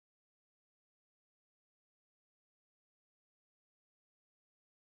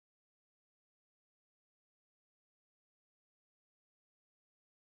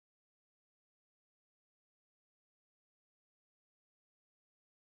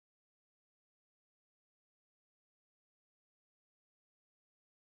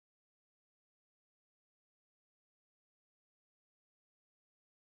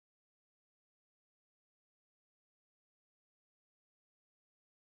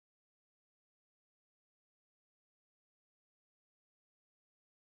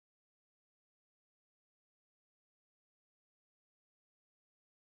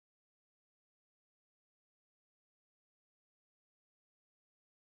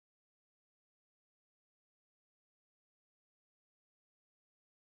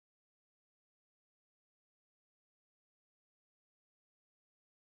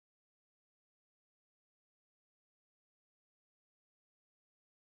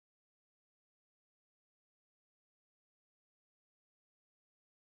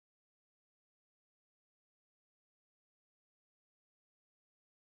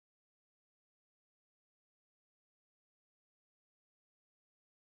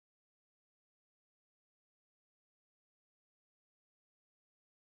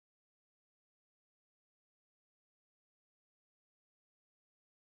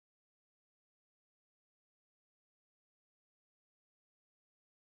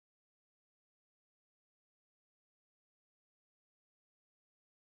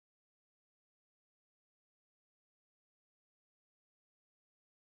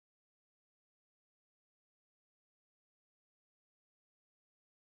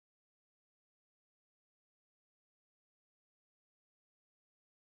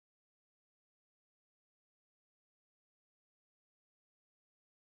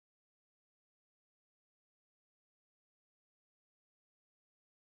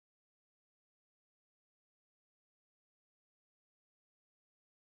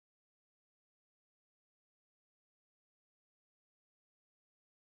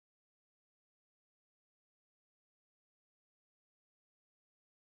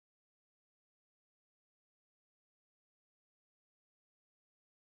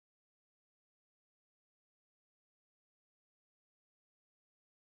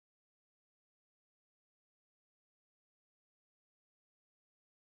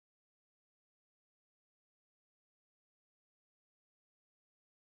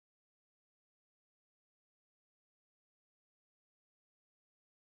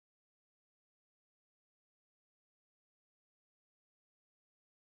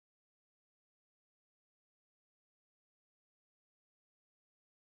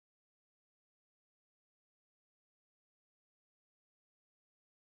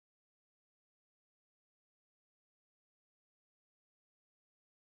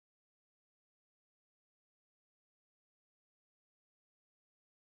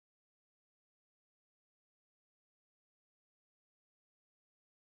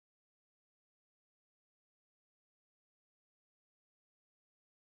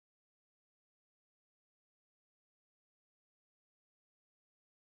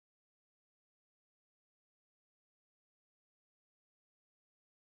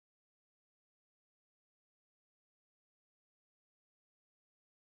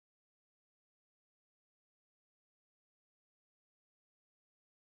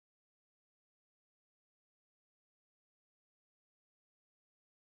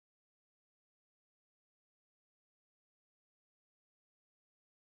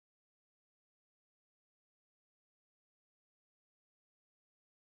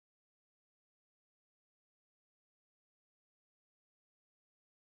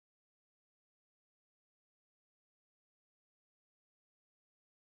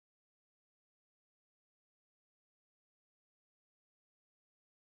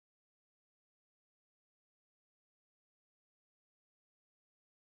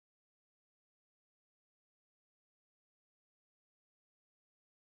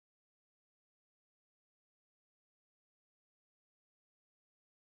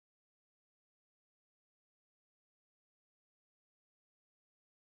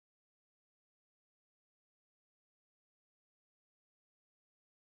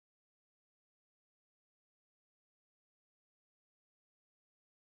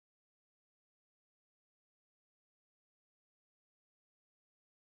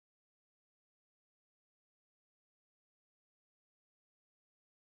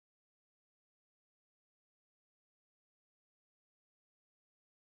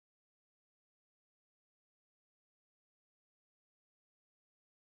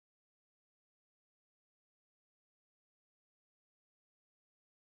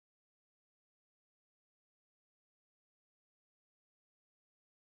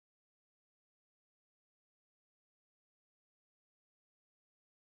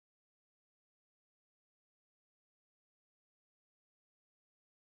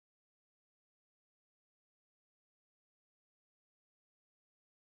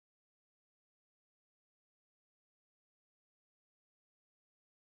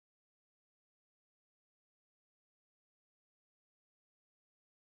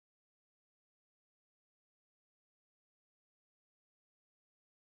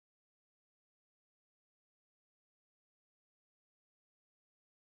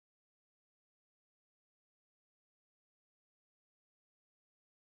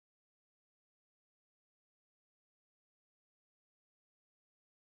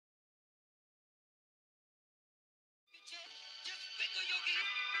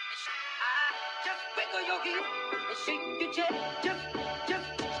Just wiggle your heel and shake your chest.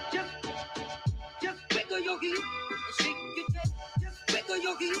 Just wiggle your heel and shake your chest. Just wiggle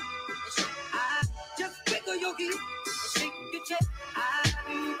your heel and shake. Just wiggle your heel and shake your chest. I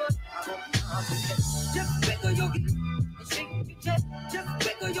do what I want to do. Just wiggle your heel and shake your chest. Just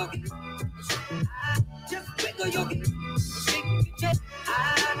wiggle your heel and shake. Just wiggle your heel and shake your chest.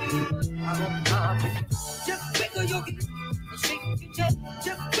 I do what I want to do. Just wiggle your heel and shake your chest.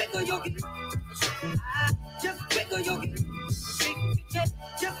 Just wiggle your heel. Just wiggle your heel, shake your chest,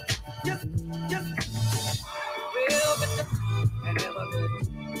 just real bitter and never good,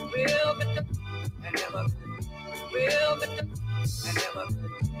 real bitter and never good, real bitter and never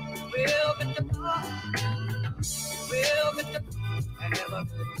good, real bitter and never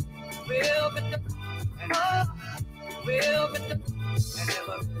good, real bitter and real bitter and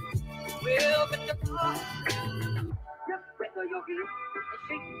never good, real bitter. Just wiggle your heel and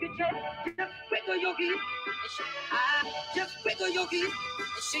shake your chest. Just wiggle your heel and shake. Just wiggle your heel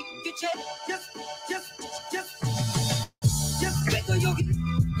and shake your chest. Just wiggle your heel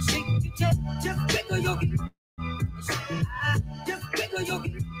and shake your chest. Just wiggle your heel and shake. Just wiggle your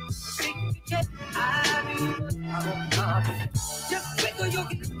heel and shake your chest. I do what I want to do. Just wiggle your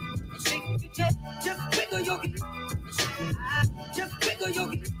heel and shake your chest. Just wiggle your heel and shake. Just wiggle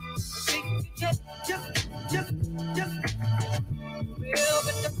your heel and shake your chest. Just real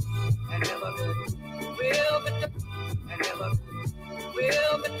bitter and never good, real bitter and never good,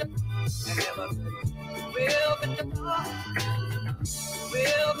 real bitter and never good, real bitter and never good,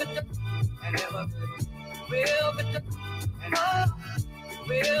 real bitter and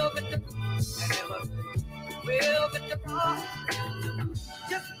real bitter and never good, real bitter.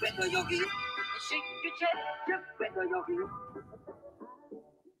 Just wiggle your heel and shake your chest. Just wiggle your heel.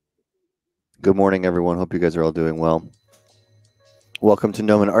 Good morning, everyone. Hope you guys are all doing well. Welcome to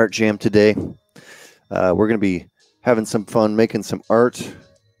Gnomon Art Jam today. We're going to be having some fun making some art.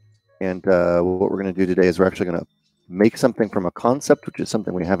 And what we're going to do today is we're actually going to make something from a concept, which is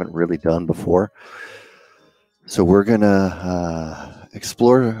something we haven't really done before. So we're going to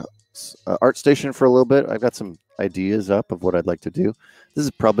explore ArtStation for a little bit. I've got some ideas up of what I'd like to do. This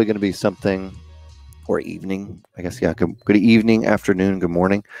is probably going to be something, or evening, I guess. Yeah, good evening, afternoon, good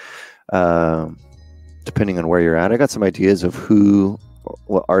morning. Depending on where you're at. I got some ideas of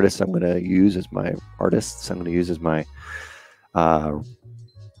what artists I'm going to use as my artists. I'm going to use as my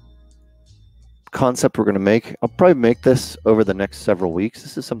concept we're going to make. I'll probably make this over the next several weeks.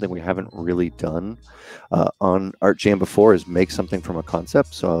 This is something we haven't really done on Art Jam before, is make something from a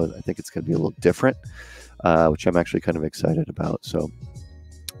concept. So I think it's going to be a little different, which I'm actually kind of excited about. So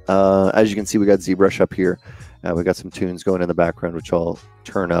as you can see, we got ZBrush up here. We got some tunes going in the background, which I'll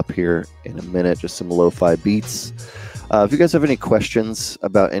turn up here in a minute, just some lo-fi beats. If you guys have any questions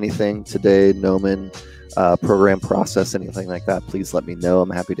about anything today, Gnomon, program process, anything like that, please let me know.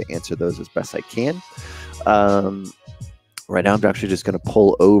 I'm happy to answer those as best I can. Right now, I'm actually just going to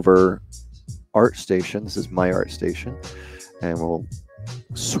pull over ArtStation. This is my ArtStation, and we'll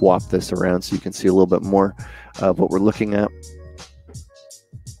swap this around so you can see a little bit more of what we're looking at.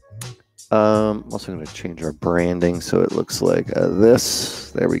 I'm also going to change our branding so it looks like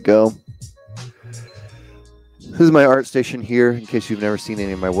this. There we go. This is my ArtStation here. In case you've never seen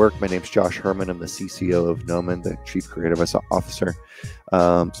any of my work, my name's Josh Herman. I'm the CCO of Gnomon, the Chief Creative Officer.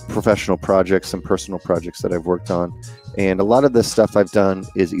 Professional projects, some personal projects that I've worked on. And a lot of the stuff I've done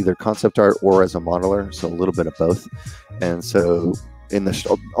is either concept art or as a modeler, so a little bit of both. And so in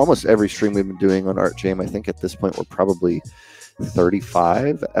almost every stream we've been doing on Art Jam, I think at this point we're probably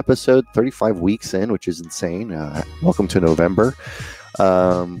 35 weeks in, which is insane. Welcome to November.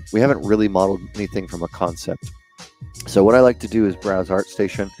 We haven't really modeled anything from a concept. So what I like to do is browse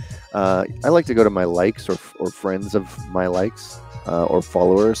ArtStation. I like to go to my likes or friends of my likes or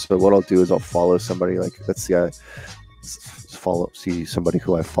followers. So what I'll do is I'll follow somebody. Like, let's see, see somebody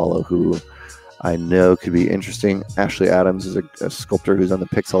who I follow who I know could be interesting. Ashley Adams is a sculptor who's on the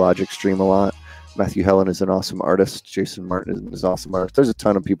Pixelogic stream a lot. Matthew Helen is an awesome artist. Jason Martin is an awesome artist. There's a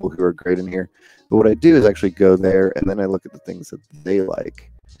ton of people who are great in here. But what I do is actually go there, and then I look at the things that they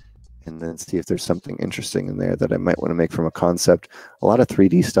like, and then see if there's something interesting in there that I might want to make from a concept. A lot of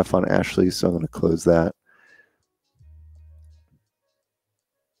 3D stuff on Ashley, so I'm going to close that.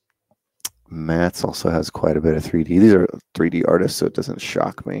 Matt's also has quite a bit of 3D. These are 3D artists, so it doesn't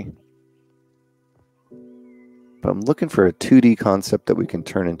shock me. But I'm looking for a 2D concept that we can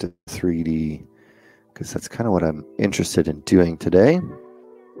turn into 3D, because that's kind of what I'm interested in doing today.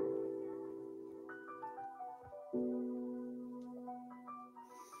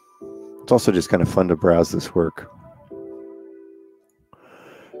 It's also just kind of fun to browse this work.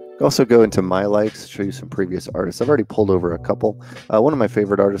 Also go into my likes, show you some previous artists. I've already pulled over a couple. One of my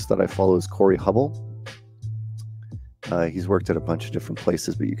favorite artists that I follow is Corey Hubble. He's worked at a bunch of different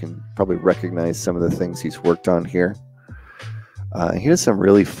places, but you can probably recognize some of the things he's worked on here. He does some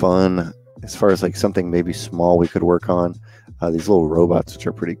really fun, as far as like something maybe small we could work on. These little robots, which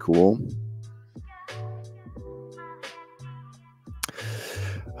are pretty cool.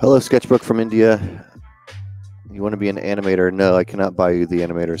 Hello, Sketchbook from India. You want to be an animator? No, I cannot buy you the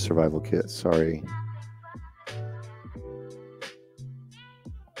animator survival kit. Sorry.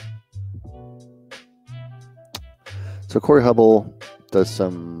 So Corey Hubble does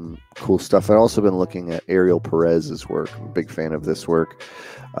some cool stuff. I've also been looking at Ariel Perez's work. I'm a big fan of this work.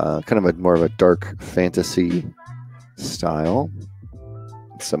 Kind of more of a dark fantasy style.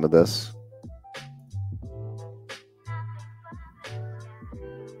 Some of this.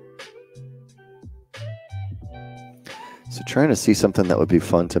 So trying to see something that would be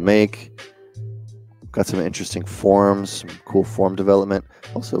fun to make. Got some interesting forms, some cool form development.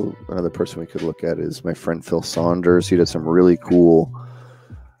 Also, another person we could look at is my friend Phil Saunders. He does some really cool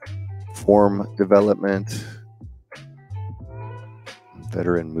form development.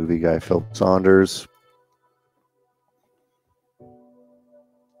 Veteran movie guy Phil Saunders.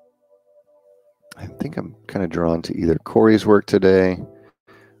 I think I'm kind of drawn to either Corey's work today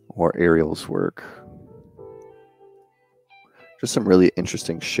or Ariel's work. Just some really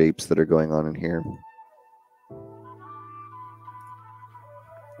interesting shapes that are going on in here.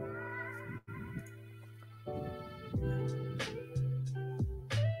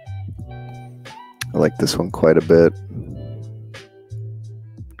 I like this one quite a bit.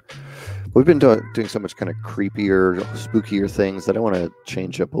 We've been doing so much kind of creepier, spookier things that I want to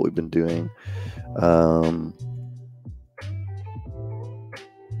change up what we've been doing.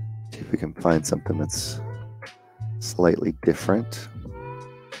 See if we can find something that's slightly different.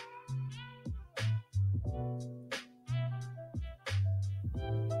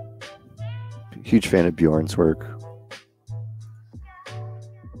 Huge fan of Bjorn's work.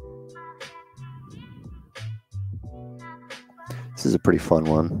 This is a pretty fun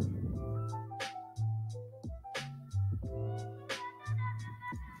one.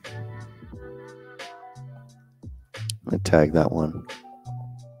 I'm going to tag that one.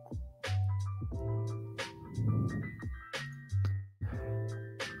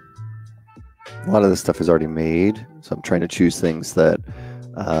 A lot of this stuff is already made, so I'm trying to choose things that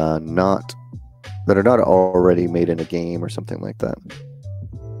are not already made in a game or something like that.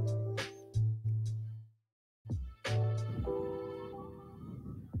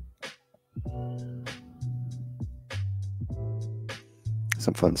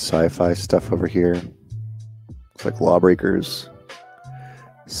 Some fun sci-fi stuff over here. It's like Lawbreakers.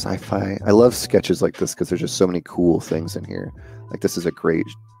 Sci-fi. I love sketches like this because there's just so many cool things in here. Like this is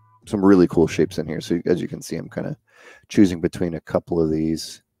some really cool shapes in here. So as you can see, I'm kind of choosing between a couple of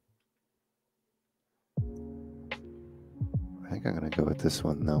these. I think I'm going to go with this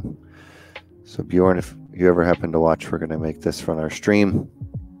one though. So Bjorn, if you ever happen to watch, we're going to make this from our stream.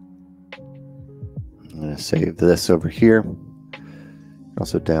 I'm going to save this over here.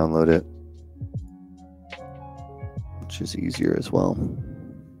 Also download it, which is easier as well.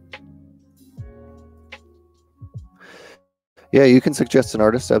 Yeah, you can suggest an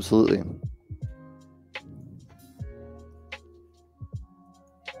artist, absolutely.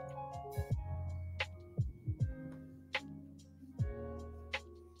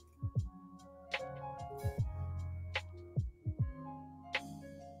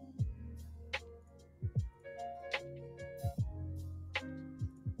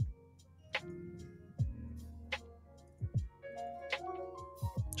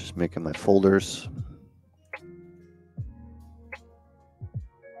 Just making my folders.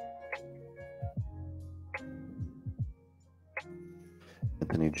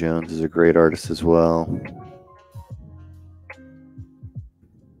 Anthony Jones is a great artist as well.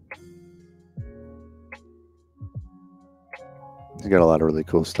 He's got a lot of really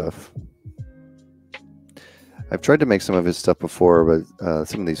cool stuff. I've tried to make some of his stuff before, but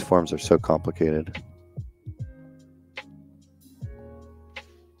some of these forms are so complicated.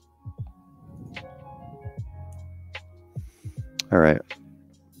 All right,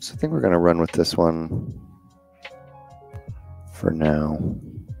 so I think we're going to run with this one for now.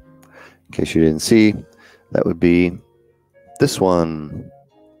 In case you didn't see, that would be this one.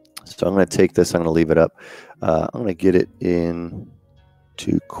 So I'm going to take this, I'm going to leave it up. I'm going to get it in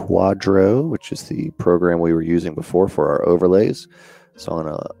to Quadro, which is the program we were using before for our overlays. So I'm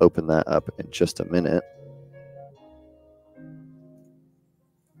going to open that up in just a minute.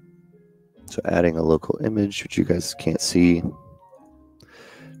 So adding a local image, which you guys can't see.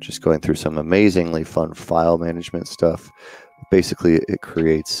 just going through some amazingly fun file management stuff. Basically, it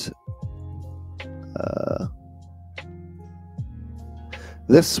creates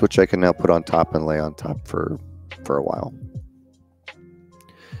this, which I can now put on top and lay on top for a while.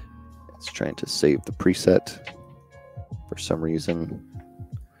 It's trying to save the preset for some reason.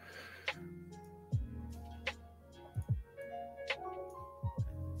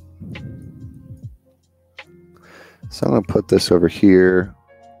 So I'm going to put this over here.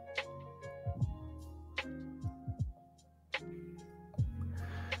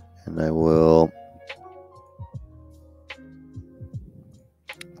 And I will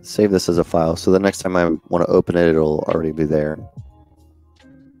save this as a file. So the next time I want to open it, it'll already be there.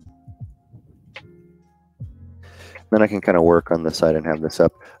 Then I can kind of work on this side and have this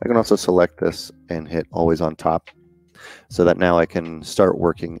up. I can also select this and hit always on top, so that now I can start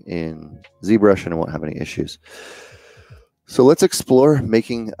working in ZBrush and I won't have any issues. So let's explore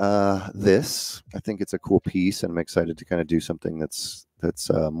making this. I think it's a cool piece, and I'm excited to kind of do something that's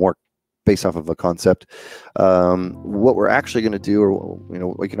more based off of a concept. What we're actually going to do, or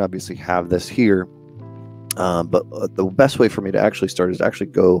we can obviously have this here, but the best way for me to actually start is to actually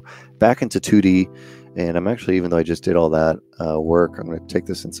go back into 2D. And I'm actually, even though I just did all that work, I'm going to take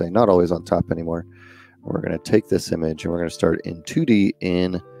this and say not always on top anymore. We're going to take this image and we're going to start in 2D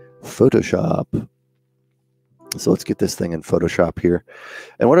in Photoshop. So let's get this thing in Photoshop here.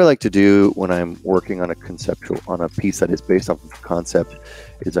 And what I like to do when I'm working on a piece that is based off of a concept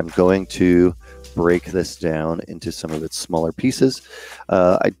is I'm going to break this down into some of its smaller pieces.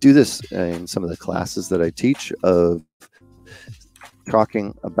 I do this in some of the classes that I teach, of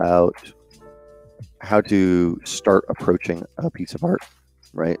talking about how to start approaching a piece of art,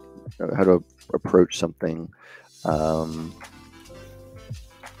 right? How to approach something. What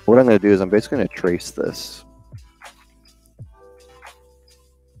I'm going to do is I'm basically going to trace this.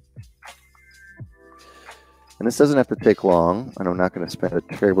 And this doesn't have to take long, and I'm not going to spend a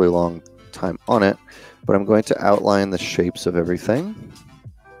terribly long time on it, but I'm going to outline the shapes of everything.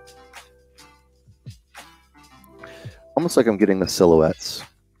 Almost like I'm getting the silhouettes.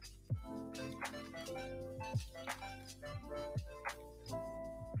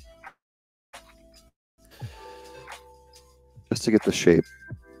 Just to get the shape.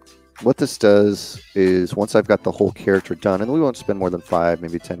 What this does is, once I've got the whole character done, and we won't spend more than 5,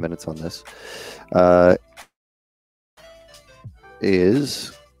 maybe 10 minutes on this, I'll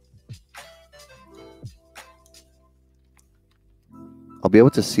be able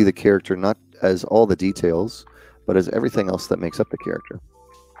to see the character not as all the details, but as everything else that makes up the character.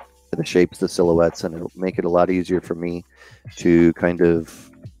 The shapes, the silhouettes, and it'll make it a lot easier for me to kind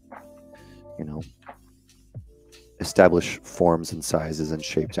of, establish forms and sizes and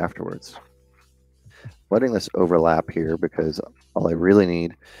shapes afterwards. Letting this overlap here, because all I really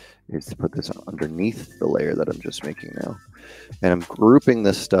need is to put this underneath the layer that I'm just making now. And I'm grouping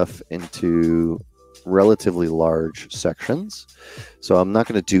this stuff into relatively large sections. So I'm not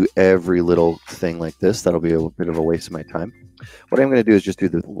going to do every little thing like this. That'll be a bit of a waste of my time. What I'm going to do is just do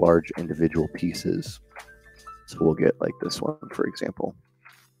the large individual pieces. So we'll get like this one, for example.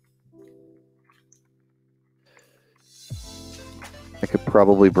 I could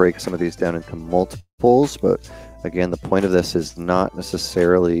probably break some of these down into multiples, but again, the point of this is not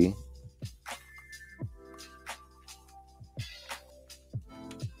necessarily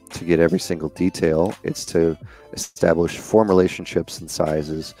to get every single detail. It's to establish form relationships and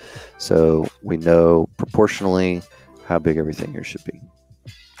sizes, so we know proportionally how big everything here should be.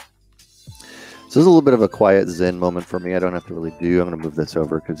 So this is a little bit of a quiet Zen moment for me. I don't have to really do. I'm going to move this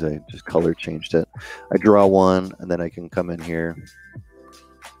over because I just color changed it. I draw one, and then I can come in here,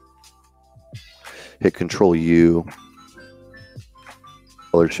 hit Control U,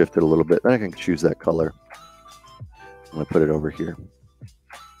 color shift it a little bit. Then I can choose that color. I'm going to put it over here.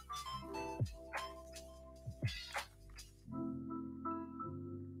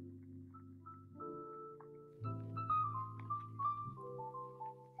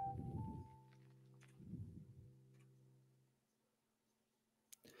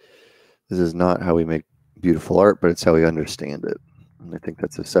 This is not how we make beautiful art, but it's how we understand it. And I think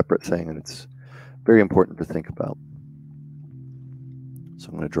that's a separate thing, and it's very important to think about. So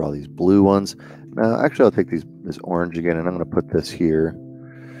I'm going to draw these blue ones. Now, actually, I'll take this orange again, and I'm going to put this here.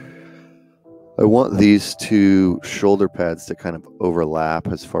 I want these two shoulder pads to kind of overlap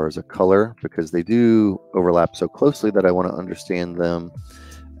as far as a color, because they do overlap so closely that I want to understand them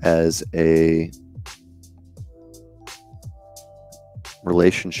as a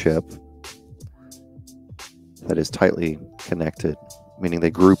relationship that is tightly connected, meaning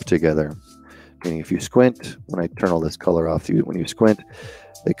they group together. Meaning if you squint, when I turn all this color off, when you squint,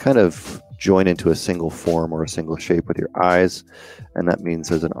 they kind of join into a single form or a single shape with your eyes. And that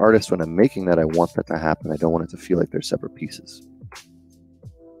means as an artist, when I'm making that, I want that to happen. I don't want it to feel like they're separate pieces.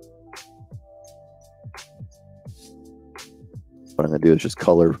 What I'm going to do is just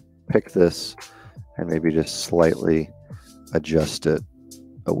color pick this and maybe just slightly adjust it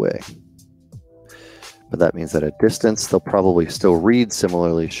away. But that means that at distance, they'll probably still read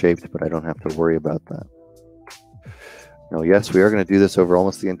similarly shaped, but I don't have to worry about that. Now, yes, we are going to do this over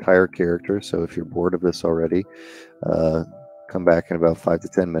almost the entire character, so if you're bored of this already, come back in about 5 to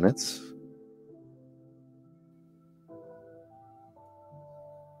 10 minutes.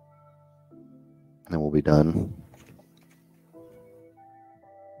 And we'll be done.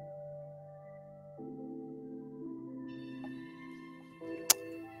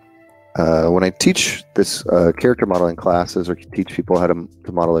 When I teach this character modeling classes or teach people how to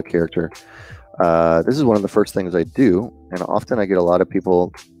model a character, this is one of the first things I do, and often I get a lot of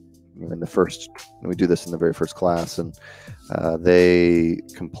people in the first, we do this in the very first class, and they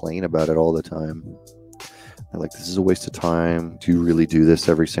complain about it all the time. They're like, this is a waste of time. Do you really do this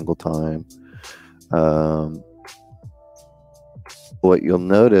every single time? What you'll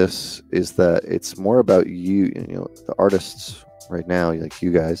notice is that it's more about you, the artists right now, like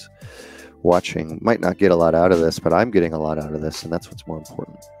you guys watching, might not get a lot out of this, but I'm getting a lot out of this, and that's what's more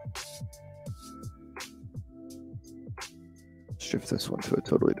important. Shift this one to a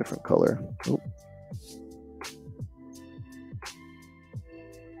totally different color. Oh.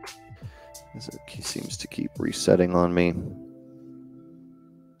 It seems to keep resetting on me.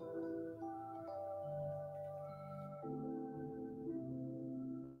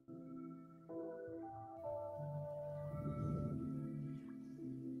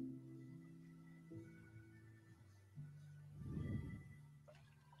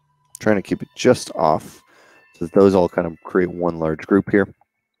 Trying to keep it just off so that those all kind of create one large group here.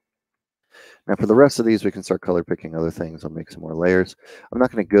 Now for the rest of these, we can start color picking other things. I'll make some more layers. I'm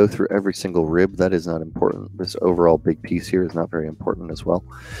not going to go through every single rib. That is not important. This overall big piece here is not very important as well.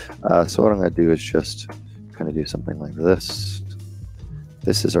 So what I'm going to do is just kind of do something like this.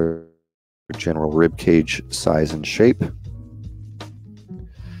 This is our general rib cage size and shape.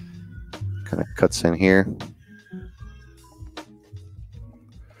 Kind of cuts in here.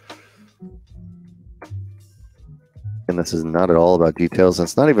 And this is not at all about details. And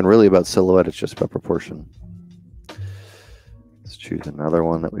it's not even really about silhouette. It's just about proportion. Let's choose another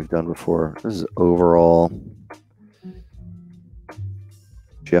one that we've done before. This is overall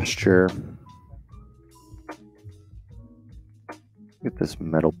gesture. Get this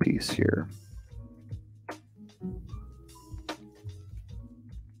metal piece here.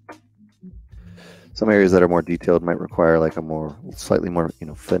 Some areas that are more detailed might require like a slightly more,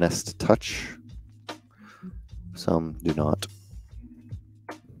 finessed touch. Some do not.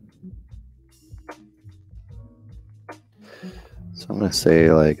 So I'm going to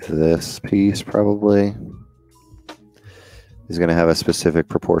say like this piece probably is going to have a specific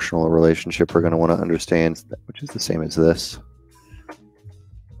proportional relationship we're going to want to understand, which is the same as this.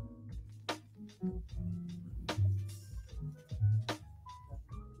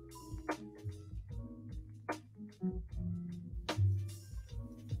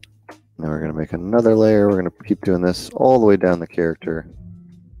 Now we're going to make another layer. We're going to keep doing this all the way down the character.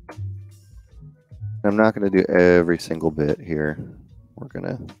 I'm not going to do every single bit here. We're going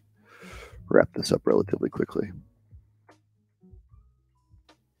to wrap this up relatively quickly.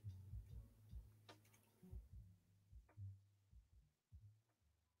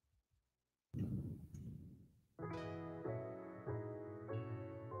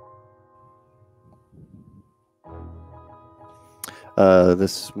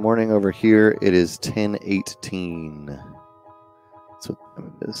 This morning over here, it is 10:18. That's what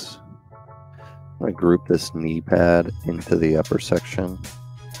time it is. I'm going to group this knee pad into the upper section.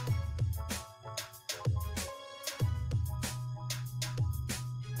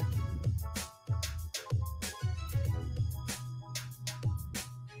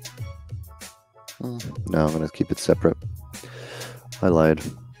 No, I'm going to keep it separate. I lied.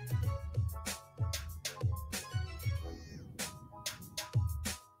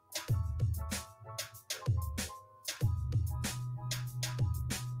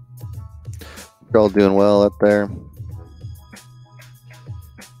 You're all doing well up there.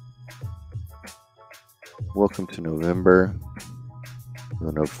 Welcome to November.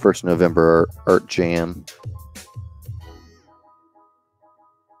 The first November Art Jam.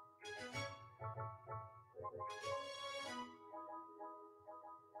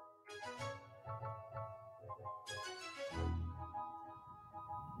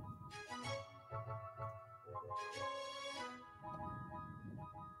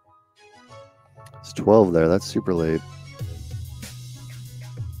 It's 12 there. That's super late.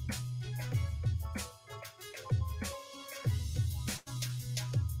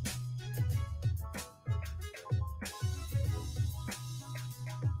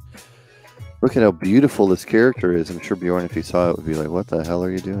 Look at how beautiful this character is. I'm sure Bjorn, if he saw it, would be like, what the hell are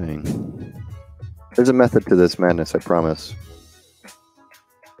you doing? There's a method to this madness, I promise.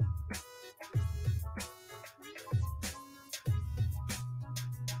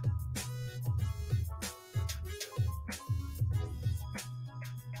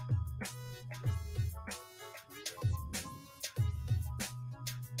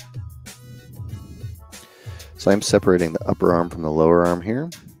 So I'm separating the upper arm from the lower arm here.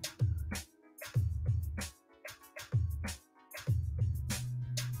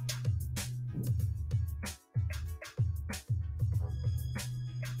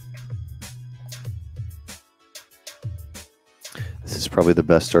 This is probably the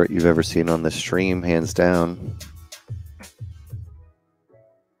best art you've ever seen on the stream, hands down.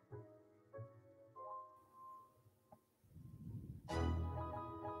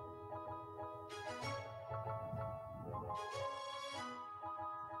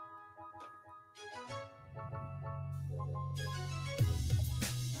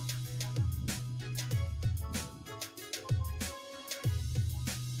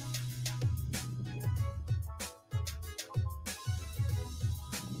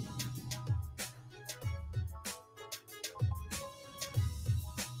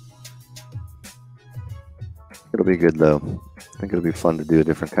 It'll be good though. I think it'll be fun to do a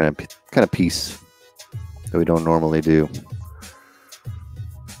different kind of piece that we don't normally do.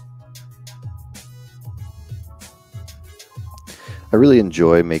 I really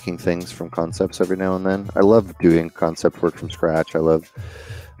enjoy making things from concepts every now and then. I love doing concept work from scratch. I love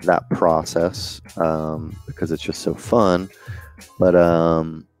that process because it's just so fun. But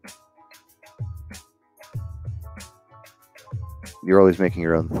you're always making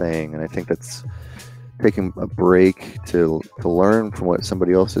your own thing, and I think that's taking a break to learn from what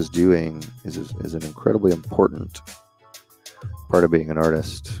somebody else is doing is an incredibly important part of being an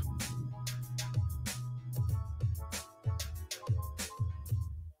artist.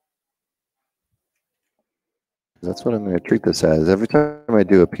 That's what I'm going to treat this as. Every time I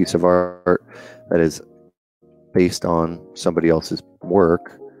do a piece of art that is based on somebody else's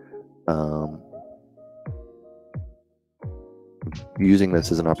work, using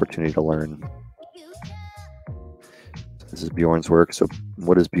this as an opportunity to learn. This is Bjorn's work, so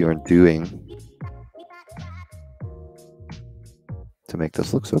what is Bjorn doing to make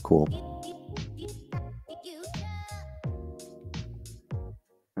this look so cool?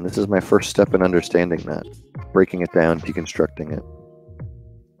 And this is my first step in understanding that, breaking it down, deconstructing it.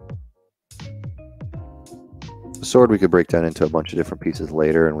 The sword we could break down into a bunch of different pieces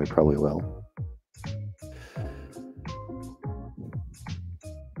later, and we probably will.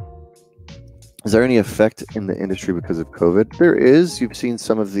 Is there any effect in the industry because of COVID? There is. You've seen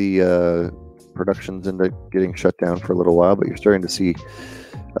some of the productions end up getting shut down for a little while, but you're starting to see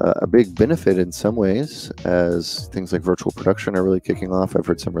a big benefit in some ways as things like virtual production are really kicking off. I've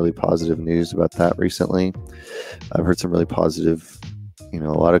heard some really positive news about that recently. I've heard some really positive, a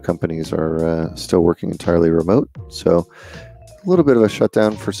lot of companies are still working entirely remote. So a little bit of a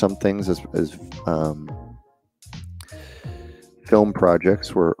shutdown for some things as film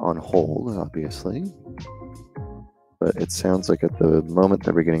projects were on hold, obviously, but it sounds like at the moment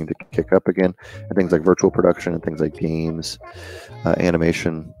they're beginning to kick up again, and things like virtual production and things like games,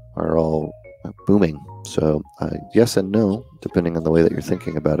 animation are all booming. So yes and no, depending on the way that you're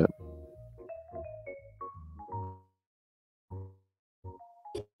thinking about it.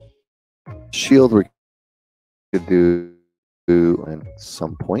 Shield we could do at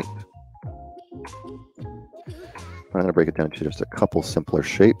some point. I'm going to break it down to just a couple simpler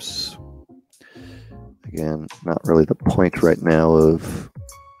shapes. Again, not really the point right now of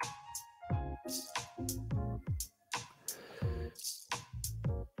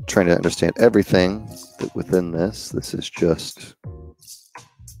trying to understand everything within this. This is just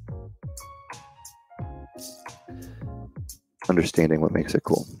understanding what makes it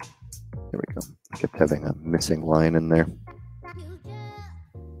cool. There we go. I kept having a missing line in there.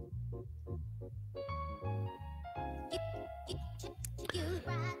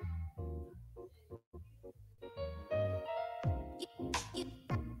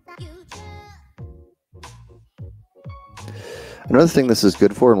 Another thing this is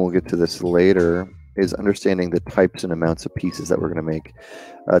good for, and we'll get to this later, is understanding the types and amounts of pieces that we're going to make.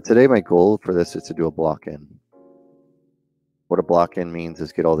 Today, my goal for this is to do a block-in. What a block-in means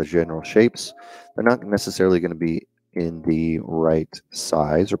is get all the general shapes. They're not necessarily going to be in the right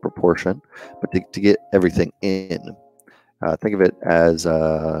size or proportion, but to get everything in. Think of it as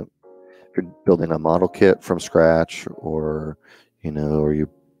if you're building a model kit from scratch, or or you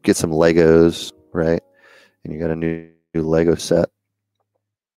get some Legos, right? And you got a new Lego set.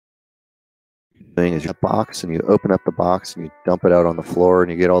 Thing is, you have a box, and you open up the box and you dump it out on the floor,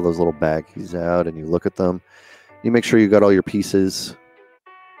 and you get all those little baggies out, and you look at them. You make sure you got all your pieces.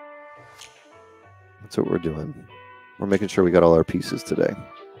 That's what we're doing. We're making sure we got all our pieces today.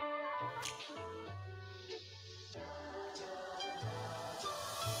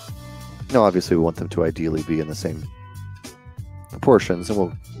 Now, obviously, we want them to ideally be in the same proportions,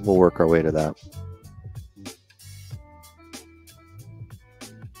 and we'll work our way to that.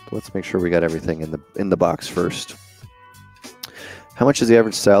 Let's make sure we got everything in the box first. How much is the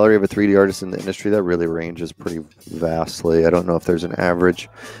average salary of a 3D artist in the industry? That really ranges pretty vastly. I don't know if there's an average.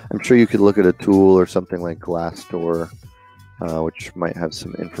 I'm sure you could look at a tool or something like Glassdoor, which might have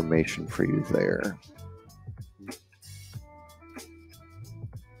some information for you there.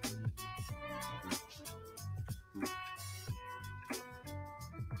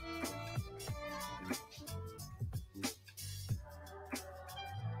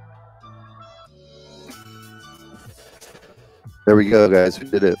 There we go, guys. We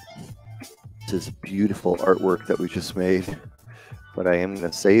did it. This is beautiful artwork that we just made, but I am going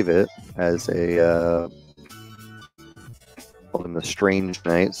to save it as a call them the Strange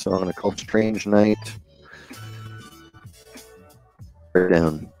Night. So I'm going to call Strange Night down.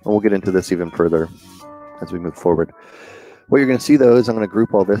 And we'll get into this even further as we move forward. What you're going to see, though, is I'm going to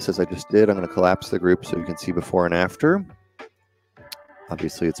group all this as I just did. I'm going to collapse the group so you can see before and after.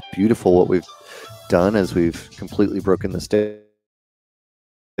 Obviously, it's beautiful what we've done as we've completely broken this down.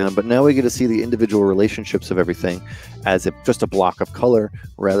 But now we get to see the individual relationships of everything as just a block of color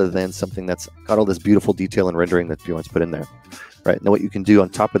rather than something that's got all this beautiful detail and rendering that you want to put in there. Right, now what you can do on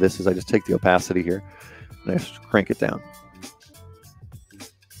top of this is I just take the opacity here and I just crank it down.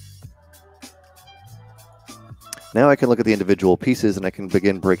 Now I can look at the individual pieces and I can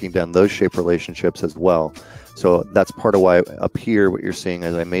begin breaking down those shape relationships as well. So that's part of why up here what you're seeing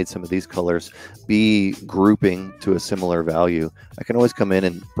as I made some of these colors be grouping to a similar value. I can always come in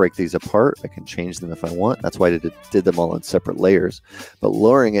and break these apart. I can change them if I want. That's why I did them all in separate layers. But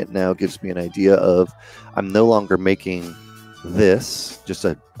lowering it now gives me an idea of I'm no longer making this just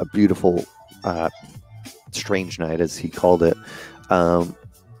a beautiful strange night, as he called it,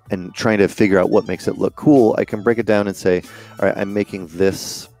 and trying to figure out what makes it look cool. I can break it down and say, all right, I'm making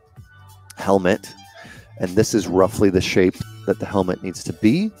this helmet, and this is roughly the shape that the helmet needs to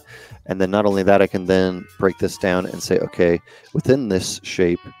be. And then not only that, I can then break this down and say, okay, within this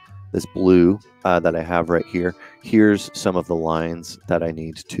shape, this blue that I have right here, here's some of the lines that I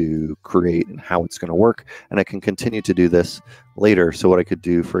need to create and how it's going to work. And I can continue to do this later. So what I could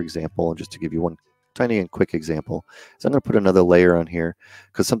do, for example, just to give you one tiny and quick example, is I'm going to put another layer on here,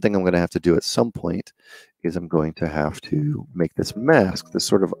 because something I'm going to have to do at some point is I'm going to have to make this mask, this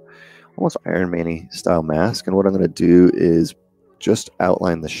sort of almost Iron Man-y style mask. And what I'm going to do is just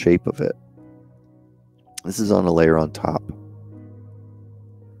outline the shape of it. This is on a layer on top.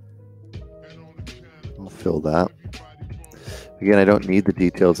 I'll fill that. Again, I don't need the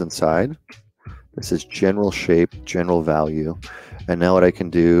details inside. This is general shape, general value. And now what I can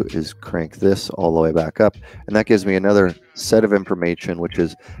do is crank this all the way back up. And that gives me another set of information, which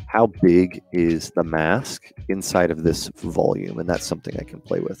is how big is the mask inside of this volume. And that's something I can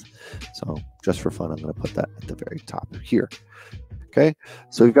play with. So just for fun, I'm going to put that at the very top here. Okay,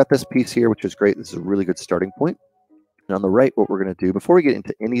 so we've got this piece here, which is great. This is a really good starting point. And on the right, what we're going to do, before we get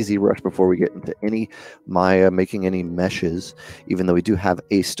into any ZBrush, before we get into any Maya, making any meshes, even though we do have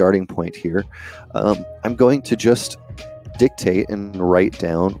a starting point here, I'm going to just dictate and write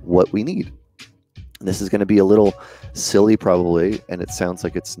down what we need. And this is going to be a little silly probably, and it sounds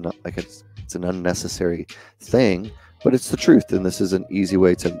like it's not like it's an unnecessary thing, but it's the truth. And this is an easy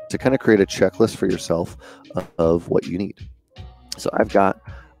way to kind of create a checklist for yourself of what you need. So I've got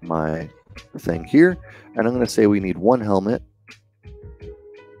my thing here, and I'm going to say we need one helmet.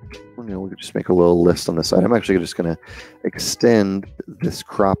 We'll just make a little list on the side. I'm actually just going to extend this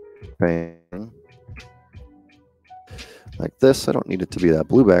cropping like this. I don't need it to be that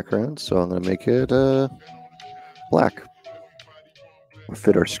blue background, so I'm going to make it black. We'll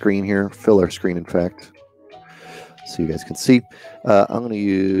fit our screen here, fill our screen, in fact, so you guys can see. I'm going to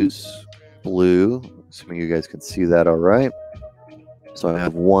use blue, assuming you guys can see that all right. So I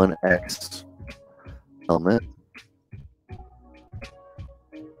have one X helmet.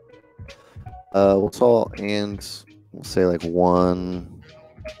 We'll say like one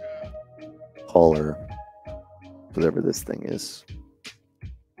color. So whatever this thing is.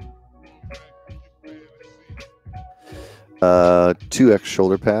 2x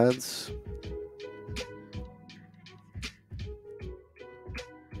shoulder pads.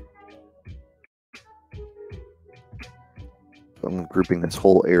 I'm grouping this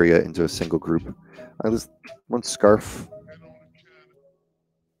whole area into a single group. This one scarf.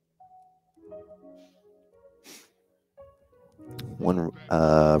 One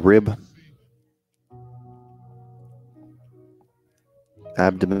rib.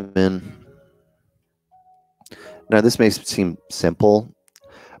 Abdomen. Now this may seem simple,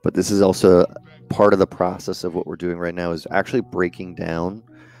 but this is also part of the process of what we're doing right now is actually breaking down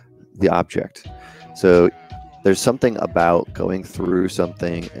the object. So there's something about going through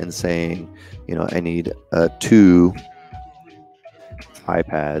something and saying, you know, I need 2 thigh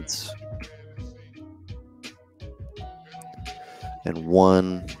pads and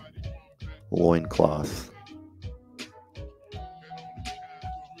 1 loincloth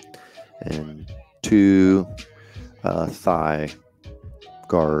and 2 thigh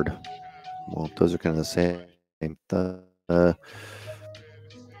guard. Well, those are kind of the same.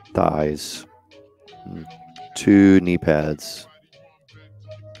 Thighs. 2 knee pads.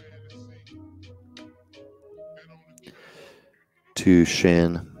 2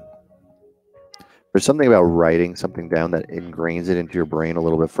 shin. There's something about writing something down that ingrains it into your brain a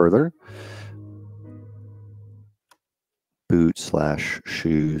little bit further.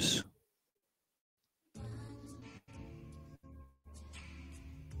 Boot/shoes.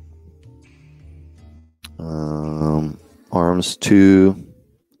 Arms, 2.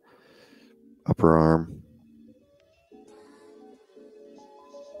 Upper arm.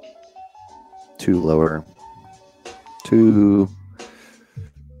 2 lower. 2.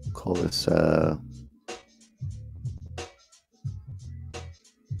 Call this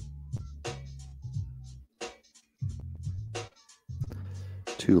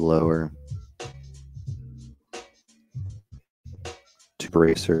 2 lower. 2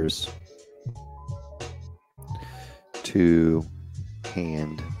 bracers. 2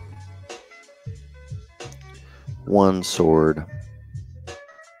 hand. 1 sword.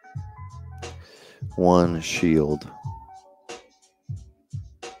 1 shield.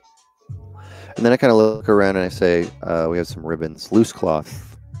 And then I kind of look around and I say, we have some ribbons. Loose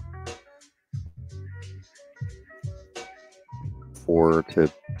cloth. 4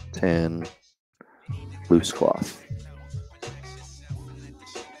 to 10 loose cloth.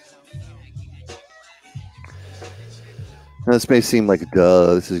 Now, this may seem like,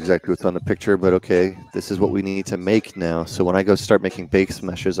 duh, this is exactly what's on the picture, but okay, this is what we need to make now. So when I go start making base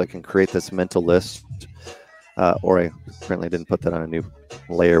meshes, I can create this mental list. Or I apparently didn't put that on a new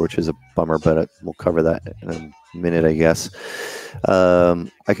layer, which is a bummer, but we'll cover that in a minute, I guess.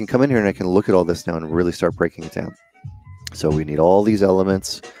 I can come in here and I can look at all this now and really start breaking it down. So we need all these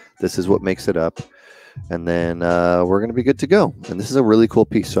elements. This is what makes it up. And then we're going to be good to go. And this is a really cool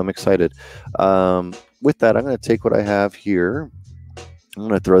piece, so I'm excited. With that, I'm going to take what I have here. I'm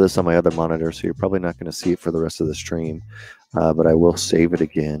going to throw this on my other monitor, so you're probably not going to see it for the rest of the stream. But I will save it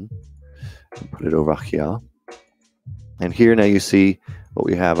again and put it over here. And here now you see what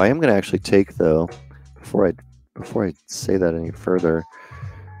we have. I am going to actually take, though, before I say that any further,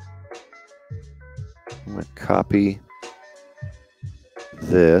 I'm going to copy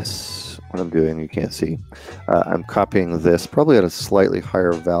this. What I'm doing, you can't see. I'm copying this probably at a slightly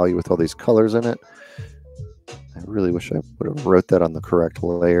higher value with all these colors in it. I really wish I would have wrote that on the correct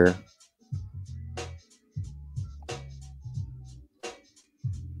layer.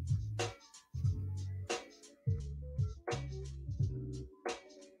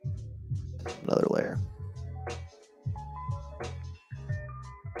 Another layer.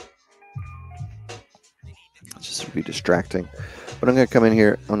 It's just to be distracting. But I'm going to come in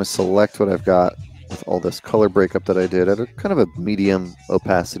here. I'm going to select what I've got with all this color breakup that I did at a kind of a medium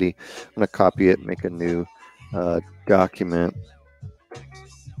opacity. I'm going to copy it, make a new document.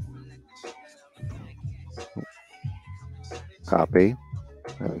 Copy.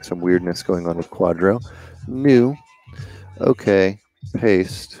 Having some weirdness going on with Quadro. New. Okay.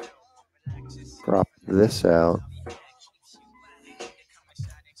 Paste. Crop this out.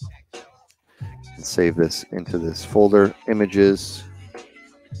 And save this into this folder. Images.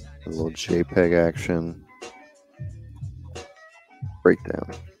 A little JPEG action. Breakdown.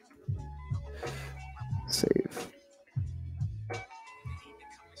 Save.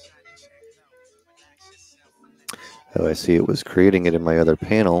 Oh, I see it was creating it in my other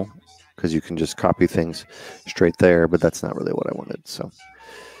panel because you can just copy things straight there, but that's not really what I wanted. So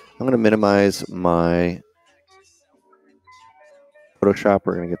I'm going to minimize my Photoshop.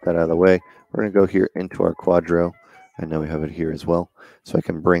 We're going to get that out of the way. We're going to go here into our Quadro. I know we have it here as well. So I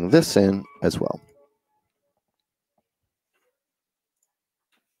can bring this in as well.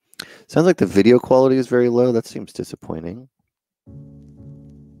 Sounds like the video quality is very low. That seems disappointing.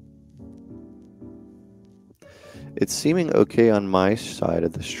 It's seeming okay on my side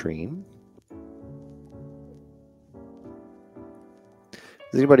of the stream.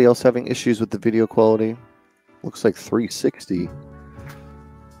 Is anybody else having issues with the video quality? Looks like 360.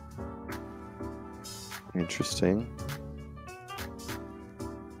 Interesting.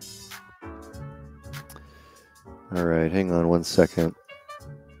 All right, hang on one second.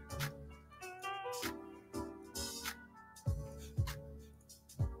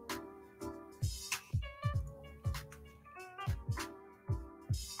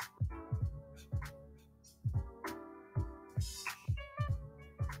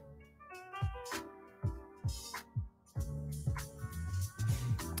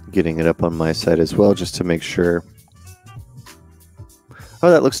 Getting it up on my side as well, just to make sure. Oh,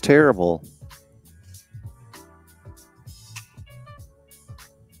 that looks terrible.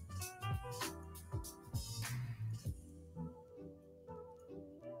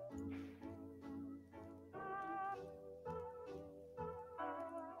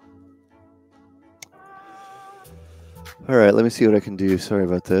 All right, let me see what I can do. Sorry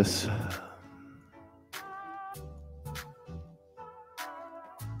about this.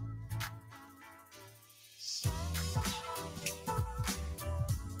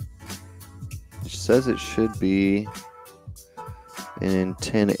 It says it should be in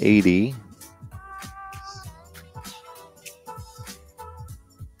 1080.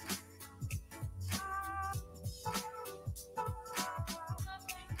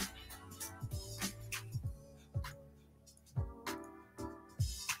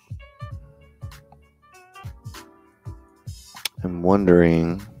 I'm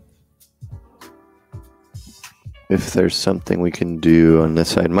wondering if there's something we can do on this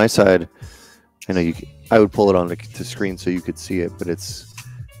side. My side, I know I would pull it on the screen so you could see it, but it's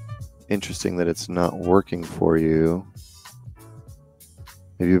interesting that it's not working for you.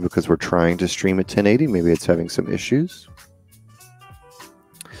 Maybe because we're trying to stream at 1080, maybe it's having some issues.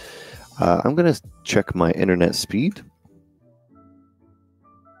 I'm going to check my internet speed.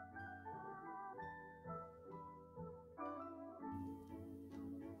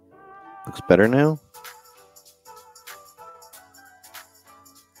 Looks better now.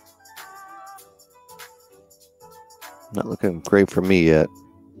 Not looking great for me yet.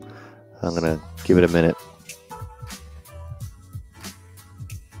 I'm going to give it a minute.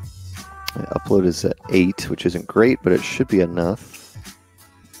 My upload is at 8, which isn't great, but it should be enough.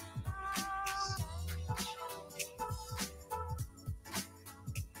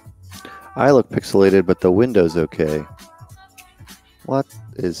 I look pixelated, but the window's okay. What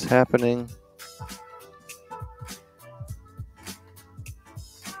is happening?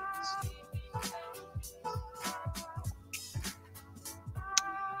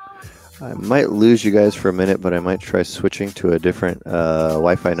 I might lose you guys for a minute, but I might try switching to a different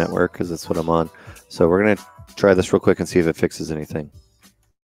Wi-Fi network because that's what I'm on. So we're going to try this real quick and see if it fixes anything.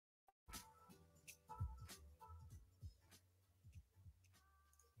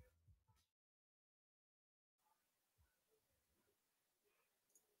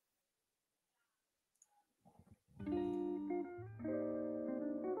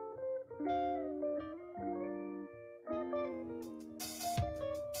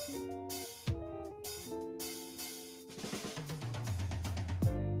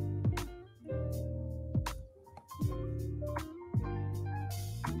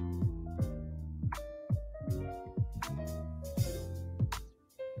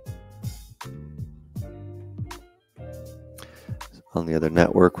 On the other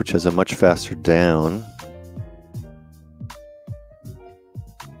network, which has a much faster down.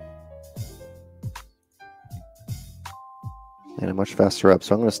 And a much faster up.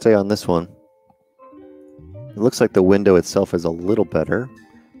 So I'm going to stay on this one. It looks like the window itself is a little better,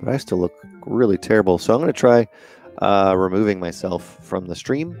 but I still look really terrible. So I'm going to try removing myself from the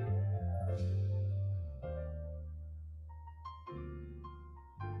stream.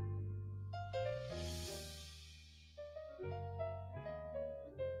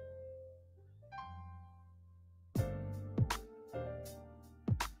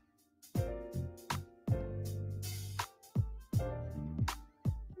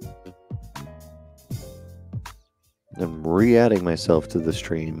 I'm re-adding myself to the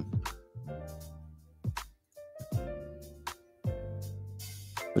stream,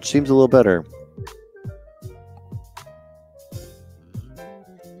 which seems a little better.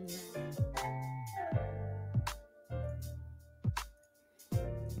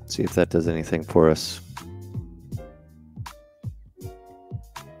 Let's see if that does anything for us.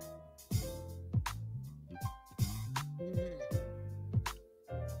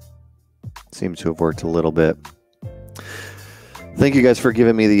 seems to have worked a little bit. Thank you guys for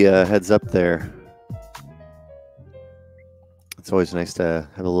giving me the heads up there. It's always nice to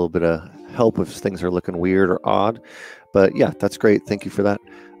have a little bit of help if things are looking weird or odd. But yeah, that's great. Thank you for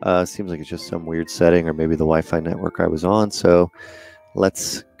that. Seems like it's just some weird setting or maybe the Wi-Fi network I was on. So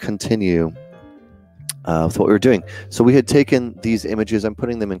let's continue with what we were doing. So we had taken these images. I'm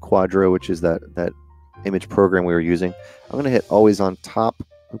putting them in Quadro, which is that image program we were using. I'm going to hit always on top.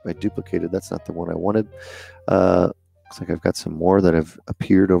 Oop, I duplicated. That's not the one I wanted. Looks like I've got some more that have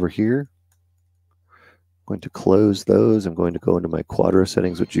appeared over here. I'm going to close those. I'm going to go into my Quadro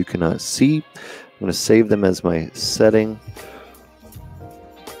settings, which you cannot see. I'm going to save them as my setting.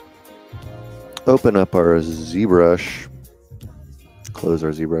 Open up our ZBrush. Close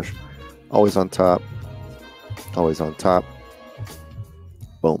our ZBrush. Always on top. Always on top.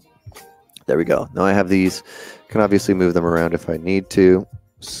 Boom. There we go. Now I have these. Can obviously move them around if I need to.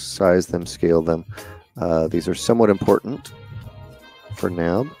 Size them, scale them. These are somewhat important for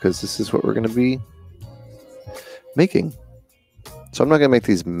now because this is what we're going to be making. So I'm not going to make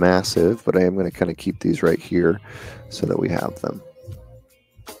these massive, but I am going to kind of keep these right here so that we have them.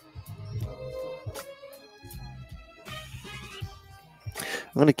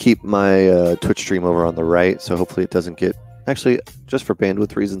 I'm going to keep my Twitch stream over on the right, so hopefully it doesn't get... Actually, just for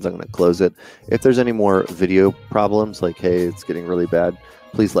bandwidth reasons, I'm going to close it. If there's any more video problems, like, hey, it's getting really bad,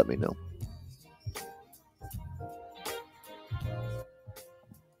 please let me know.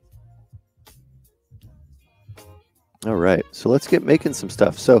 All right, so let's get making some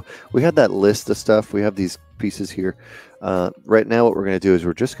stuff. So we had that list of stuff. We have these pieces here. Right now what we're going to do is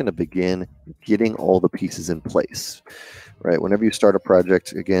we're just going to begin getting all the pieces in place. Right, whenever you start a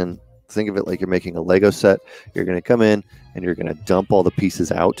project, again, think of it like you're making a Lego set. You're going to come in and you're going to dump all the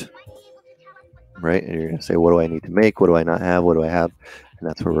pieces out. Right, and you're going to say, what do I need to make? What do I not have? What do I have? And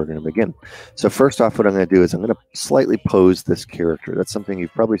that's where we're going to begin. So first off, what I'm going to do is I'm going to slightly pose this character. That's something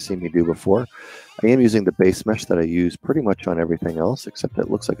you've probably seen me do before. I am using the base mesh that I use pretty much on everything else, except it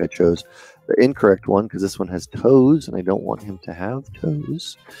looks like I chose the incorrect one because this one has toes, and I don't want him to have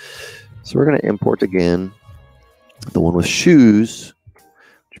toes. So we're going to import again the one with shoes,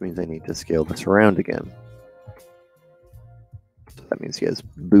 which means I need to scale this around again. So that means he has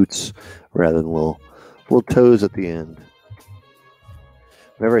boots rather than little toes at the end.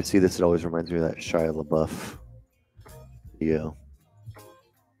 Whenever I see this, it always reminds me of that Shia LaBeouf video.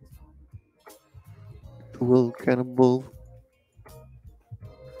 Will cannibal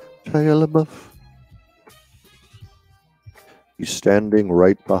Shia LaBeouf. He's standing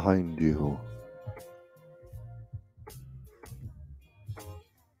right behind you.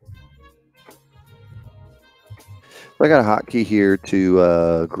 I got a hotkey here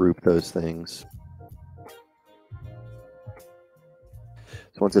to group those things.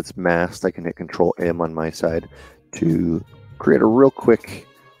 So once it's masked, I can hit Control M on my side to create a real quick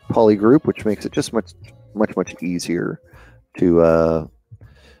poly group, which makes it just much easier to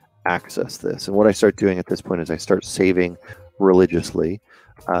access this. And what I start doing at this point is I start saving religiously,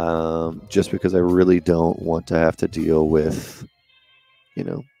 just because I really don't want to have to deal with, you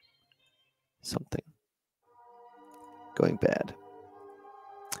know, something going bad.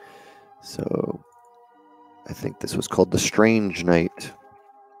 So I think this was called the Strange Night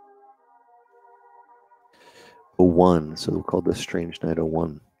 01. So we'll call this Strange Night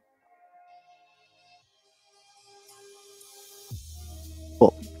 01.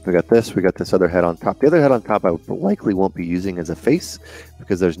 Well, we got this other head on top. The other head on top I likely won't be using as a face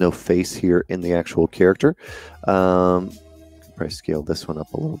because there's no face here in the actual character. Probably scale this one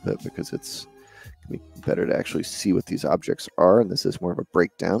up a little bit because it's going to be better to actually see what these objects are, and this is more of a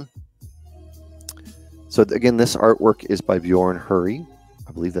breakdown. So again, this artwork is by Bjorn Hurry.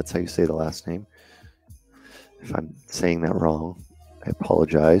 I believe that's how you say the last name. If I'm saying that wrong, I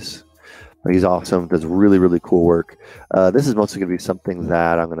apologize. But he's awesome, does really, really cool work. This is mostly going to be something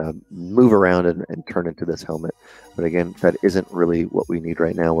that I'm going to move around and turn into this helmet. But again, that isn't really what we need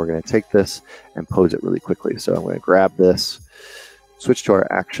right now. We're going to take this and pose it really quickly. So I'm going to grab this, switch to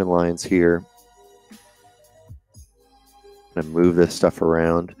our action lines here, and move this stuff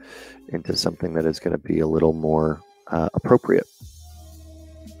around into something that is going to be a little more appropriate.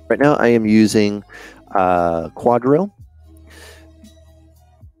 Right now I am using Quadro.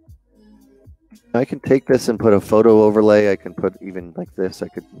 I can take this and put a photo overlay. I can put even like this. I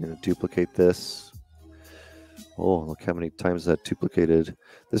could duplicate this. Oh, look how many times that duplicated.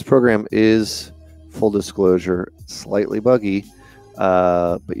 This program is, full disclosure, slightly buggy.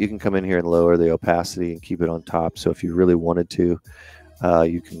 But you can come in here and lower the opacity and keep it on top. So if you really wanted to,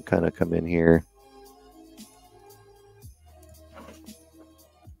 you can kind of come in here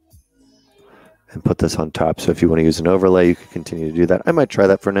and put this on top. So if you want to use an overlay, you can continue to do that. I might try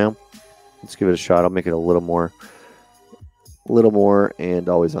that for now. Let's give it a shot. I'll make it a little more and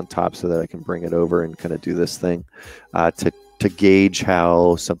always on top so that I can bring it over and kind of do this thing to gauge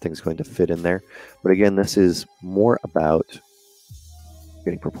how something's going to fit in there. But again, this is more about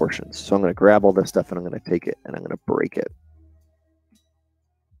getting proportions. So I'm going to grab all this stuff and I'm going to take it and I'm going to break it.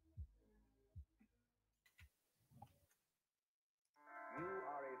 You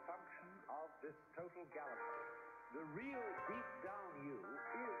are a function of this total galaxy. The real deep down you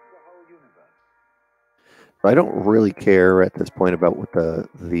is the whole universe. I don't really care at this point about what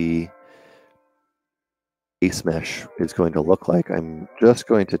the base mesh is going to look like. I'm just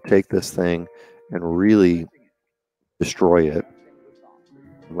going to take this thing and really destroy it,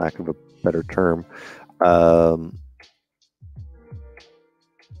 lack of a better term,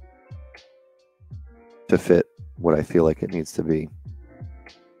 to fit what I feel like it needs to be.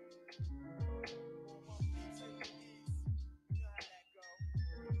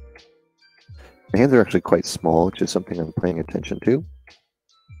 My hands are actually quite small, which is something I'm paying attention to.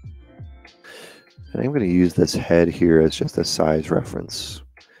 And I'm going to use this head here as just a size reference.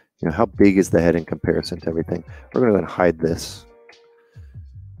 You know, how big is the head in comparison to everything? We're going to go and hide this.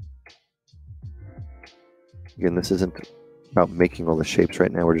 Again, this isn't about making all the shapes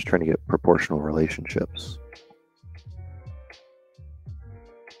right now. We're just trying to get proportional relationships.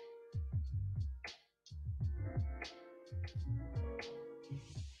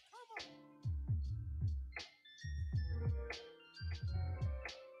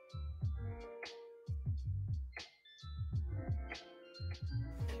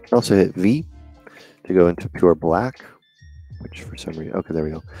 Also hit V to go into pure black, which for some reason, okay, there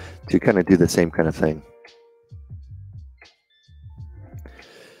we go, to kind of do the same kind of thing.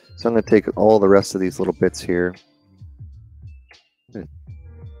 So I'm going to take all the rest of these little bits here. We'll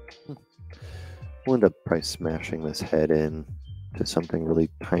end up probably smashing this head in to something really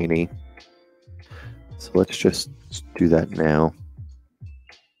tiny. So let's just do that now.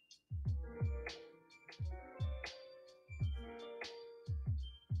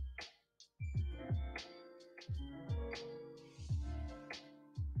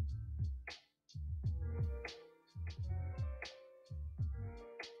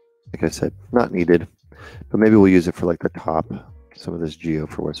 Like I said, not needed, but maybe we'll use it for like the top, some of this geo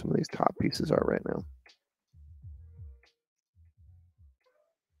for where some of these top pieces are right now.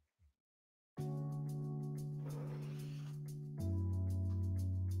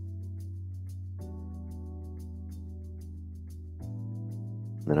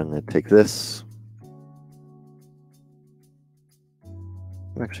 Then I'm going to take this.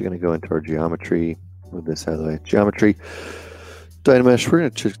 I'm actually going to go into our geometry, move this out of the way. Geometry, Dynamesh, we're going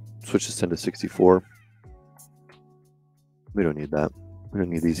to switch this into 64. We don't need that. We don't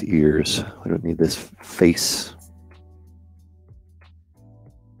need these ears. We don't need this face.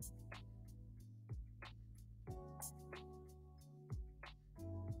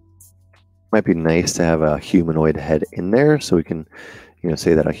 Might be nice to have a humanoid head in there so we can, you know,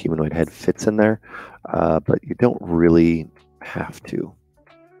 say that a humanoid head fits in there, but you don't really have to.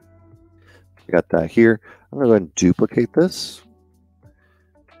 I got that here. I'm going to go ahead and duplicate this.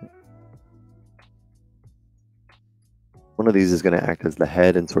 One of these is going to act as the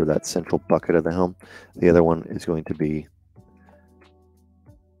head and sort of that central bucket of the helm. The other one is going to be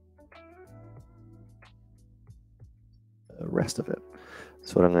the rest of it.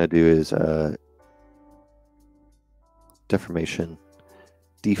 So what I'm going to do is deformation,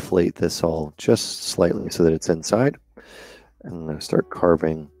 deflate this all just slightly so that it's inside. And I'm going to start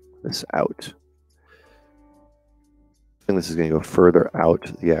carving this out. And this is going to go further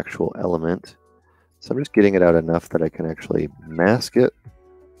out the actual element. So I'm just getting it out enough that I can actually mask it.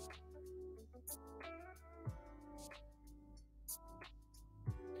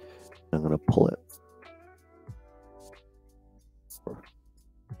 I'm going to pull it.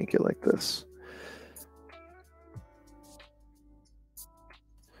 Make it like this.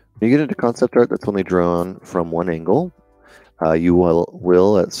 When you get into concept art that's only drawn from one angle, you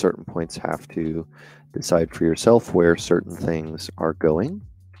will at certain points have to decide for yourself where certain things are going.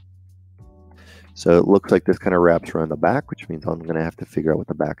 So it looks like this kind of wraps around the back, which means I'm going to have to figure out what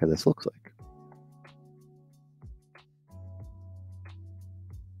the back of this looks like.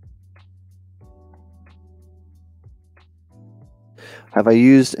 Have I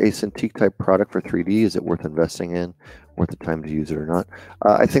used a Cintiq type product for 3D? Is it worth investing in? Worth the time to use it or not?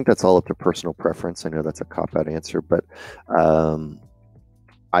 I think that's all up to personal preference. I know that's a cop-out answer, but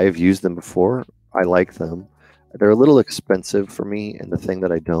I have used them before. I like them. They're a little expensive for me, and the thing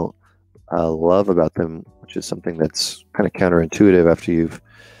that I don't love about them, which is something that's kind of counterintuitive after you've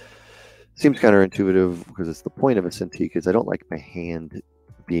Seems counterintuitive because it's the point of a Cintiq is I don't like my hand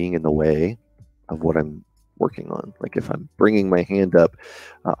being in the way of what I'm working on. Like if I'm bringing my hand up,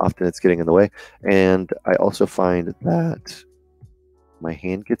 often it's getting in the way. And I also find that my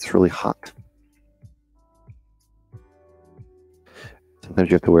hand gets really hot. Sometimes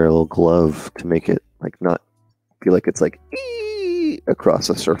you have to wear a little glove to make it like not feel like it's like across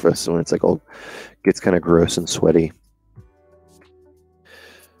the surface when it's like all gets kind of gross and sweaty.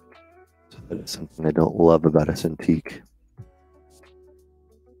 So that is something I don't love about a Cintiq.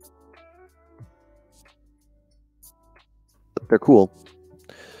 But they're cool.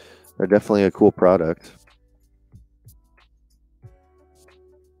 They're definitely a cool product.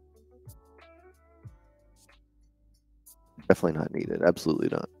 Definitely not needed. Absolutely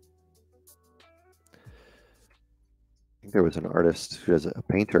not. I think there was an artist who is a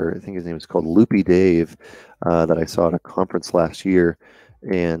painter. I think his name is called Loopy Dave that I saw at a conference last year.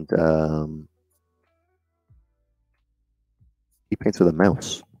 And he paints with a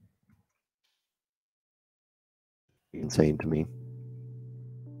mouse. Insane to me.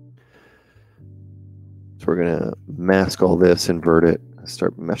 So we're going to mask all this, invert it, and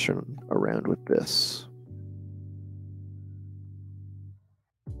start meshing around with this.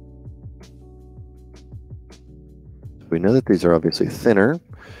 We know that these are obviously thinner,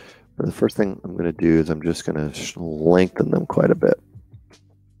 but the first thing I'm going to do is I'm just going to lengthen them quite a bit.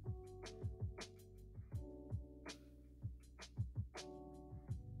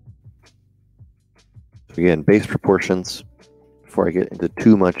 So again, base proportions before I get into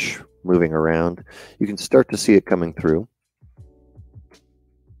too much moving around. You can start to see it coming through.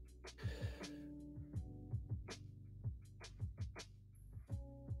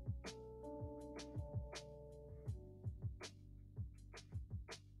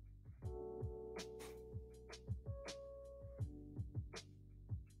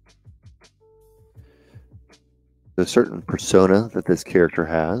 There's a certain persona that this character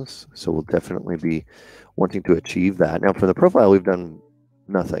has, so we'll definitely be wanting to achieve that. Now, for the profile, we've done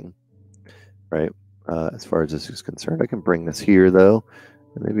nothing, right? As far as this is concerned, I can bring this here, though,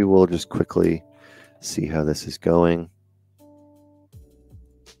 and maybe we'll just quickly see how this is going.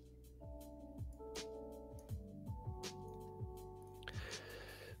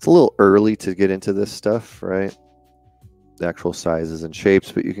 It's a little early to get into this stuff, right? The actual sizes and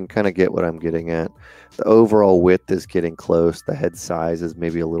shapes, but you can kind of get what I'm getting at. The overall width is getting close. The head size is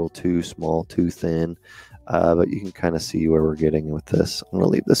maybe a little too small, too thin, but you can kind of see where we're getting with this. I'm going to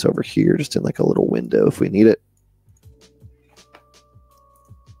leave this over here just in like a little window if we need it.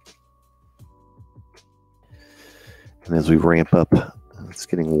 And as we ramp up, it's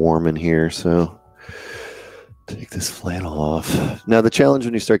getting warm in here, so take this flannel off. Now, the challenge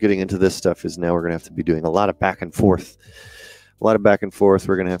when you start getting into this stuff is now we're going to have to be doing a lot of back and forth. A lot of back and forth.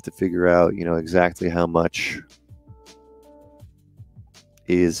 We're going to have to figure out, you know, exactly how much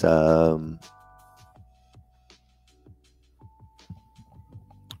is we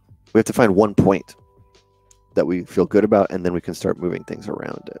have to find one point that we feel good about, and then we can start moving things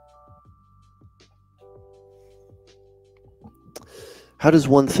around it. How does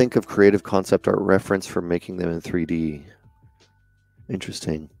one think of creative concept art reference for making them in 3D?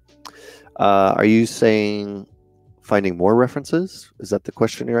 Interesting. Are you saying finding more references? Is that the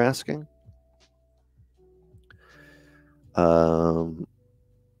question you're asking? Looks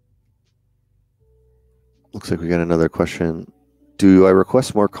like we got another question. Do I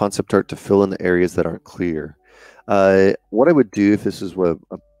request more concept art to fill in the areas that aren't clear? What I would do if this is a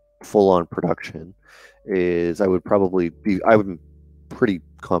full-on production is I would be pretty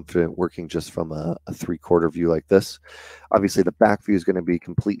confident working just from a 3/4 view like this. Obviously, the back view is going to be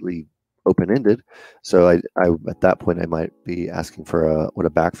completely open-ended, so I at that point I might be asking for what a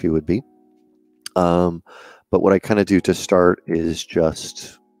back view would be. But what I kind of do to start is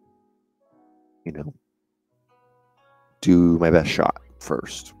just, you know, do my best shot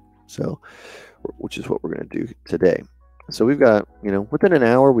first. So, which is what we're going to do today. So we've got, you know, within an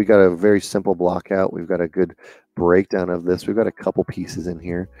hour, we got a very simple block out. We've got a good breakdown of this. We've got a couple pieces in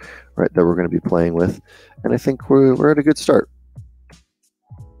here, right, that we're going to be playing with. And I think we're at a good start.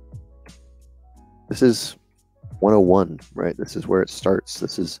 This is 101, right? This is where it starts.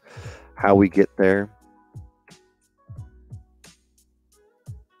 This is how we get there.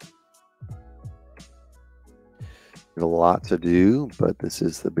 There's a lot to do, but this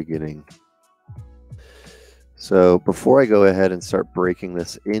is the beginning. So before I go ahead and start breaking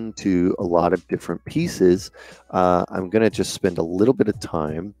this into a lot of different pieces, I'm going to just spend a little bit of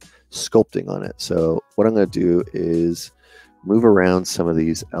time sculpting on it. So what I'm going to do is move around some of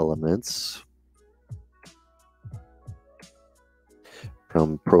these elements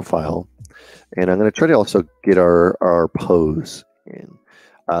from profile. And I'm going to try to also get our pose in.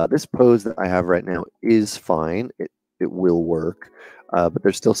 This pose that I have right now is fine. It will work, but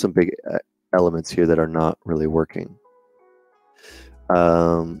there's still some big elements here that are not really working.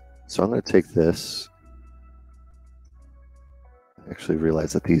 So I'm going to take this. I actually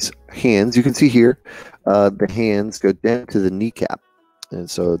realize that these hands, you can see here, the hands go down to the kneecap. And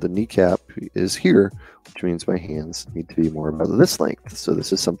so the kneecap is here, which means my hands need to be more about this length. So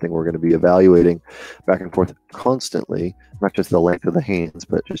this is something we're going to be evaluating back and forth constantly, not just the length of the hands,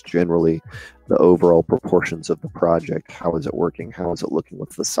 but just generally the overall proportions of the project. How is it working? How is it looking?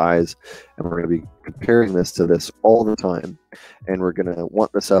 What's the size? And we're going to be comparing this to this all the time. And we're going to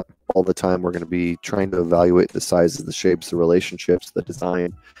want this up all the time. We're going to be trying to evaluate the sizes, the shapes, the relationships, the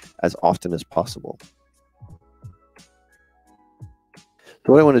design as often as possible.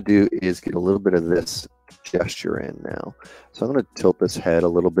 So what I want to do is get a little bit of this gesture in now. So I'm going to tilt this head a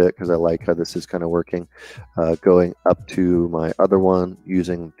little bit because I like how this is kind of working. Going up to my other one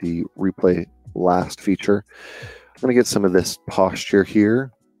using the replay last feature. I'm going to get some of this posture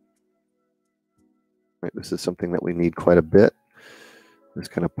here. Right, this is something that we need quite a bit. This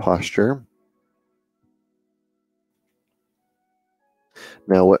kind of posture.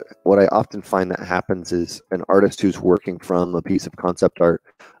 Now, what I often find that happens is an artist who's working from a piece of concept art,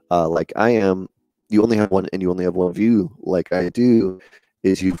 like I am, you only have one and you only have one view, like I do,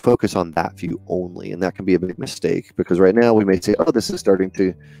 is you focus on that view only. And that can be a big mistake because right now we may say, oh, this is starting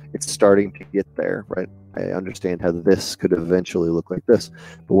to get there, right? I understand how this could eventually look like this.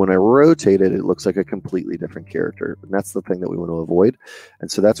 But when I rotate it, it looks like a completely different character. And that's the thing that we want to avoid. And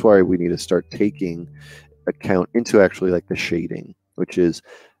so that's why we need to start taking account into actually like the shading, which is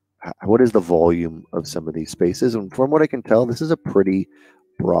what is the volume of some of these spaces. And from what I can tell, this is a pretty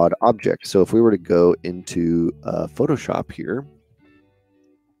broad object. So if we were to go into Photoshop here,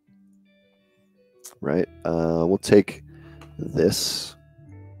 right, we'll take this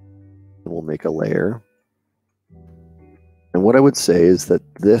and we'll make a layer. And what I would say is that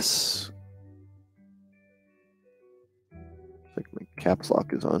this, like my caps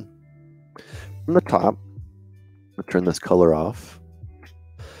lock is on, from the top, I'll turn this color off.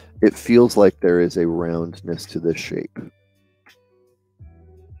 It feels like there is a roundness to this shape.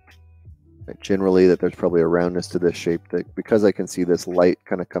 Right, generally, that there's probably a roundness to this shape that because I can see this light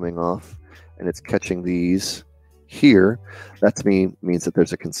kind of coming off and it's catching these here, that means that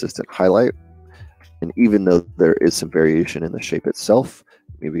there's a consistent highlight. And even though there is some variation in the shape itself,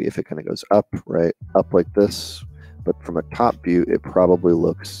 maybe if it kind of goes up, right, up like this, but from a top view, it probably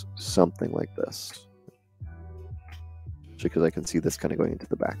looks something like this. Because I can see this kind of going into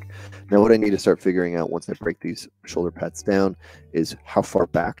the back. Now what I need to start figuring out once I break these shoulder pads down is how far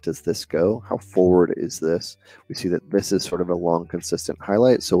back does this go? How forward is this? We see that this is sort of a long consistent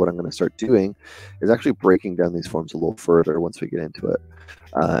highlight. So what I'm going to start doing is actually breaking down these forms a little further once we get into it.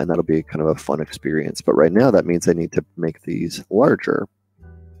 And that'll be kind of a fun experience. But right now that means I need to make these larger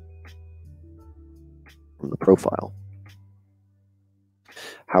from the profile.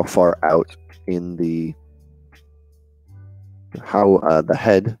 How far out in the the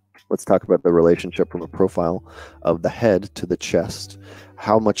head, let's talk about the relationship from a profile of the head to the chest.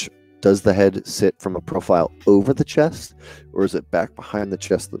 How much does the head sit from a profile over the chest, or is it back behind the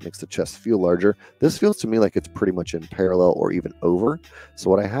chest that makes the chest feel larger? This feels to me like it's pretty much in parallel or even over. So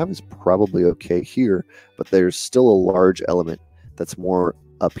what I have is probably okay here, but there's still a large element that's more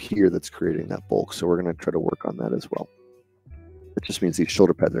up here that's creating that bulk. So we're going to try to work on that as well. It just means these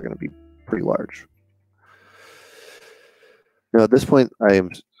shoulder pads are going to be pretty large. Now, at this point, I am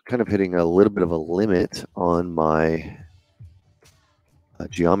kind of hitting a little bit of a limit on my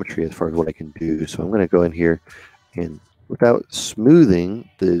geometry as far as what I can do. So I'm going to go in here and without smoothing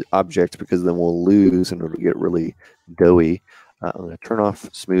the object, because then we'll lose and it'll get really doughy, I'm going to turn off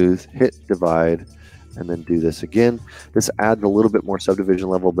smooth, hit divide, and then do this again. This adds a little bit more subdivision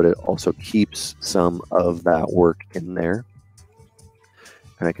level, but it also keeps some of that work in there.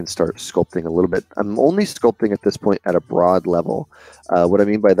 And I can start sculpting a little bit. I'm only sculpting at this point at a broad level. What I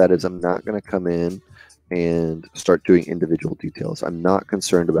mean by that is I'm not going to come in and start doing individual details. I'm not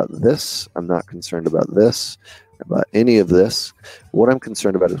concerned about this. I'm not concerned about this, about any of this. What I'm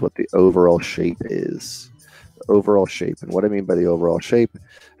concerned about is what the overall shape is. The overall shape. And what I mean by the overall shape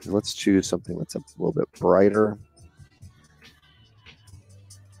is let's choose something that's a little bit brighter.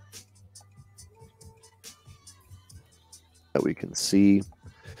 That we can see.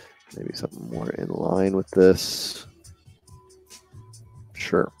 Maybe something more in line with this.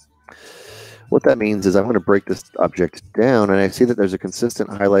 Sure. What that means is I'm going to break this object down, and I see that there's a consistent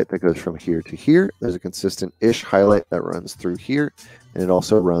highlight that goes from here to here. There's a consistent-ish highlight that runs through here. and it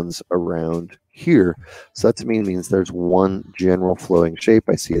also runs around here. So that to me means there's one general flowing shape.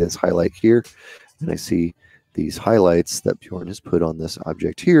 I see this highlight here, and I see these highlights that Bjorn has put on this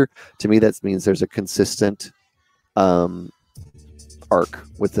object here. To me, that means there's a consistent arc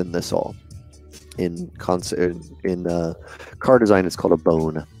within this all. In car design, it's called a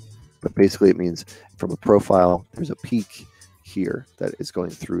bone, but basically it means from a profile, there's a peak here that is going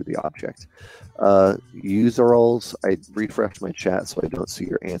through the object. User roles, I refreshed my chat so I don't see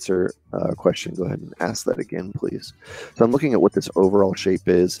your answer question. Go ahead and ask that again, please. So I'm looking at what this overall shape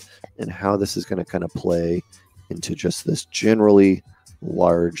is and how this is going to kind of play into just this generally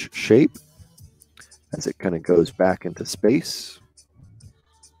large shape as it kind of goes back into space.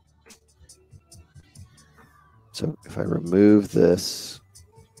 So if I remove this,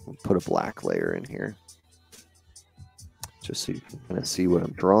 I'll put a black layer in here, just so you can kind of see what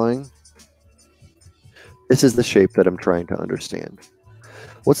I'm drawing. This is the shape that I'm trying to understand.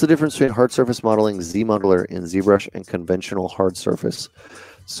 What's the difference between hard surface modeling, ZModeler in ZBrush, and conventional hard surface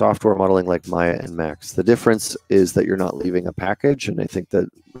software modeling like Maya and Max? The difference is that you're not leaving a package, and I think that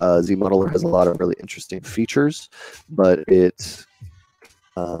ZModeler has a lot of really interesting features, but it's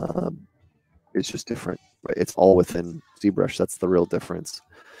just different. Right? It's all within ZBrush. That's the real difference.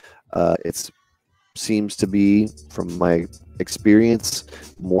 It seems to be, from my experience,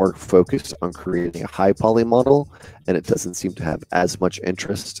 more focused on creating a high poly model, and it doesn't seem to have as much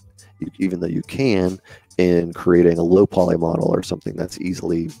interest, even though you can, in creating a low poly model or something that's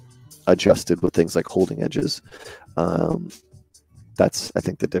easily adjusted with things like holding edges. That's, I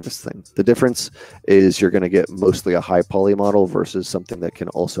think, the difference thing. The difference is you're going to get mostly a high poly model versus something that can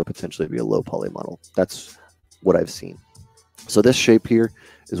also potentially be a low poly model. That's what I've seen. So this shape here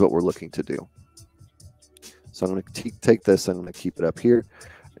is what we're looking to do. So I'm going to take this, I'm going to keep it up here.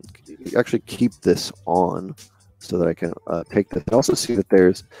 Actually keep this on so that I can take this. I also see that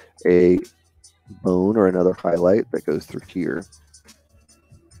there's a bone or another highlight that goes through here.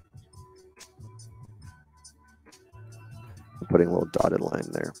 I'm putting a little dotted line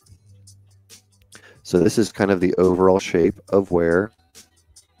there. So this is kind of the overall shape of where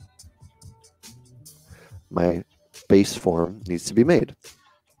my base form needs to be made.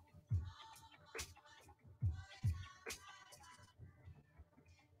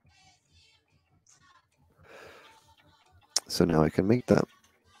 So now I can make that.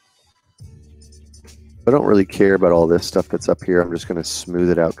 I don't really care about all this stuff that's up here. I'm just going to smooth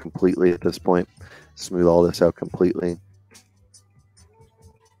it out completely at this point. Smooth all this out completely.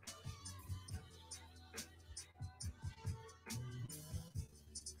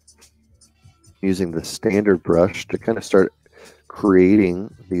 Using the standard brush to kind of start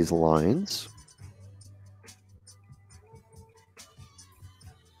creating these lines.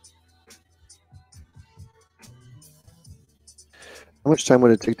 How much time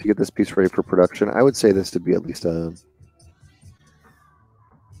would it take to get this piece ready for production? I would say this would be at least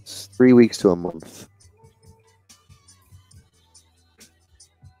 3 weeks to a month.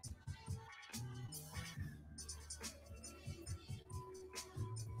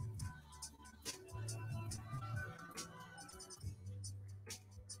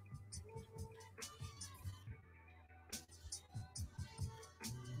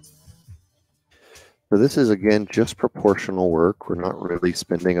 So this is, again, just proportional work. We're not really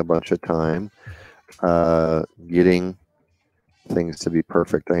spending a bunch of time getting things to be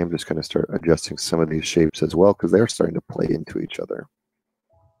perfect. I am just going to start adjusting some of these shapes as well because they're starting to play into each other.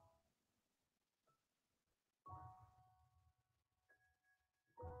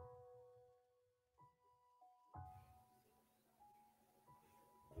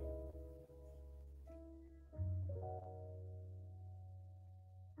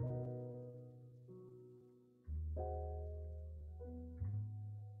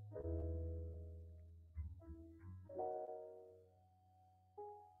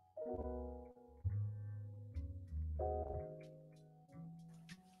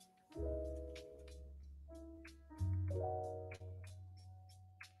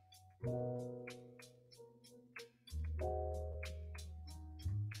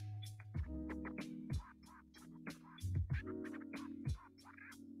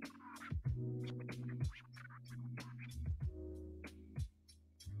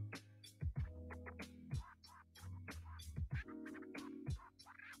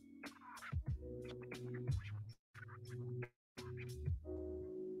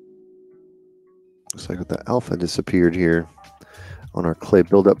 Looks like the alpha disappeared here on our clay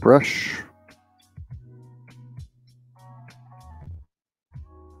buildup brush.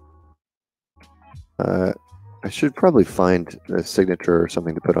 I should probably find a signature or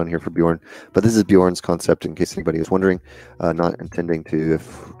something to put on here for Bjorn, but this is Bjorn's concept in case anybody is wondering, not intending to,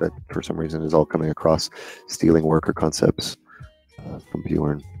 if that for some reason is all coming across stealing work or concepts from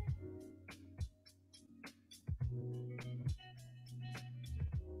Bjorn.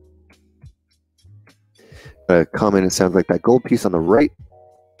 Comment, it sounds like that gold piece on the right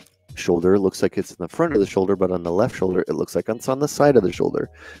shoulder looks like it's in the front of the shoulder, but on the left shoulder it looks like it's on the side of the shoulder.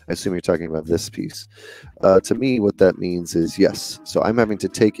 I assume you're talking about this piece. To me, what that means is yes. So I'm having to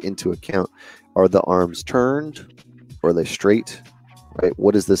take into account, are the arms turned or are they straight? Right?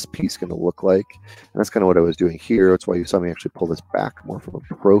 What is this piece going to look like? And that's kind of what I was doing here. That's why you saw me actually pull this back more from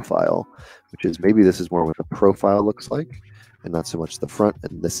a profile, which is maybe this is more what the profile looks like and not so much the front.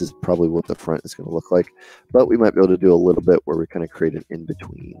 And this is probably what the front is going to look like. But we might be able to do a little bit where we kind of create an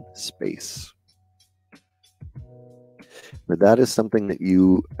in-between space. But that is something that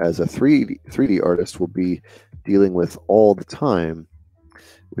you, as a 3D artist, will be dealing with all the time,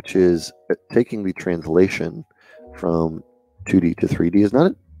 which is taking the translation from 2D to 3D is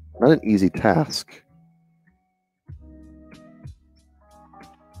not an easy task.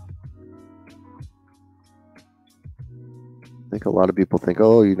 I think a lot of people think,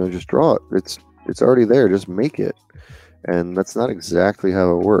 oh, you know, just draw it. It's already there. Just make it. And that's not exactly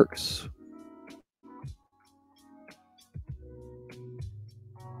how it works.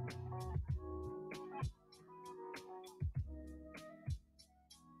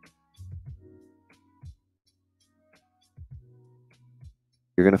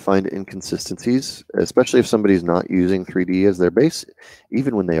 You're going to find inconsistencies, especially if somebody's not using 3D as their base.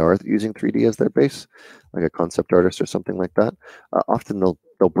 Even when they are using 3D as their base, like a concept artist or something like that, often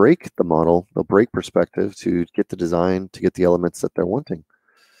they'll break the model, they'll break perspective to get the design, to get the elements that they're wanting.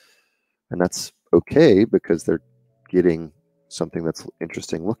 And that's okay because they're getting something that's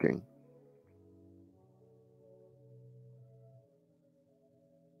interesting looking.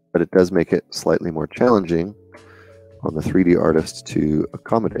 But it does make it slightly more challenging on the 3D artist to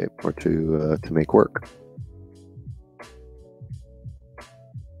accommodate or to make work.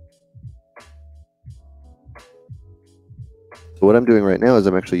 So what I'm doing right now is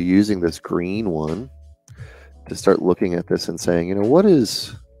I'm actually using this green one to start looking at this and saying, you know, what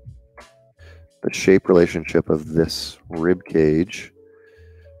is the shape relationship of this rib cage?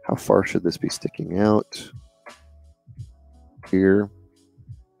 How far should this be sticking out? Here.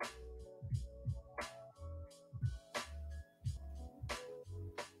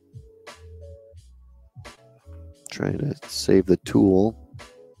 Trying to save the tool.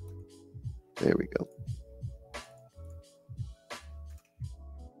 There we go.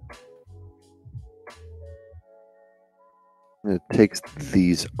 It takes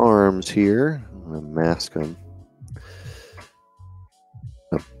these arms here. I'm going to mask them.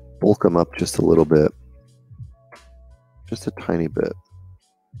 I'm going to bulk them up just a little bit. Just a tiny bit.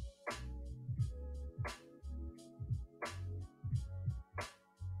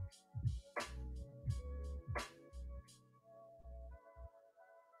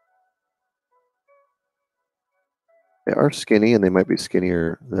 They are skinny, and they might be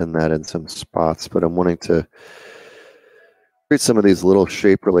skinnier than that in some spots, but I'm wanting to create some of these little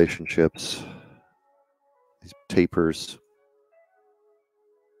shape relationships, these tapers.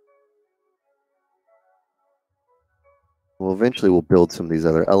 Well, eventually we'll build some of these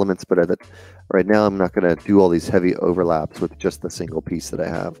other elements, but right now I'm not going to do all these heavy overlaps with just the single piece that I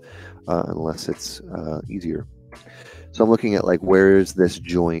have, unless it's easier. So I'm looking at, like, where's this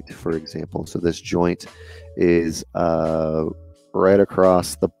joint, for example. So this joint is right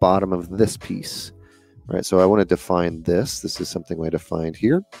across the bottom of this piece, right? So I want to define this. This is something I defined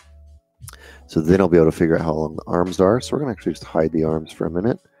here. So then I'll be able to figure out how long the arms are. So we're going to actually just hide the arms for a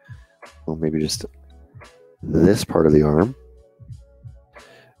minute. Well, maybe just this part of the arm.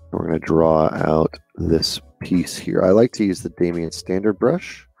 And we're going to draw out this piece here. I like to use the Damien standard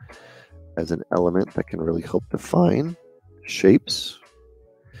brush as an element that can really help define shapes,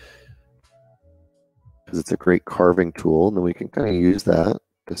 because it's a great carving tool, and then we can kind of use that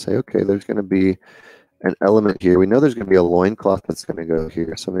to say, okay, there's going to be an element here. We know there's going to be a loincloth that's going to go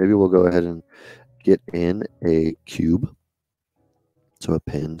here, so maybe we'll go ahead and get in a cube. So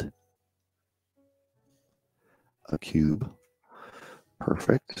append a cube.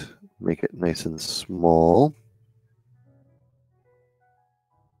 Perfect. Make it nice and small.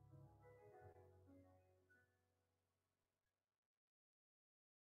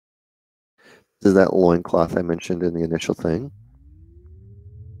 This is that loincloth I mentioned in the initial thing.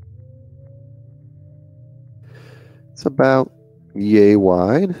 It's about yay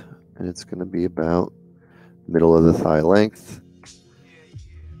wide, and it's going to be about middle of the thigh length.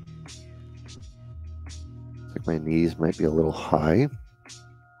 My knees might be a little high.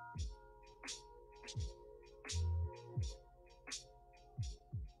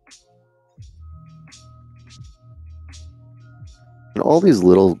 And all these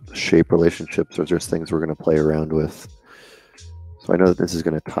little shape relationships are just things we're going to play around with. So I know that this is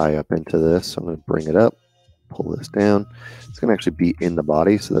going to tie up into this. So I'm going to bring it up, pull this down. It's going to actually be in the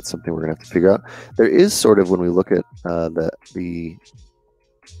body, so that's something we're going to have to figure out. There is sort of, when we look at the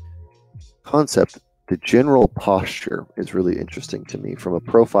concept, the general posture is really interesting to me. From a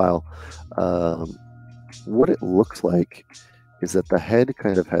profile, what it looks like is that the head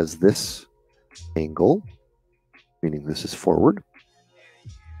kind of has this angle, meaning this is forward.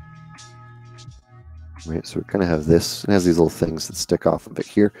 Right, so we kind of have this. It has these little things that stick off of it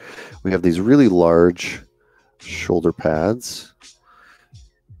here. We have these really large shoulder pads.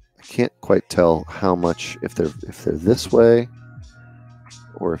 I can't quite tell how much, if they're this way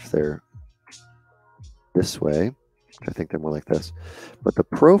or if they're this way. I think they're more like this. But the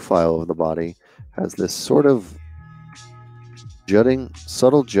profile of the body has this sort of jutting,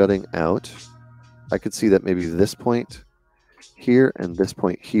 subtle jutting out. I could see that maybe this point here and this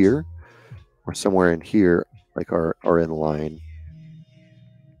point here, or somewhere in here, like are in line,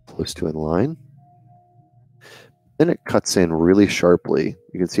 close to in line. Then it cuts in really sharply.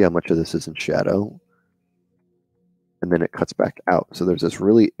 You can see how much of this is in shadow. And then it cuts back out. So there's this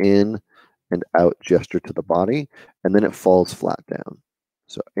really in and out gesture to the body, and then it falls flat down.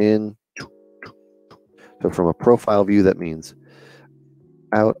 So in. So from a profile view, that means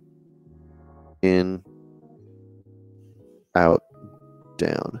out, in, out,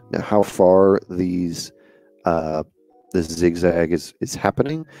 down. Now, how far these this zigzag is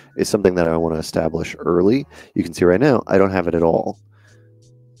happening is something that I want to establish early. You can see right now I don't have it at all,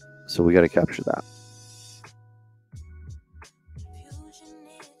 so we got to capture that.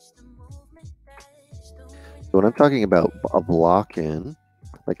 So when I'm talking about a block in,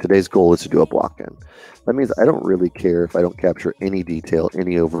 like today's goal is to do a block in, that means I don't really care if I don't capture any detail,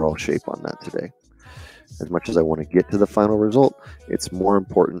 any overall shape on that today. As much as I want to get to the final result, it's more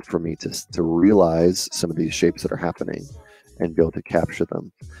important for me to realize some of these shapes that are happening and be able to capture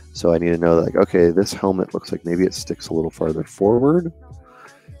them. So I need to know that, like, okay, this helmet looks like maybe it sticks a little farther forward.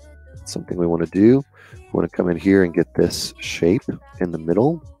 It's something we want to do. We want to come in here and get this shape in the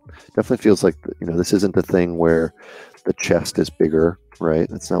middle. Definitely feels like, you know, this isn't the thing where the chest is bigger, right?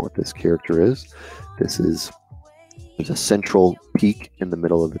 That's not what this character is. This is, there's a central peak in the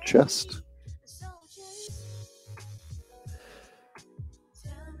middle of the chest.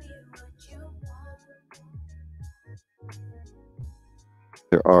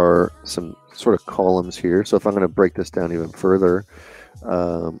 There are some sort of columns here. So if I'm going to break this down even further,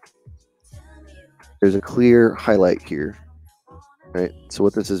 there's a clear highlight here, right? So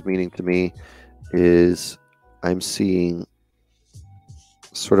what this is meaning to me is I'm seeing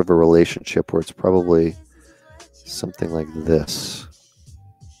sort of a relationship where it's probably something like this.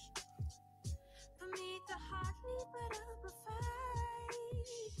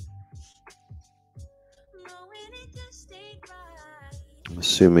 I'm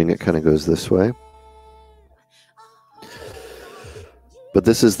assuming it kind of goes this way. But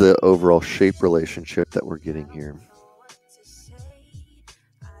this is the overall shape relationship that we're getting here.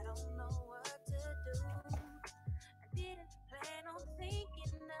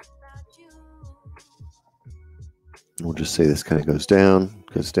 We'll just say this kind of goes down,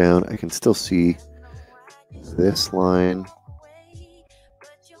 goes down. I can still see this line.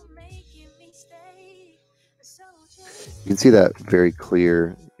 You can see that very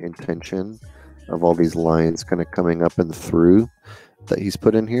clear intention of all these lines kind of coming up and through that he's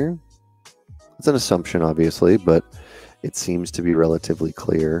put in here. It's an assumption, obviously, but it seems to be relatively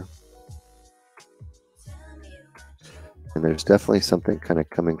clear. And there's definitely something kind of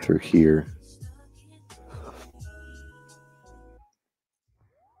coming through here.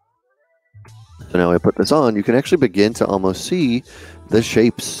 So now I put this on, you can actually begin to almost see the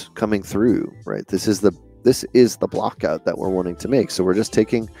shapes coming through, right? This is the block out that we're wanting to make. So we're just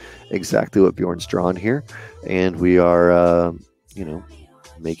taking exactly what Bjorn's drawn here, and we are, you know,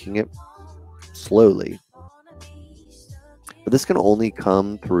 making it slowly. But this can only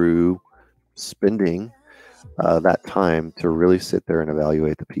come through spending that time to really sit there and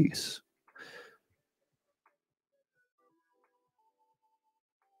evaluate the piece.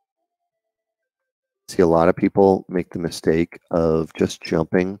 See, a lot of people make the mistake of just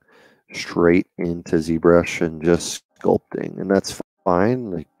jumping straight into ZBrush and just sculpting, and that's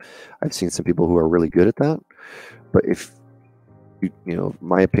fine. Like, I've seen some people who are really good at that, but if you know,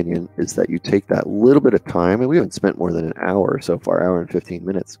 my opinion is that you take that little bit of time, and we haven't spent more than an hour so far, hour and 15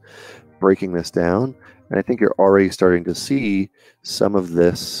 minutes, breaking this down And I think you're already starting to see some of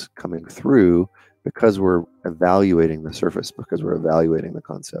this coming through because we're evaluating the surface, because we're evaluating the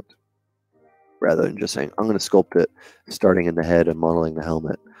concept, rather than just saying, I'm going to sculpt it starting in the head and modeling the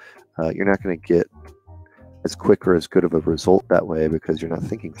helmet. You're not going to get as quick or as good of a result that way because you're not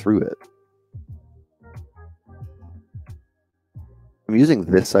thinking through it. I'm using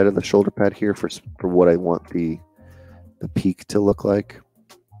this side of the shoulder pad here for what I want the peak to look like.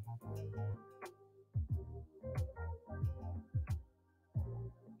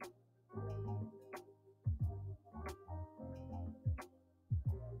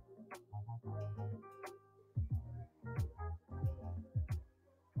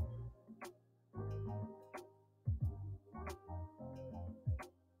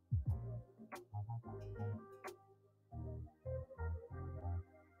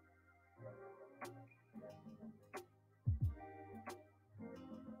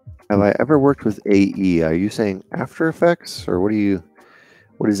 Have I ever worked with AE? Are you saying After Effects, or what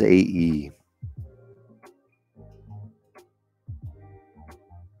is AE?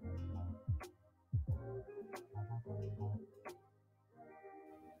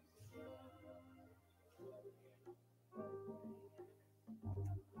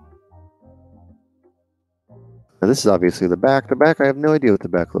 Now this is obviously the back. The back, I have no idea what the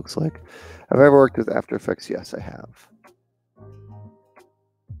back looks like. Have I ever worked with After Effects? Yes, I have.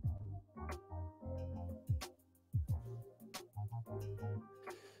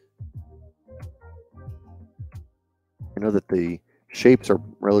 I know that the shapes are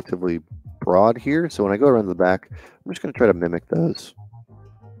relatively broad here, so when I go around the back, I'm just going to try to mimic those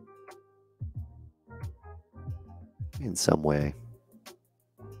in some way.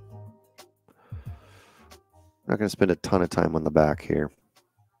 I'm not going to spend a ton of time on the back here.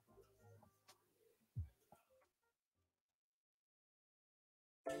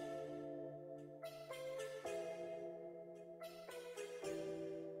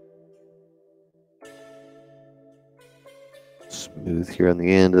 Smooth here on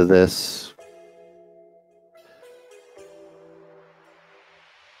the end of this.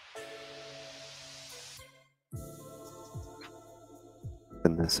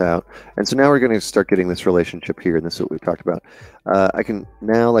 This out, and so now we're going to start getting this relationship here, and this is what we've talked about. I can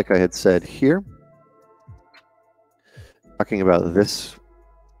now, like I had said here, talking about this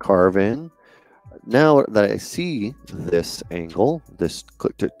carve in. Now that I see this angle, this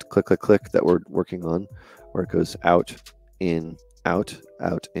click that we're working on, where it goes out, in, out,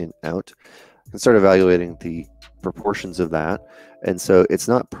 out, in, out, I can start evaluating the proportions of that. And so it's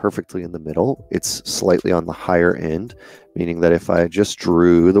not perfectly in the middle, it's slightly on the higher end, meaning that if I just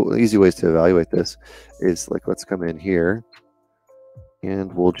drew, the easy ways to evaluate this is like, let's come in here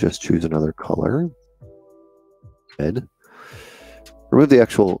and we'll just choose another color, red, remove the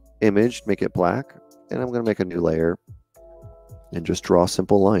actual image, make it black, and I'm going to make a new layer and just draw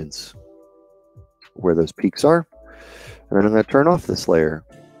simple lines where those peaks are. And then I'm going to turn off this layer.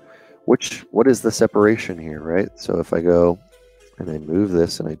 What is the separation here, right? So if I go and I move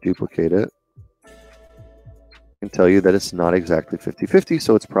this and I duplicate it, I can tell you that it's not exactly 50-50,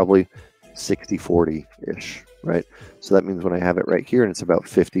 so it's probably 60-40-ish, right? So that means when I have it right here and it's about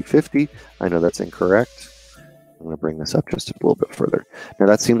 50-50, I know that's incorrect. I'm going to bring this up just a little bit further. Now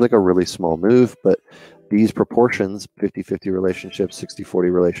that seems like a really small move, but these proportions, 50-50 relationships,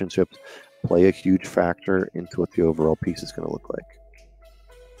 60-40 relationships, play a huge factor into what the overall piece is going to look like.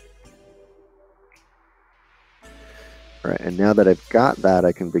 All right, and now that I've got that,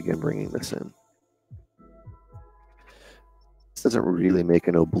 I can begin bringing this in. This doesn't really make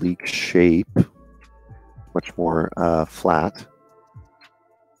an oblique shape, much more flat.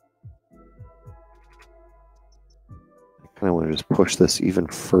 I kind of want to just push this even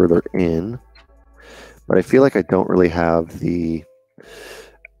further in, but I feel like I don't really have the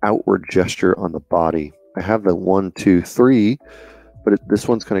outward gesture on the body. I have the 1, 2, 3, but this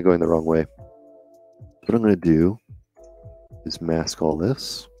one's kind of going the wrong way. What I'm going to do is mask all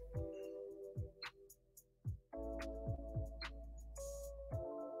this.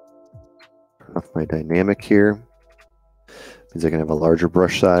 Turn off my dynamic here. Means I can have a larger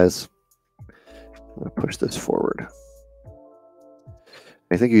brush size. I'm going to push this forward.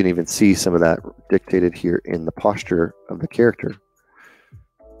 I think you can even see some of that dictated here in the posture of the character.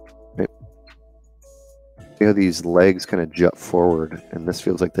 Right? See how these legs kind of jut forward, and this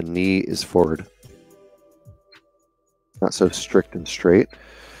feels like the knee is forward. Not so strict and straight.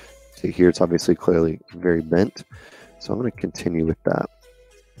 See here, it's obviously clearly very bent. So I'm going to continue with that.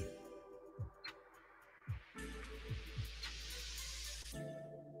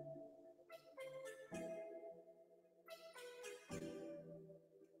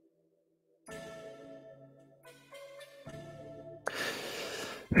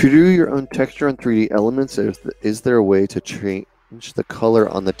 If you do your own texture on 3D elements, is there a way to change the color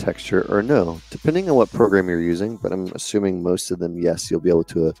on the texture or no? Depending on what program you're using, but I'm assuming most of them, yes, you'll be able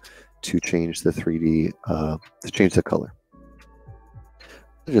to change the 3D, to change the color.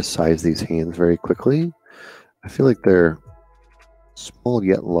 I'll just size these hands very quickly. I feel like they're small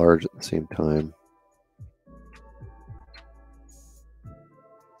yet large at the same time.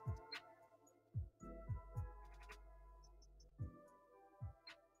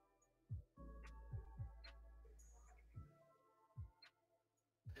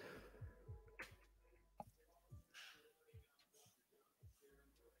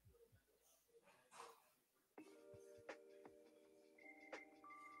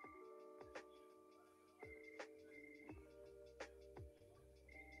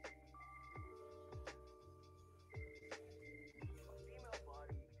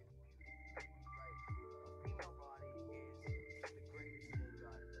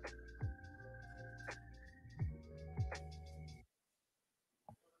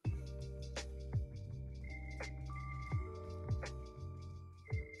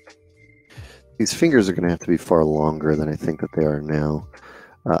 These fingers are going to have to be far longer than I think that they are now.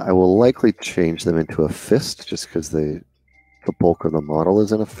 I will likely change them into a fist just because the bulk of the model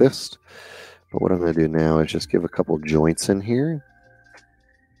is in a fist. But what I'm going to do now is just give a couple joints in here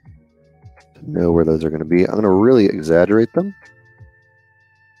to know where those are going to be. I'm going to really exaggerate them.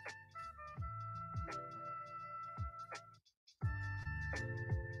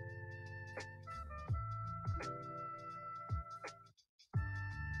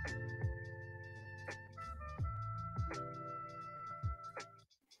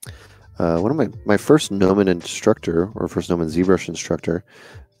 One of my first Gnomon instructor, or first Gnomon ZBrush instructor,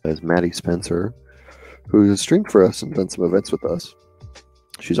 is Maddie Spencer, who has streamed for us and done some events with us.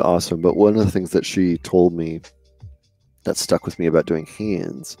 She's awesome, but one of the things that she told me that stuck with me about doing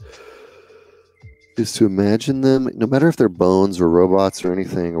hands is to imagine them, no matter if they're bones or robots or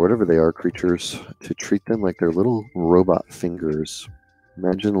anything, or whatever they are, creatures, to treat them like they're little robot fingers.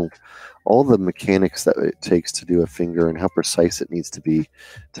 Imagine all the mechanics that it takes to do a finger and how precise it needs to be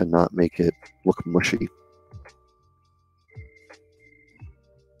to not make it look mushy.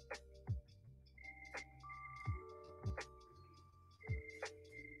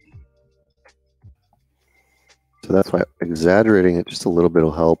 So that's why exaggerating it just a little bit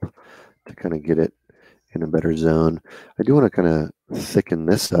will help to kind of get it in a better zone. I do want to kind of thicken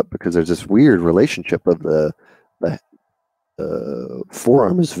this up because there's this weird relationship of the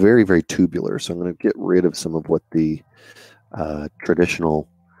forearm is very, very tubular. So I'm going to get rid of some of what the traditional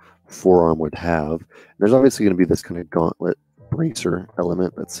forearm would have. There's obviously going to be this kind of gauntlet bracer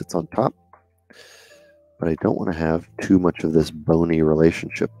element that sits on top, but I don't want to have too much of this bony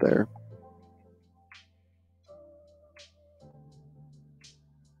relationship there.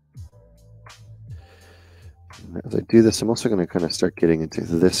 As I do this, I'm also going to kind of start getting into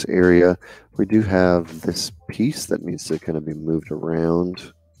this area. We do have this piece that needs to kind of be moved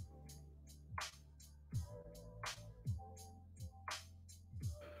around.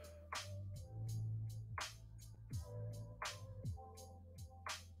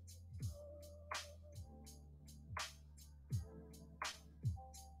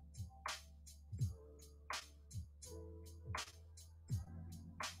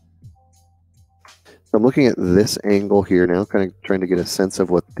 I'm looking at this angle here now, kind of trying to get a sense of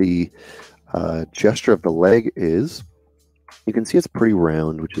what the gesture of the leg is. You can see it's pretty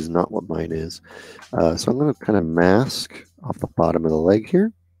round, which is not what mine is. So I'm going to kind of mask off the bottom of the leg here.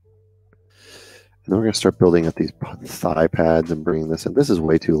 And then we're going to start building up these thigh pads and bringing this in. This is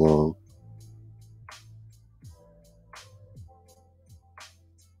way too long.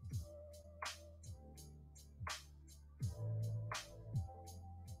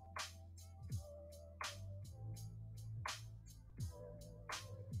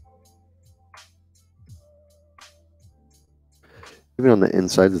 Even on the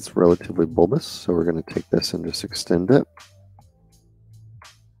inside, it's relatively bulbous, so we're going to take this and just extend it.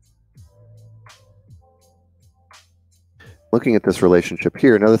 Looking at this relationship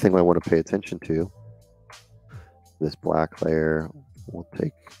here, another thing I want to pay attention to, this black layer, we'll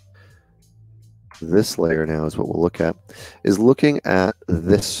take this layer now is what we'll look at, is looking at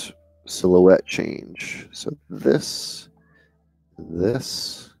this silhouette change. So this, I'm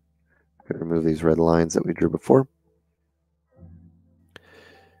going to remove these red lines that we drew before.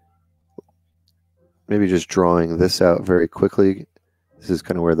 Maybe just drawing this out very quickly. This is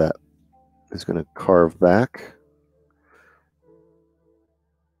kind of where that is going to carve back.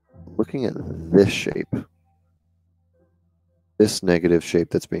 Looking at this shape, this negative shape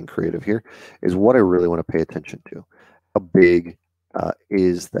that's being created here, is what I really want to pay attention to. How big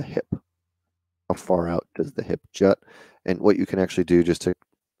is the hip. How far out does the hip jut? And what you can actually do just to,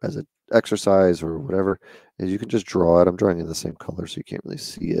 as an exercise or whatever, is you can just draw it. I'm drawing in the same color so you can't really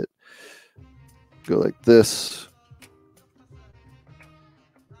see it. Go like this.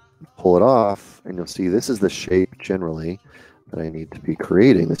 Pull it off, and you'll see this is the shape generally that I need to be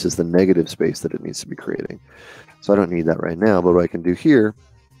creating. This is the negative space that it needs to be creating. So I don't need that right now, but what I can do here,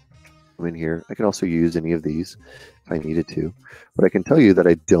 come in here, I can also use any of these if I needed to. But I can tell you that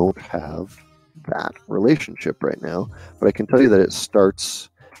I don't have that relationship right now, but I can tell you that it starts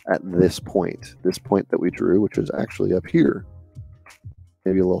at this point that we drew, which is actually up here,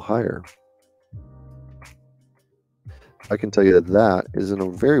 maybe a little higher. I can tell you that that is in a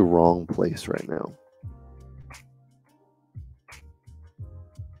very wrong place right now.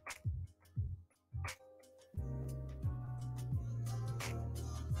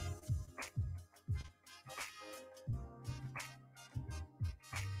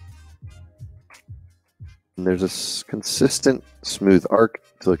 And there's a consistent smooth arc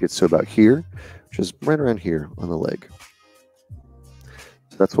till it gets to about here, which is right around here on the leg.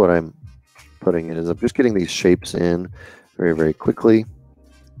 So that's what I'm putting in, is I'm just getting these shapes in very, very quickly.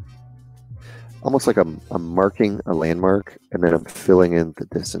 Almost like I'm marking a landmark, and then I'm filling in the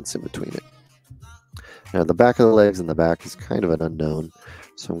distance in between it. Now the back of the legs and the back is kind of an unknown,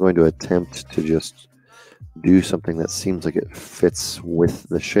 so I'm going to attempt to just do something that seems like it fits with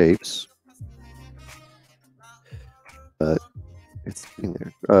the shapes. But it's in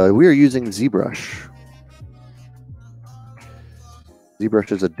there. We are using ZBrush.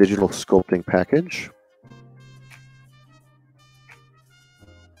 ZBrush is a digital sculpting package.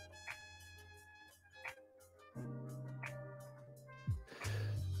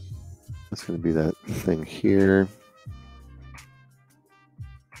 That's going to be that thing here.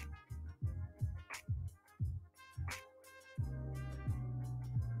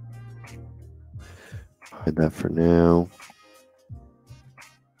 Hide that for now.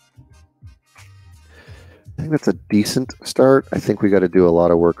 I think that's a decent start. I think we got to do a lot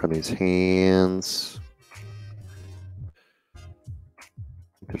of work on these hands.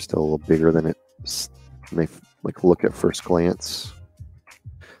 They're still a little bigger than it may like look at first glance.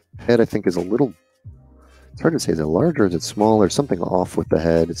 Head, I think, is a little, it's hard to say, is it large or is it small? There's something off with the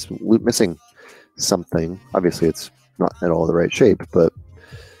head. It's missing something. Obviously, it's not at all the right shape, but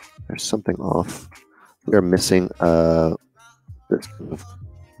there's something off. We're missing this kind of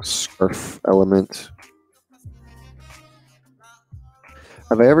scarf element.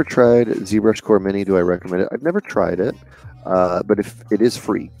 Have I ever tried ZBrush Core Mini? Do I recommend it? I've never tried it, but if it is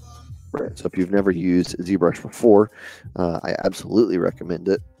free, right? So if you've never used ZBrush before, I absolutely recommend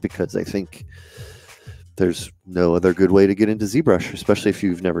it, because I think there's no other good way to get into ZBrush, especially if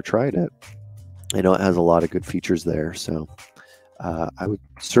you've never tried it. I know it has a lot of good features there, so I would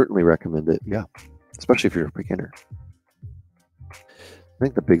certainly recommend it, yeah, especially if you're a beginner. I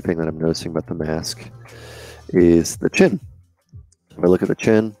think the big thing that I'm noticing about the mask is the chin. If I look at the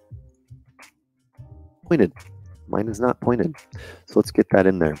chin, pointed. Mine is not pointed. So let's get that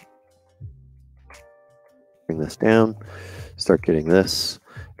in there. Bring this down, start getting this.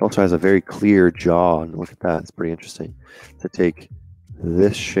 It also has a very clear jaw, and look at that, it's pretty interesting. To take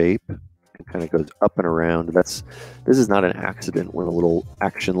this shape, it kind of goes up and around. This is not an accident when a little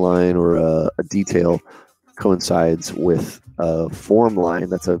action line or a detail coincides with a form line.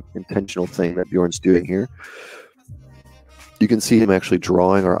 That's an intentional thing that Bjorn's doing here. You can see him actually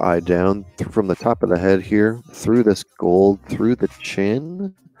drawing our eye down from the top of the head here, through this gold, through the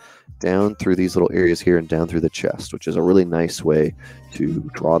chin, down through these little areas here, and down through the chest, which is a really nice way to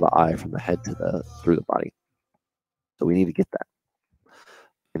draw the eye from the head to through the body. So we need to get that.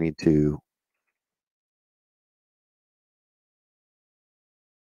 I need to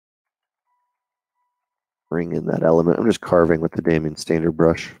bring in that element. I'm just carving with the Damien Standard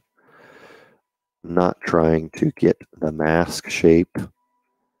brush. I'm not trying to get the mask shape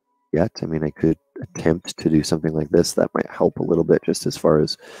yet. I mean, I could attempt to do something like this. That might help a little bit, just as far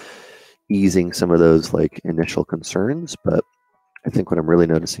as easing some of those like initial concerns. But I think what I'm really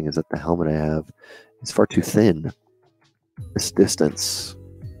noticing is that the helmet I have is far too thin. This distance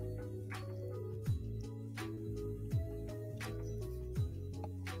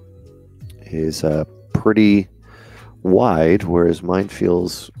is pretty wide, whereas mine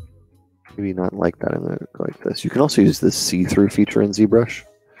feels maybe not like that. I'm going to go like this. You can also use this see-through feature in ZBrush,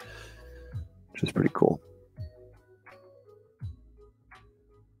 which is pretty cool.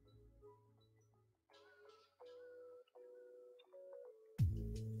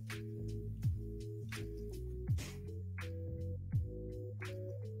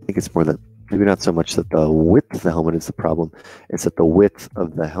 I think it's more that maybe not so much that the width of the helmet is the problem, it's that the width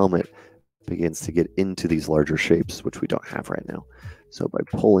of the helmet begins to get into these larger shapes, which we don't have right now. So by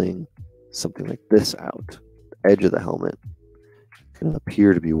pulling something like this out, the edge of the helmet can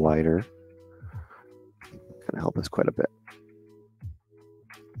appear to be wider, can help us quite a bit.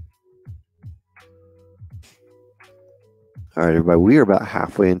 All right, everybody, we are about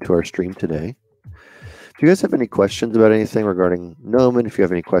halfway into our stream today. If you guys have any questions about anything regarding Gnomon, if you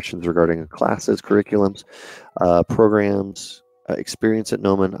have any questions regarding classes, curriculums, programs, experience at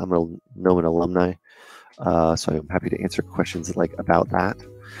Gnomon, I'm a Gnomon alumni, so I'm happy to answer questions like about that.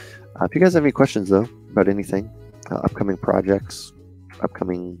 If you guys have any questions, though, about anything, upcoming projects,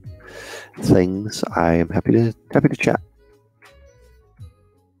 upcoming things, I am happy to chat.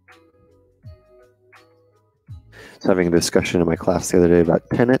 I was having a discussion in my class the other day about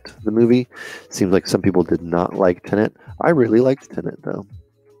Tenet, the movie. Seems like some people did not like Tenet. I really liked Tenet, though.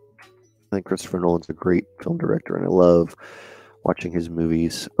 I think Christopher Nolan's a great film director, and I love watching his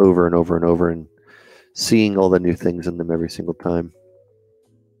movies over and over and over and seeing all the new things in them every single time.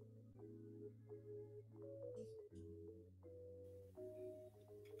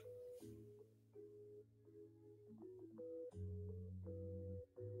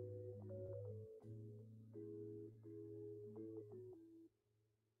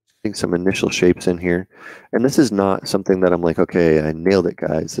 Some initial shapes in here, and this is not something that I'm like, okay, I nailed it,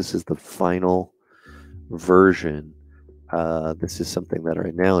 guys. This is the final version. This is something that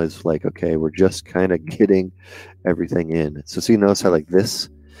right now is like, okay, we're just kind of getting everything in. So see, notice how like this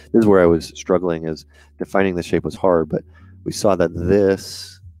is where I was struggling, as defining the shape was hard, but we saw that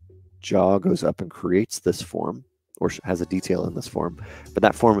this jaw goes up and creates this form, or has a detail in this form, but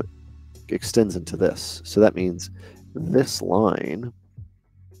that form extends into this. So that means this line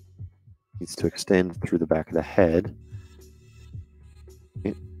needs to extend through the back of the head.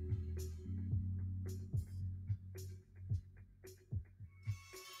 And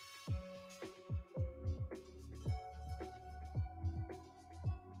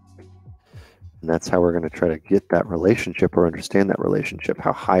that's how we're going to try to get that relationship or understand that relationship.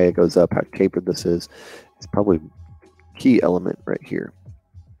 How high it goes up, how tapered this is probably a key element right here.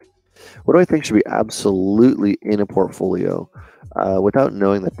 What do I think should be absolutely in a portfolio without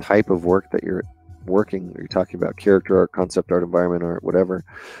knowing the type of work that you're working? You're talking about character art, concept art, environment art, whatever.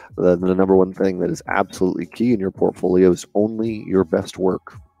 The number one thing that is absolutely key in your portfolio is only your best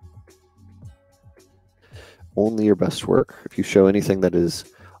work. Only your best work. If you show anything that is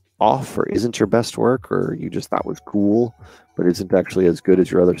off or isn't your best work, or you just thought was cool but isn't actually as good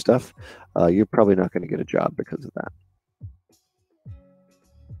as your other stuff, you're probably not going to get a job because of that.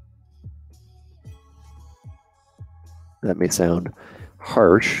 That may sound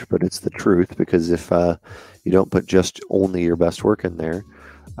harsh, but it's the truth, because if you don't put just only your best work in there,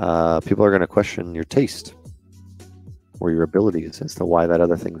 people are going to question your taste or your abilities as to why that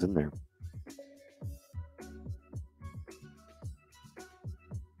other thing's in there.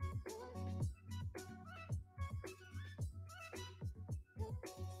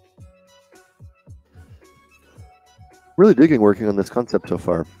 Really digging working on this concept so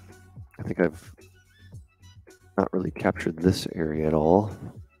far. I think I've not really captured this area at all.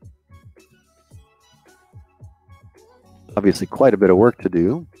 Obviously quite a bit of work to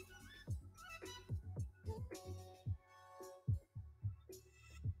do.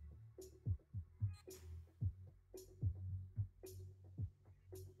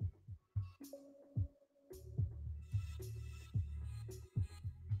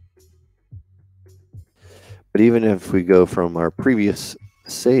 But even if we go from our previous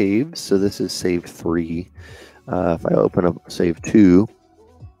saves, so this is save 3. If I open up save 2,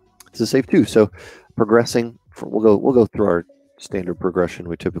 this is save 2. So progressing, we'll go through our standard progression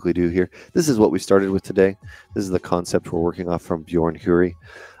we typically do here. This is what we started with today. This is the concept we're working off from Bjorn Huri.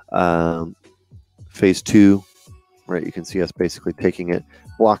 Phase 2, right? You can see us basically taking it,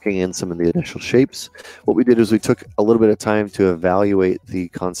 blocking in some of the initial shapes. What we did is we took a little bit of time to evaluate the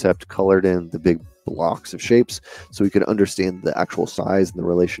concept, colored in the big blocks of shapes so we could understand the actual size and the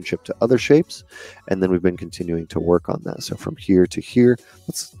relationship to other shapes, and then we've been continuing to work on that. So from here to here,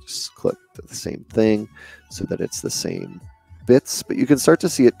 let's just click the same thing so that it's the same bits, but you can start to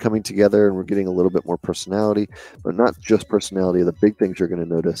see it coming together, and we're getting a little bit more personality, but not just personality. The big things you're going to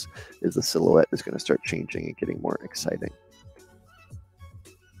notice is the silhouette is going to start changing and getting more exciting,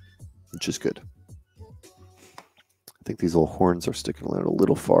 which is good. I think these little horns are sticking out a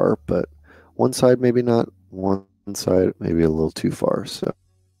little far, but one side maybe not, one side maybe a little too far. So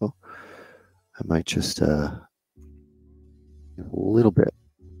I might just a little bit.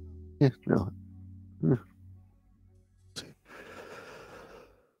 Yeah, no.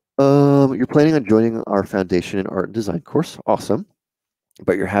 you're planning on joining our Foundation in Art and Design course. Awesome.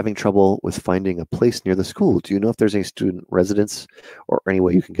 But you're having trouble with finding a place near the school. Do you know if there's any student residence or any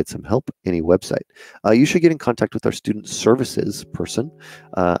way you can get some help? Any website? You should get in contact with our student services person.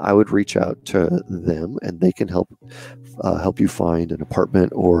 I would reach out to them, and they can help you find an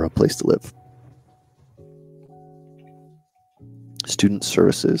apartment or a place to live. Student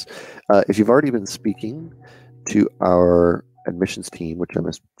services. If you've already been speaking to our admissions team, which I'm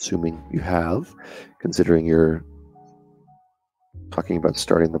assuming you have, considering you're talking about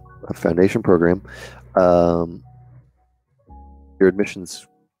starting a foundation program, your admissions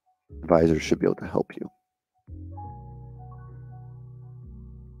advisor should be able to help you.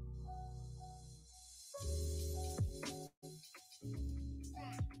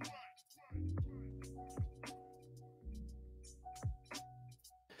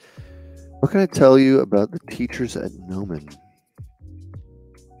 What can I tell you about the teachers at Gnomon?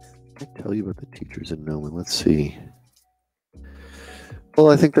 Let's see. Well,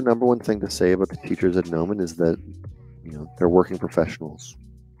 I think the number one thing to say about the teachers at Gnomon is that, they're working professionals.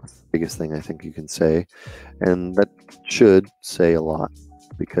 That's the biggest thing I think you can say. And that should say a lot,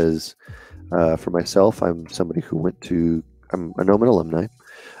 because for myself, I'm somebody who I'm a Gnomon alumni,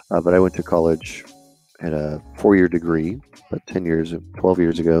 but I went to college at a 4-year degree, about 12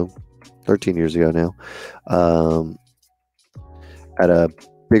 years ago, 13 years ago now, at a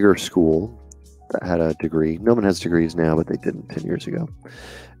bigger school that had a degree. Gnomon has degrees now, but they didn't 10 years ago.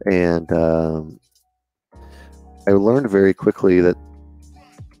 And I learned very quickly that,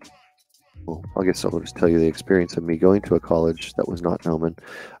 well, I guess I'll just tell you the experience of me going to a college that was not Gnomon.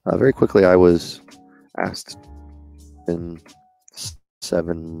 Very quickly, I was asked in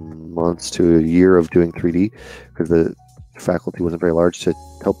 7 months to a year of doing 3D, because the faculty wasn't very large, to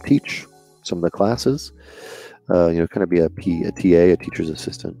help teach some of the classes, kind of be a TA, a teacher's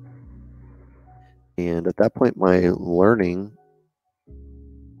assistant. And at that point, my learning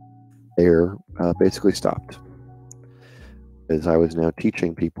there basically stopped, as I was now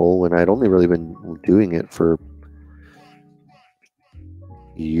teaching people when I'd only really been doing it for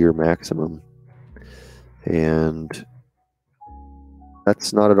a year maximum. And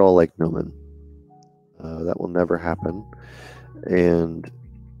that's not at all like Gnomon. That will never happen. And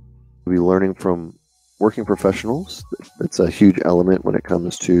we'll be learning from working professionals. That's a huge element when it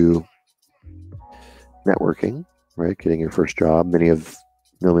comes to networking, right? Getting your first job. Many of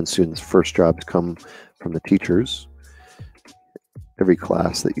Gnomon students' first jobs come from the teachers. Every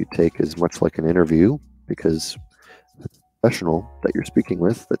class that you take is much like an interview, because the professional that you're speaking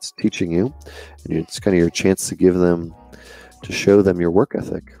with that's teaching you, and it's kind of your chance to show them your work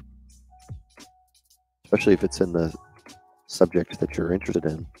ethic, especially if it's in the subject that you're interested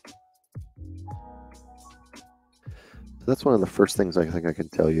in. So that's one of the first things I think I can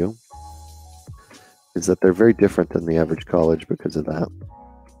tell you, is that they're very different than the average college because of that.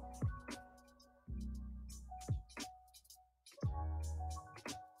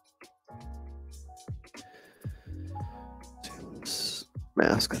 Let's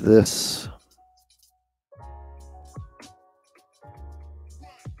mask this.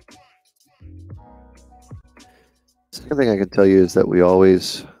 Second thing I can tell you is that we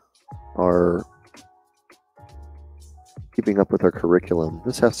always are keeping up with our curriculum.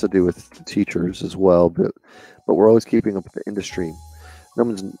 This has to do with the teachers as well, but we're always keeping up with the industry.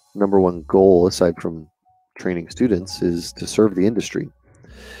 Gnomon's number one goal, aside from training students, is to serve the industry.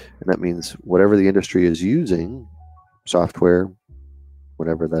 And that means whatever the industry is using, software,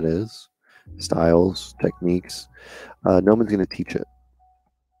 whatever that is, styles, techniques, Gnomon's going to teach it.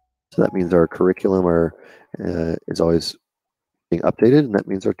 So that means our curriculum is always being updated, and that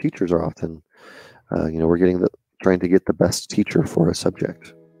means our teachers are often, we're trying to get the best teacher for a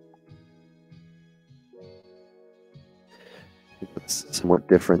subject. It's somewhat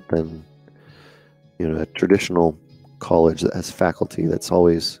different than, a traditional college that has faculty that's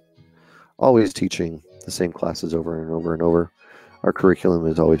always teaching the same classes over and over and over. Our curriculum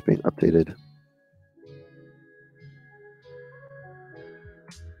is always being updated.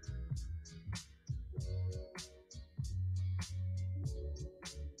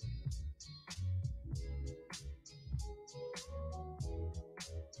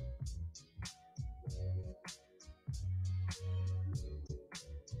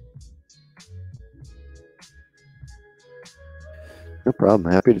 No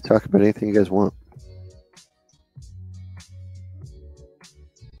problem. Happy to talk about anything you guys want.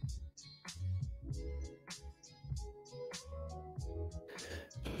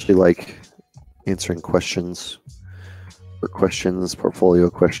 Especially like answering questions,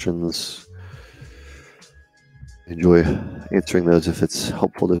 portfolio questions. Enjoy answering those if it's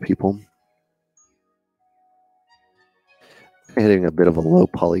helpful to people. Hitting a bit of a low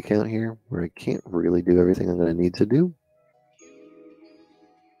poly count here, where I can't really do everything I'm going to need to do.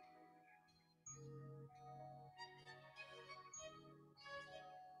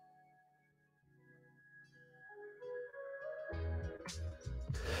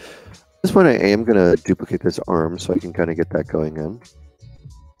 At this point, I am going to duplicate this arm so I can kind of get that going in.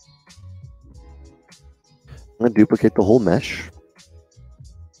 I'm going to duplicate the whole mesh.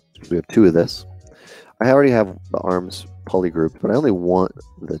 We have 2 of this. I already have the arms poly grouped, but I only want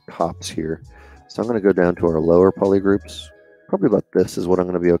the tops here. So I'm going to go down to our lower poly groups. Probably about this is what I'm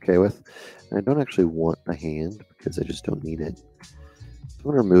going to be okay with. And I don't actually want a hand because I just don't need it. So I'm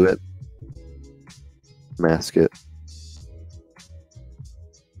going to remove it, mask it,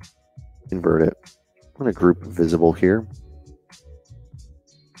 invert it. I'm going to group visible here.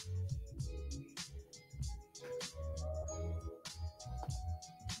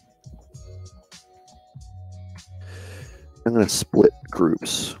 I'm going to split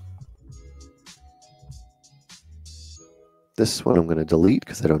groups. This one I'm going to delete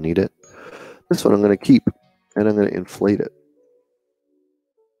because I don't need it. This one I'm going to keep, and I'm going to inflate it.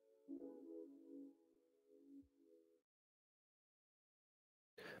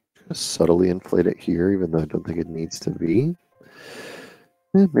 I'm going to subtly inflate it here, even though I don't think it needs to be.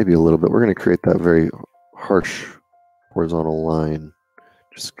 Maybe a little bit. We're going to create that very harsh horizontal line.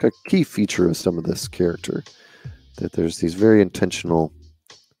 Just a key feature of some of this character, that there's these very intentional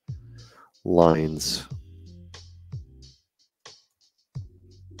lines.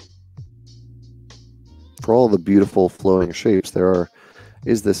 For all the beautiful flowing shapes, there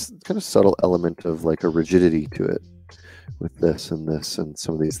is this kind of subtle element of like a rigidity to it with this and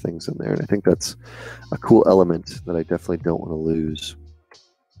some of these things in there. And I think that's a cool element that I definitely don't want to lose.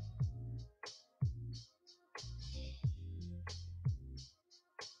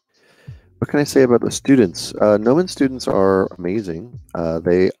 What can I say about the students? Gnomon students are amazing.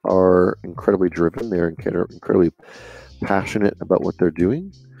 They are incredibly driven. They're incredibly passionate about what they're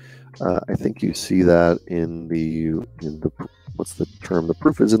doing. I think you see that in the what's the term? The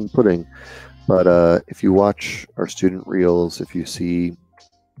proof is in the pudding. But if you watch our student reels, if you see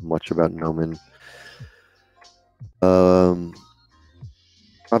much about Gnomon,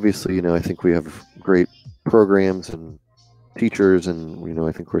 obviously, I think we have great programs and teachers, and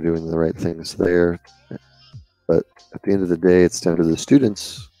I think we're doing the right things there. But at the end of the day, it's down to the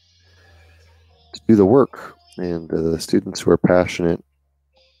students to do the work, and the students who are passionate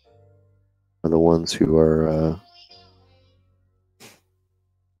are the ones who are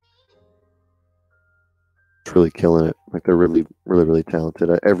really killing it. Like, they're really, really, really talented.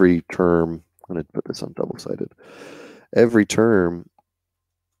 Every term, I'm going to put this on double-sided. Every term,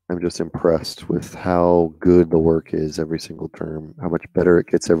 I'm just impressed with how good the work is every single term, how much better it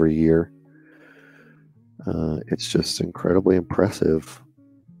gets every year. It's just incredibly impressive.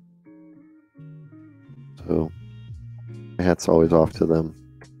 So my hat's always off to them.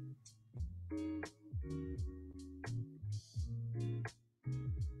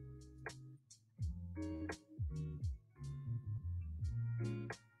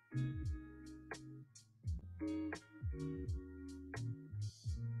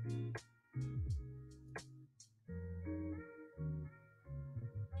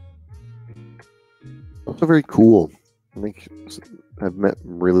 Also very cool. I think I've met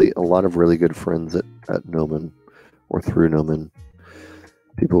a lot of really good friends at Gnomon or through Gnomon.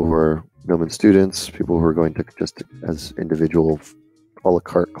 People who are Gnomon students, people who are going to just as individual a la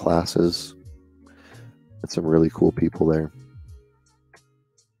carte classes. There's some really cool people there.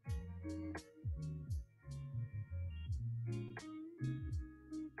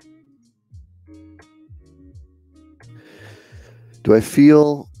 Do I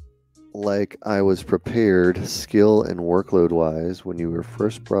feel like I was prepared skill and workload wise when you were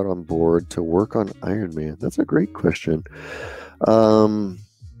first brought on board to work on Iron Man? That's a great question. I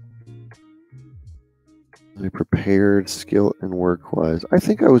prepared skill and work wise. I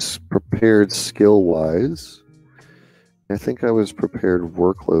think I was prepared skill wise. I think I was prepared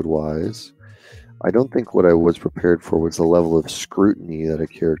workload wise. I don't think what I was prepared for was the level of scrutiny that a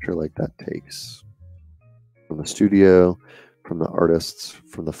character like that takes from the studio, from the artists,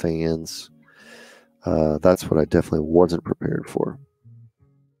 from the fans. That's what I definitely wasn't prepared for.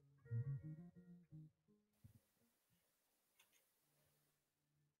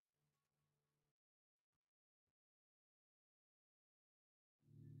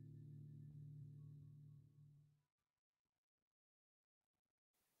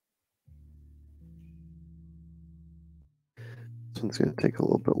 This one's going to take a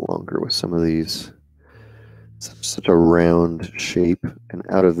little bit longer with some of these. It's such a round shape, and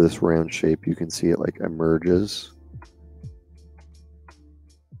out of this round shape, you can see it like emerges.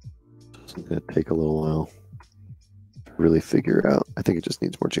 It's going to take a little while to really figure out. I think it just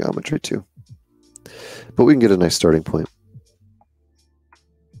needs more geometry too. But we can get a nice starting point.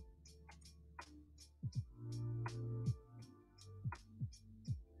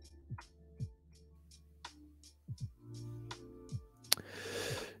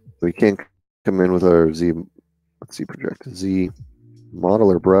 We can come in with our Z, let's see, project Z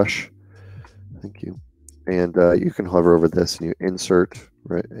modeler brush. Thank you. And you can hover over this and you insert,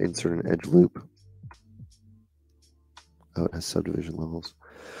 right? Insert an edge loop. Oh, it has subdivision levels.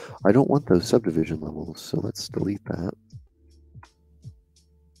 I don't want those subdivision levels, so let's delete that.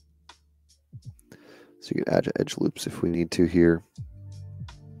 So you can add edge loops if we need to here.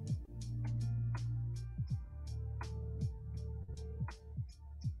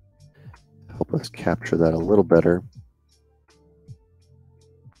 Help us capture that a little better.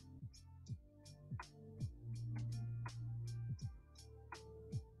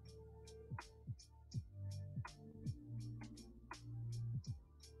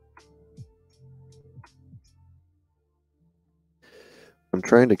 I'm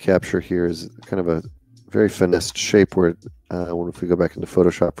trying to capture here is kind of a very finessed shape where if we go back into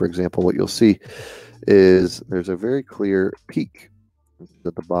Photoshop, for example, what you'll see is there's a very clear peak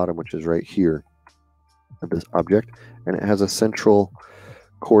at the bottom, which is right here of this object, and it has a central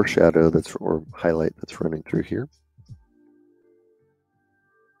core shadow or highlight that's running through here.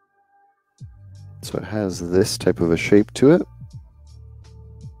 So it has this type of a shape to it,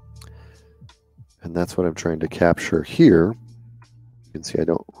 and that's what I'm trying to capture here. You can see I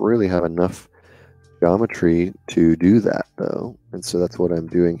don't really have enough geometry to do that though, and so that's what I'm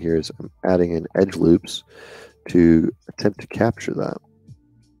doing here is I'm adding in edge loops to attempt to capture that.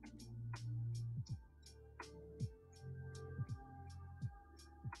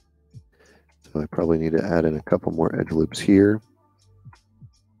 So I probably need to add in a couple more edge loops here,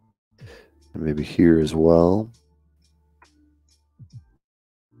 and maybe here as well.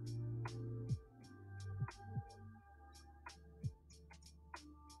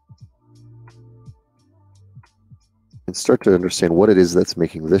 And start to understand what it is that's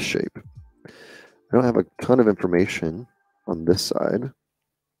making this shape. I don't have a ton of information on this side.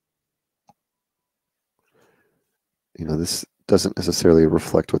 You know, this doesn't necessarily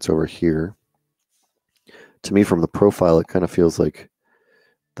reflect what's over here. To me, from the profile, it kind of feels like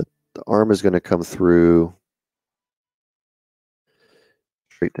the arm is going to come through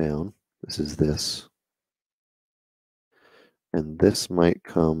straight down. This is this. And this might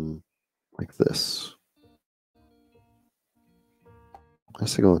come like this. It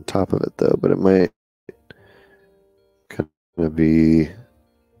has to go on top of it though, but it might kind of be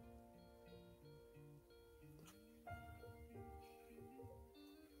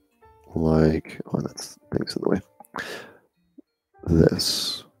like, oh, that's things in the way.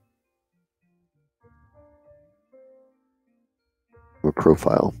 This. A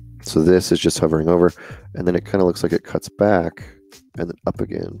profile. So this is just hovering over, and then it kind of looks like it cuts back and then up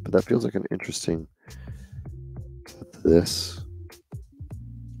again. But that feels like an interesting this.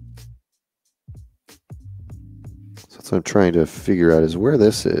 So that's what I'm trying to figure out is where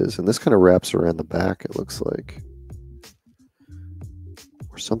this is. And this kind of wraps around the back, it looks like.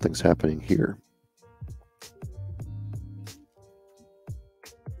 Or something's happening here.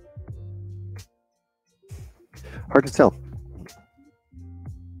 Hard to tell.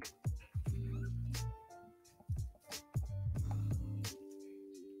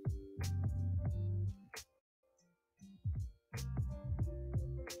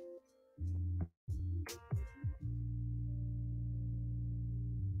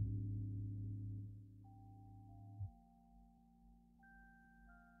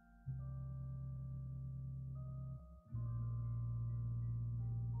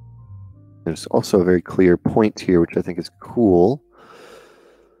 There's also a very clear point here, which I think is cool,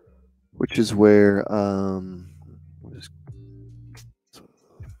 which is where there's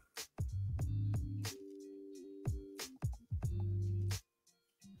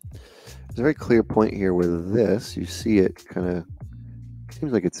a very clear point here where this, you see it kind of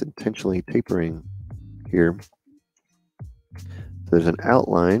seems like it's intentionally tapering here. There's an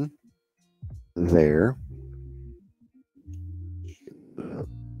outline there.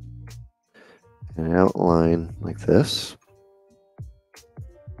 An outline like this.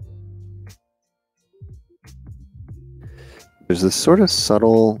 There's this sort of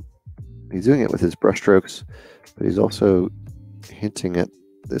subtle, he's doing it with his brushstrokes, but he's also hinting at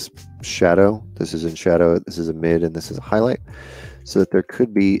this shadow. This is in shadow, this is a mid, and this is a highlight. So that there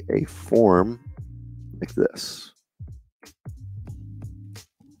could be a form like this.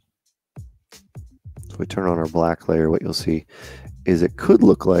 So we turn on our black layer, what you'll see is it could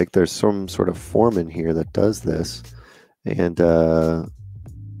look like there's some sort of form in here that does this. And I'm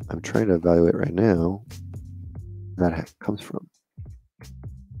trying to evaluate right now where that comes from.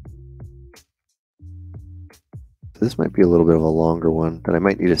 So this might be a little bit of a longer one that I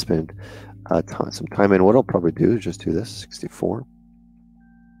might need to spend some time in. What I'll probably do is just do this 64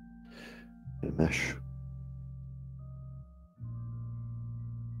 and mesh.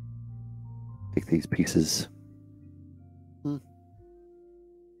 Take these pieces.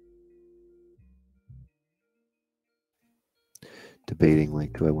 Debating,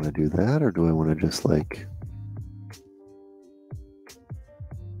 like, do I want to do that or do I want to just like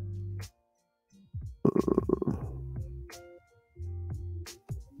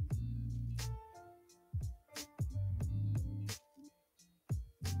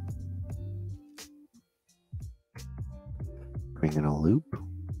bring in a loop?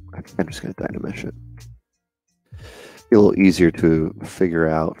 I think I'm just going to dynamesh it. Be a little easier to figure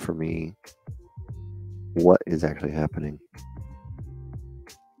out for me what is actually happening.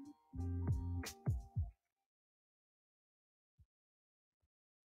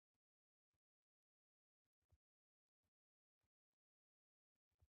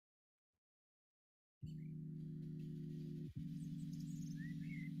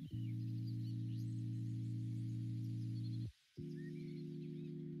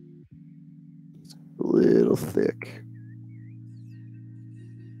 It's a little thick.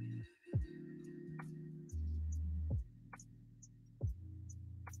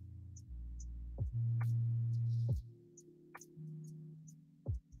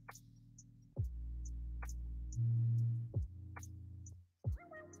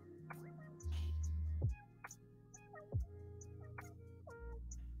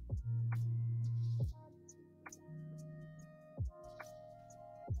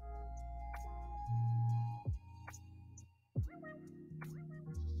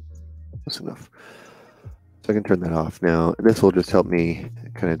 That's enough. So I can turn that off now. This will just help me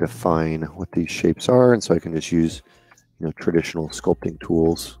kind of define what these shapes are, and so I can just use, traditional sculpting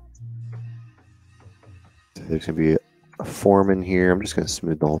tools. So there's going to be a form in here. I'm just going to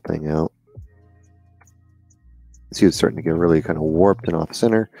smooth the whole thing out. See, it's starting to get really kind of warped and off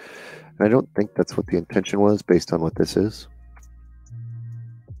center. And I don't think that's what the intention was based on what this is.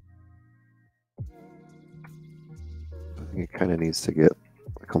 I think it kind of needs to get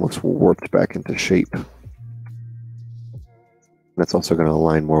like almost warped back into shape. That's also going to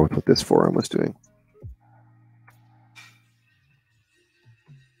align more with what this forearm was doing.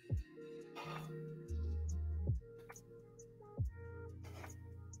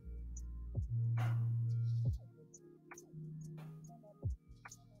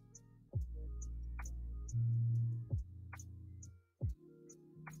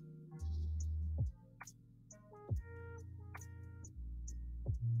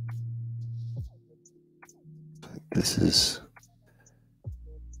 This is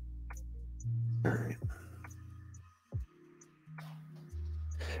all right.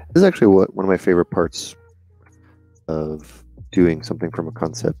 This is actually one of my favorite parts of doing something from a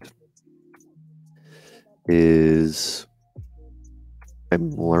concept is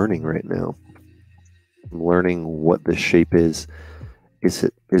I'm learning right now. I'm learning what the shape is. Is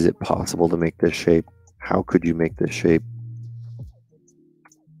it possible to make this shape? How could you make this shape?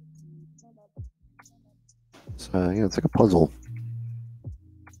 So, it's like a puzzle.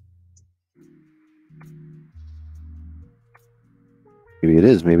 Maybe it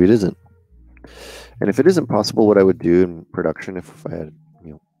is, maybe it isn't. And if it isn't possible, what I would do in production, if I had,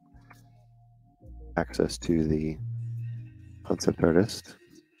 access to the concept artist.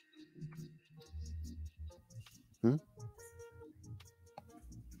 It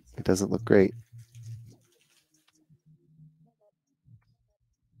doesn't look great.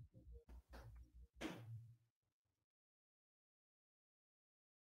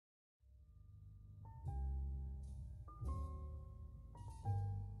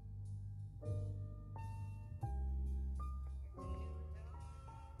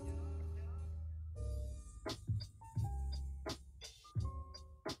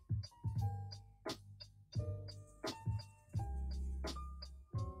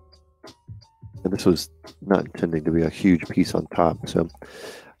 And this was not intending to be a huge piece on top, so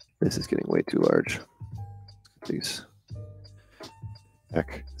this is getting way too large. These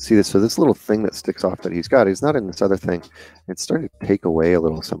back. See this? So this little thing that sticks off that he's got, he's not in this other thing. It's starting to take away a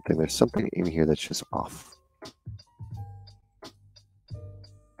little something. There's something in here that's just off.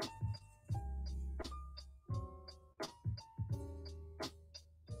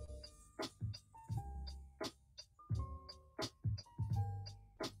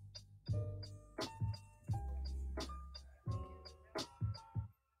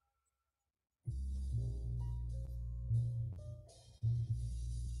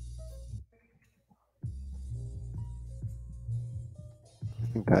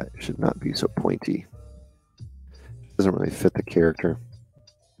 think that should not be so pointy. Doesn't really fit the character.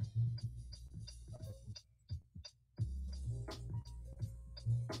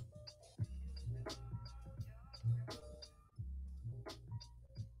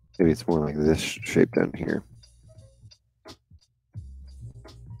 Maybe it's more like this shape down here.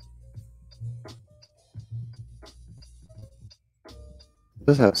 It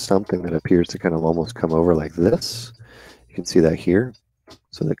does have something that appears to kind of almost come over like this. You can see that here.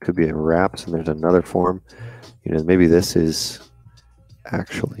 So that could be a wraps, and there's another form. You know, maybe this is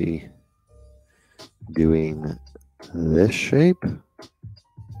actually doing this shape.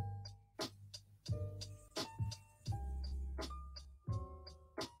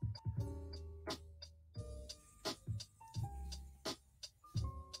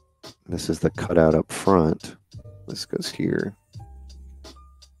 This is the cutout up front. This goes here.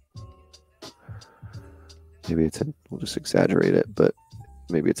 Maybe it's, we'll just exaggerate it, but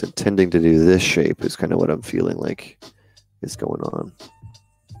maybe it's intending to do this shape is kind of what I'm feeling like is going on.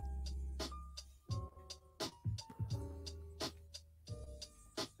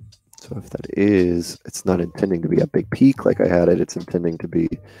 So if that is, it's not intending to be a big peak like I had it, it's intending to be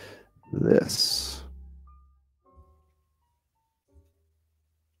this.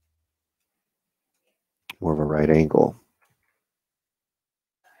 More of a right angle.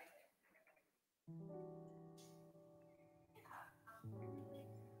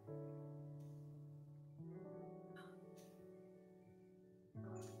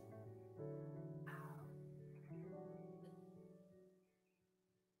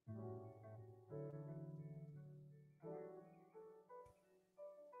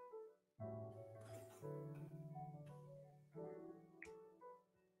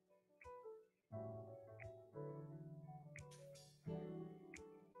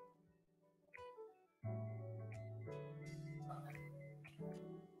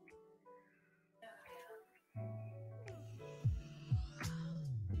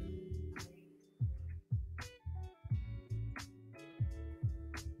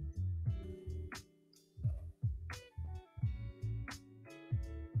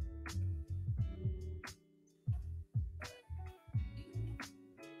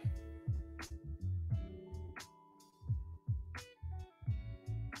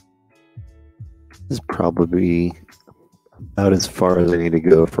 This is probably about as far as I need to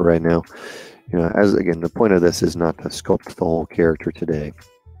go for right now. You know, as again, the point of this is not to sculpt the whole character today.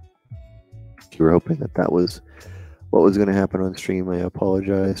 If you were hoping that that was what was going to happen on stream, I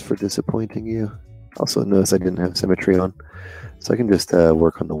apologize for disappointing you. Also notice I didn't have symmetry on, so I can just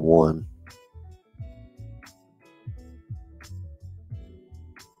work on the one.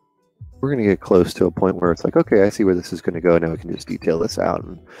 We're going to get close to a point where it's like, okay, I see where this is going to go. Now we can just detail this out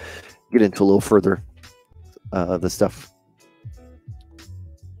and get into a little further the stuff.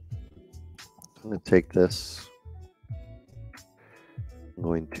 I'm going to take this. I'm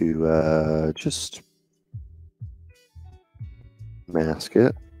going to just mask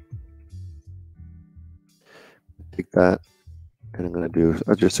it. Take that, and I'm going to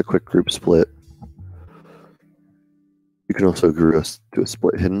do just a quick group split. You can also do a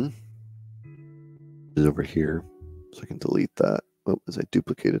split hidden. Is over here, so I can delete that. Oh, as I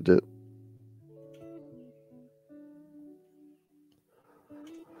duplicated it.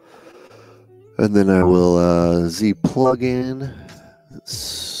 And then I will Z plugin,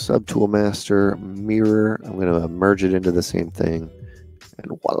 subtool master, mirror. I'm going to merge it into the same thing,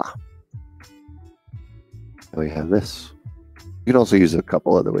 and voila. Now we have this. You can also use a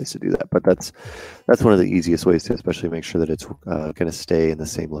couple other ways to do that, but that's one of the easiest ways to especially make sure that it's going to stay in the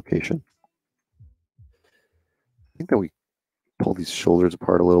same location. I think that we pull these shoulders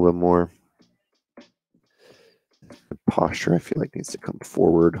apart a little bit more. The posture, I feel like, needs to come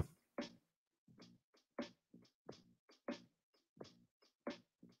forward.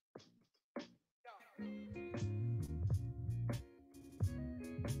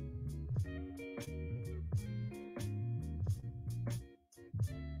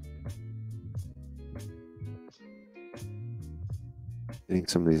 Getting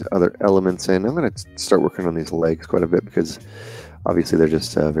some of these other elements in. I'm going to start working on these legs quite a bit because obviously they're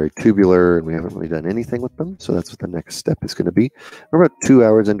just very tubular and we haven't really done anything with them. So that's what the next step is going to be. We're about 2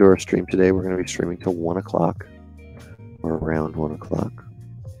 hours into our stream today. We're going to be streaming till 1 o'clock or around 1 o'clock.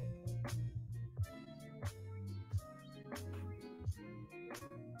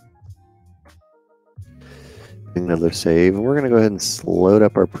 Another save. And we're going to go ahead and load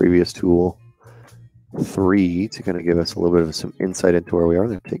up our previous tool 3 to kind of give us a little bit of some insight into where we are. I'm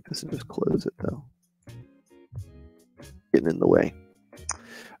going to take this and just close it though. Getting in the way.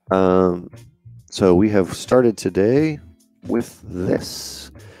 So we have started today with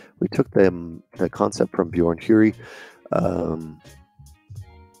this. We took the concept from Bjorn Huri,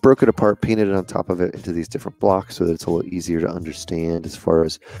 broke it apart, painted it on top of it into these different blocks so that it's a little easier to understand as far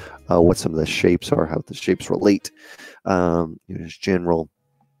as what some of the shapes are, how the shapes relate, just general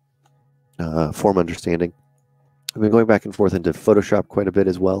form understanding. I've been going back and forth into Photoshop quite a bit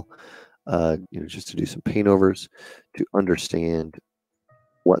as well, just to do some paint overs to understand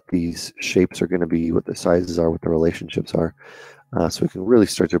what these shapes are going to be, what the sizes are, what the relationships are, so we can really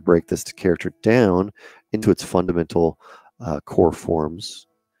start to break this character down into its fundamental core forms.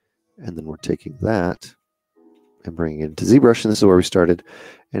 And then we're taking that and bringing it into ZBrush, and this is where we started.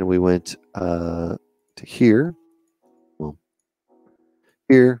 And we went to here, well,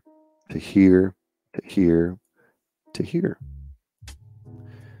 here, to here, to here, to here.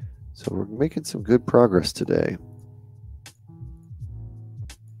 So we're making some good progress today.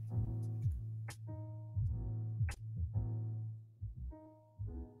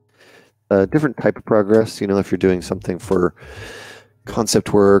 Different type of progress, if you're doing something for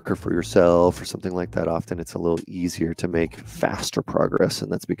concept work or for yourself or something like that, often it's a little easier to make faster progress, and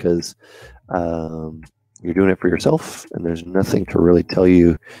that's because you're doing it for yourself and there's nothing to really tell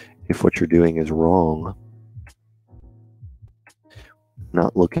you if what you're doing is wrong,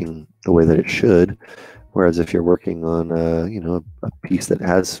 not looking the way that it should. Whereas if you're working on a piece that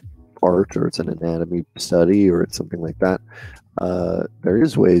has art, or it's an anatomy study, or it's something like that, there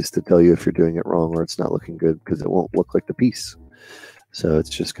is ways to tell you if you're doing it wrong or it's not looking good, because it won't look like the piece. So it's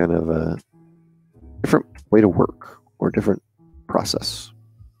just kind of a different way to work or different process.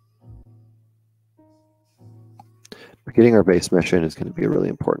 But getting our base mesh in is going to be a really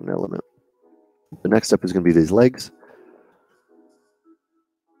important element. The next step is going to be these legs.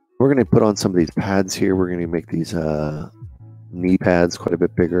 We're going to put on some of these pads here. We're going to make these knee pads quite a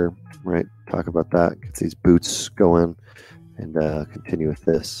bit bigger, right? Talk about that. Get these boots going and continue with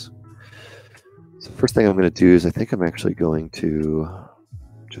this. So first thing I'm going to do is I think I'm actually going to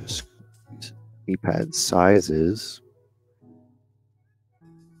just knee pad sizes.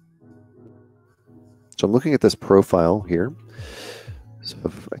 So I'm looking at this profile here. So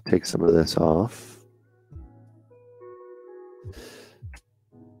if I take some of this off,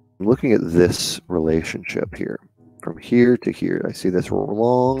 I'm looking at this relationship here. From here to here, I see this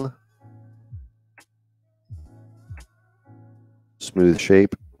long, smooth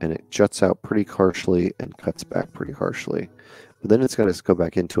shape, and it juts out pretty harshly and cuts back pretty harshly. But then it's going to go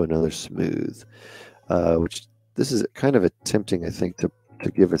back into another smooth, which this is kind of attempting, I think, to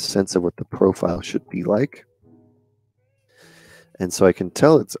give a sense of what the profile should be like. And so I can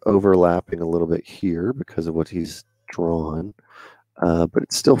tell it's overlapping a little bit here because of what he's drawn. But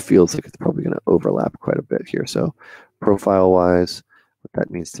it still feels like it's probably going to overlap quite a bit here. So profile-wise, what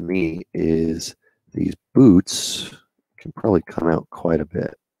that means to me is these boots can probably come out quite a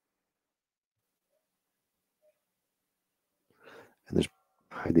bit. And there's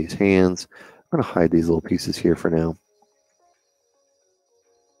hide these hands. I'm going to hide these little pieces here for now.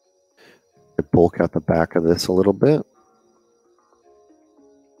 I bulk out the back of this a little bit.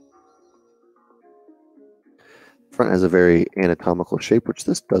 Front has a very anatomical shape, which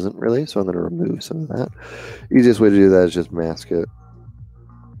this doesn't really, so I'm going to remove some of that. Easiest way to do that is just mask it.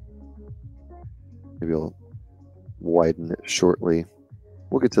 Maybe I'll widen it shortly.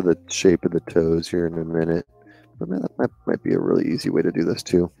 We'll get to the shape of the toes here in a minute, but that might be a really easy way to do this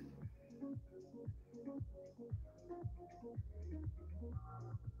too.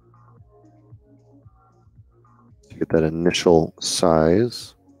 To get that initial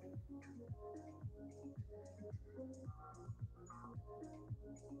size.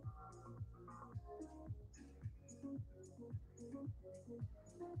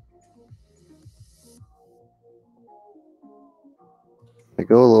 I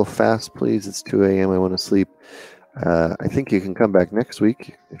go a little fast, please. It's 2 a.m. I want to sleep. I think you can come back next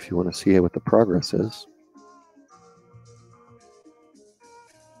week if you want to see what the progress is.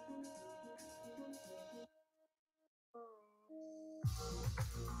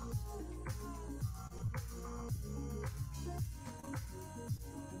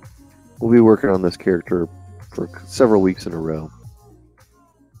 We'll be working on this character for several weeks in a row.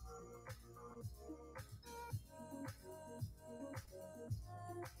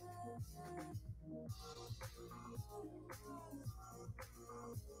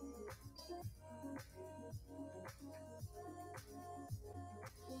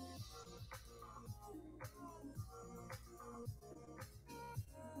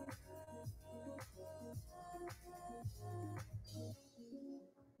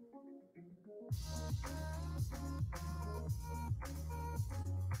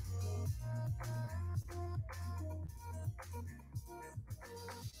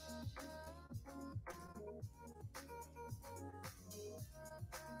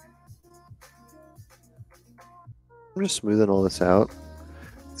 I'm just smoothing all this out.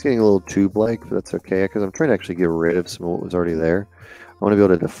 It's getting a little tube-like, but that's okay because I'm trying to actually get rid of some of what was already there. I want to be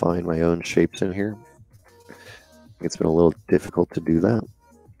able to define my own shapes in here. It's been a little difficult to do that.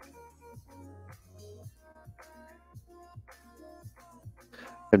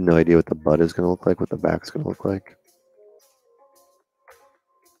 I have no idea what the butt is going to look like, what the back's going to look like.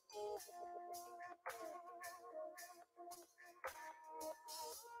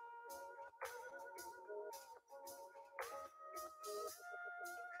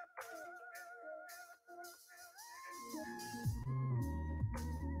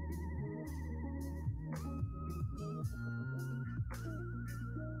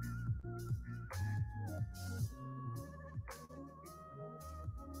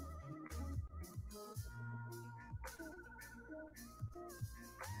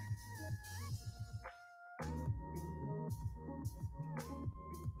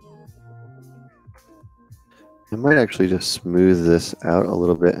 I might actually just smooth this out a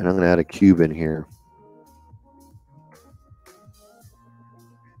little bit, and I'm going to add a cube in here.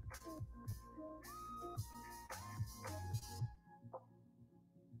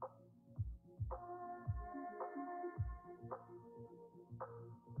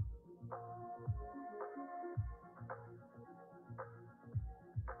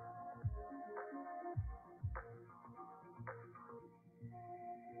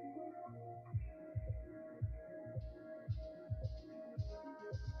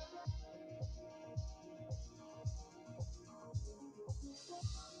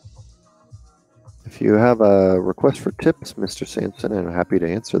 If you have a request for tips, Mr. Sampson, I'm happy to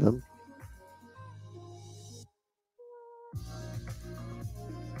answer them.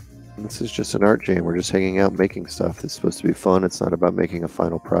 And this is just an art jam. We're just hanging out making stuff. It's supposed to be fun. It's not about making a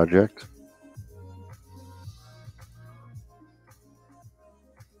final project.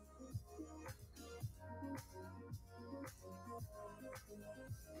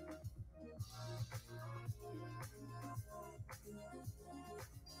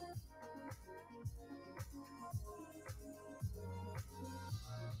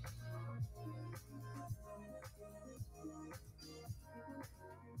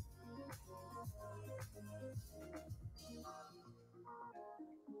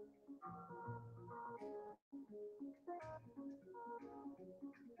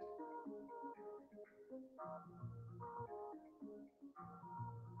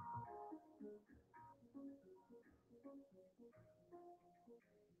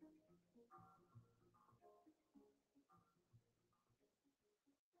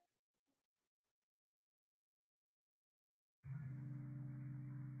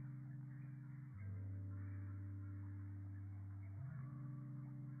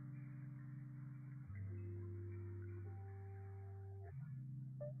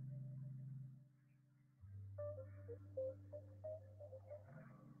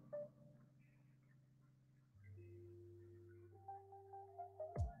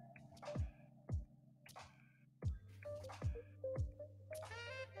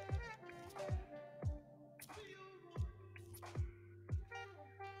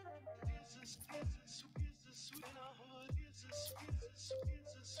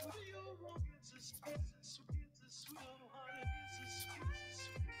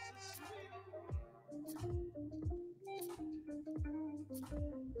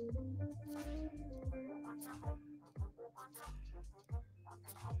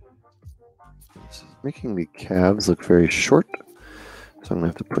 This is making the calves look very short, so I'm going to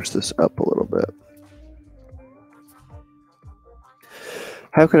have to push this up a little bit.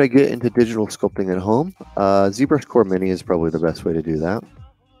 How could I get into digital sculpting at home? ZBrush Core Mini is probably the best way to do that.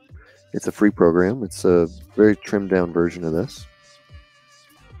 It's a free program. It's a very trimmed down version of this.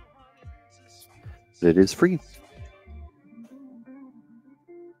 But it is free.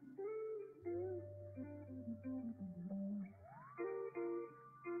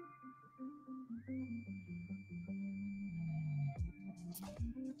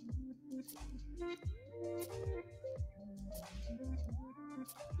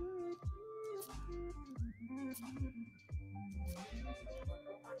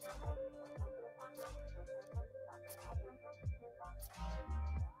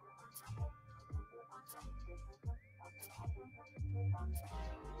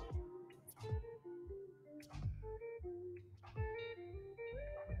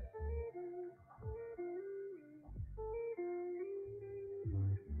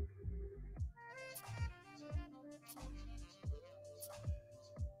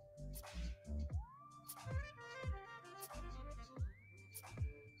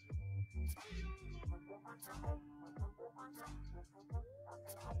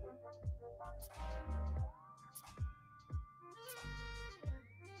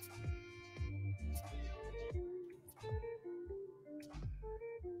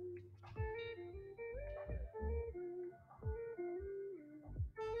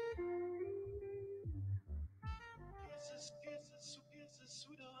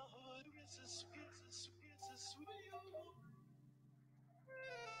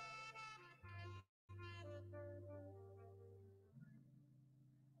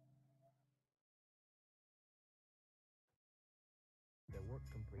 Their work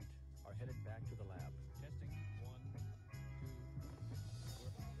complete, are headed back to the lab. Testing 1, 2.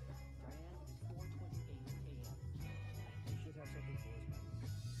 Diane, it is 4:28 a.m. You should have something for us by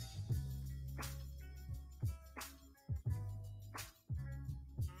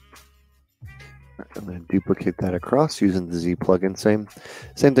I'm going to duplicate that across using the Z plugin. Same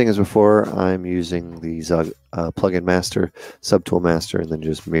thing as before. I'm using the plugin master, subtool master, and then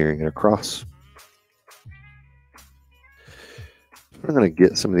just mirroring it across. I'm going to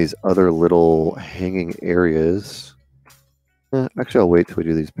get some of these other little hanging areas. Actually, I'll wait till we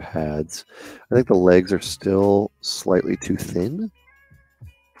do these pads. I think the legs are still slightly too thin.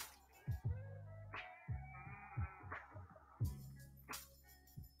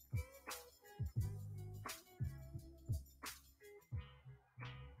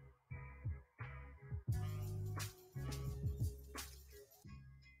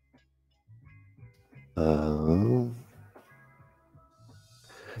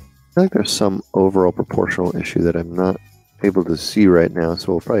 I feel like there's some overall proportional issue that I'm not able to see right now,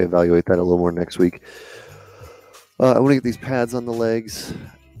 so we'll probably evaluate that a little more next week. I want to get these pads on the legs,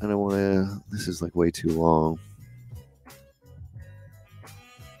 and I want to, this is like way too long.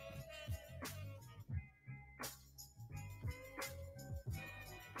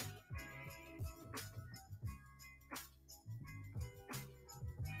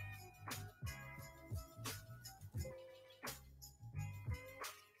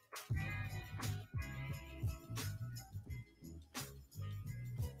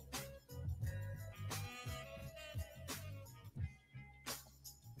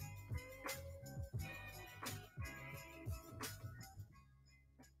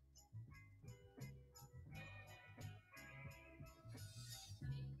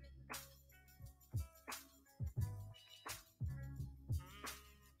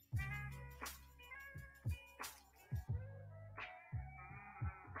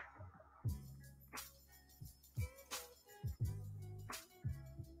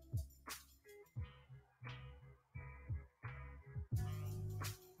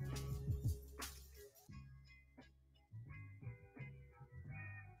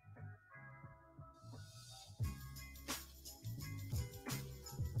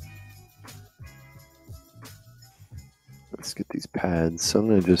 Let's get these pads. So I'm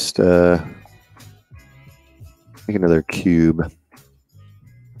going to just make another cube.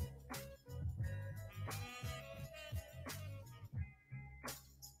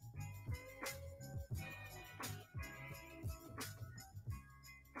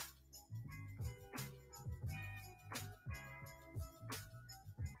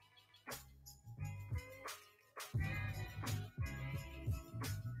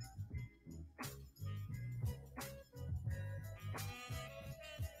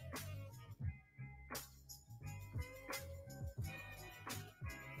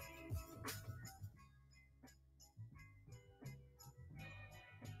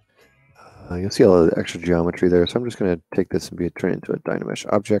 You'll see all the extra geometry there, so I'm just going to take this and turn it into a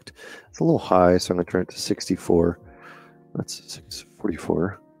Dynamesh object. It's a little high, so I'm going to turn it to 64. That's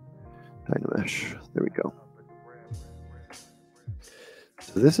 644 Dynamesh. There we go.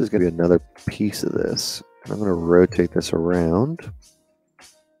 So this is going to be another piece of this. I'm going to rotate this around.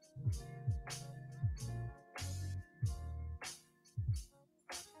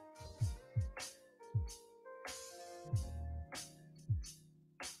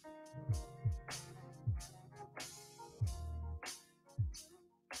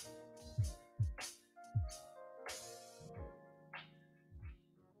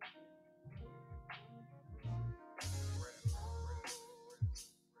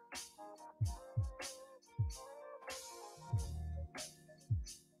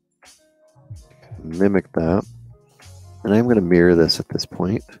 Mimic that. And I'm going to mirror this at this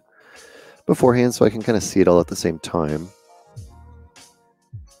point beforehand so I can kind of see it all at the same time.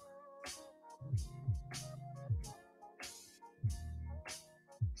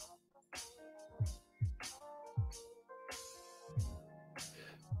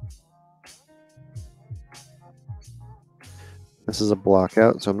 This is a block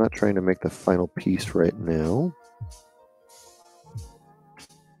out, so I'm not trying to make the final piece right now.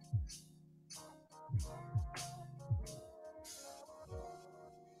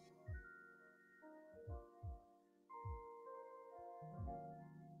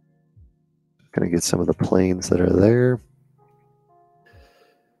 Gonna get some of the planes that are there.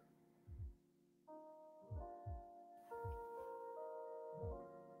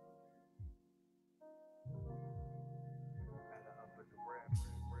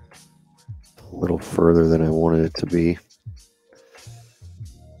 little further than I wanted it to be.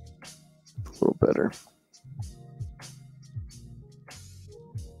 A little better.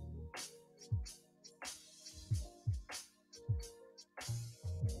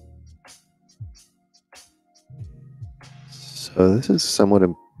 So this is somewhat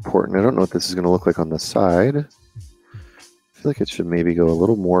important. I don't know what this is going to look like on the side. I feel like it should maybe go a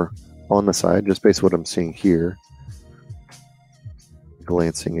little more on the side, just based on what I'm seeing here.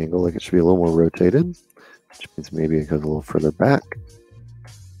 Glancing angle, like it should be a little more rotated, which means maybe it goes a little further back.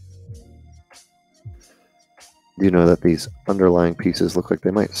 You know that these underlying pieces look like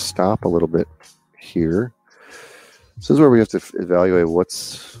they might stop a little bit here. This is where we have to evaluate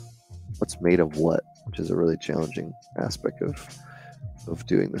what's made of what, which is a really challenging aspect of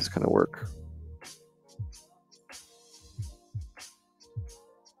doing this kind of work.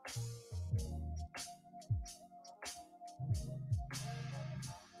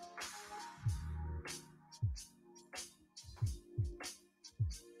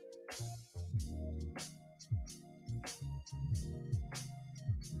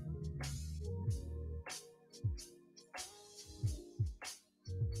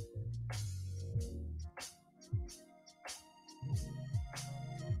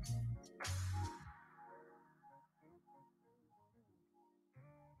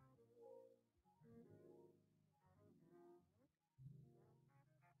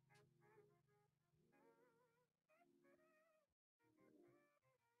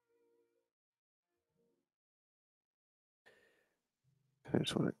 I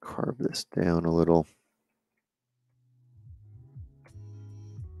just want to carve this down a little.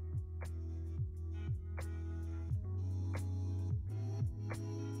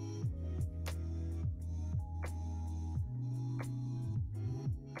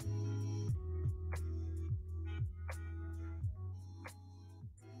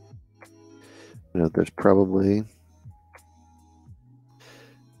 You know, there's probably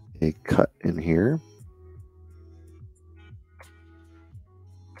a cut in here.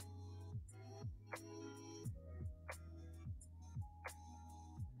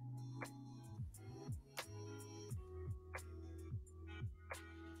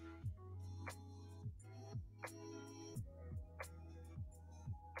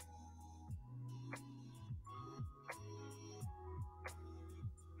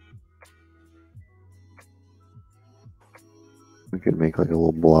 We could make like a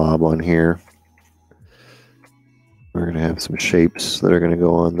little blob on here. We're going to have some shapes that are going to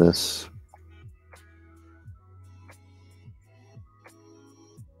go on this.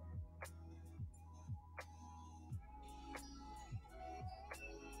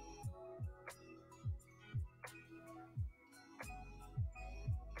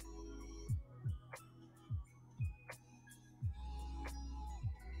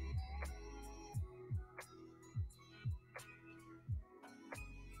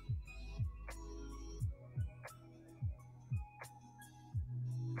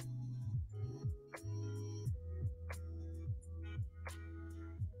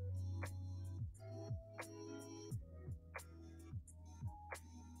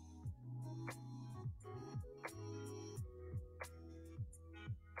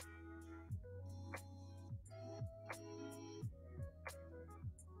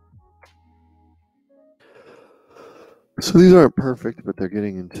 So these aren't perfect, but they're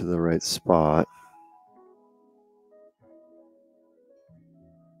getting into the right spot.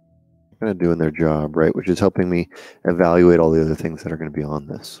 Kind of doing their job, right? Which is helping me evaluate all the other things that are going to be on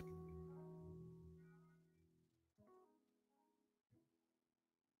this.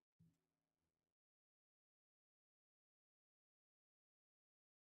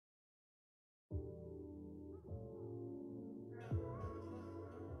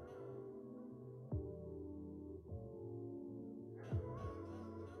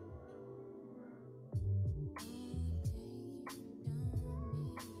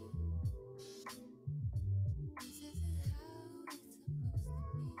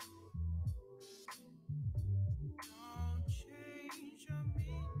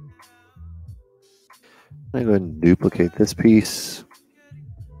 I'm going to go ahead and duplicate this piece.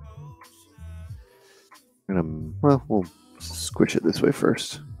 Well, we'll squish it this way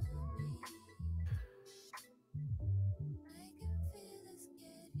first.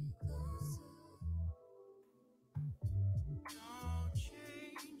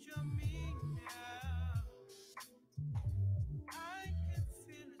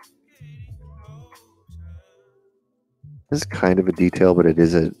 This is kind of a detail, but it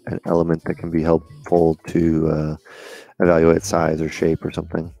is an element that can be helpful to evaluate size or shape or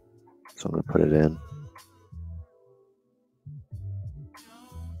something. So I'm going to put it in.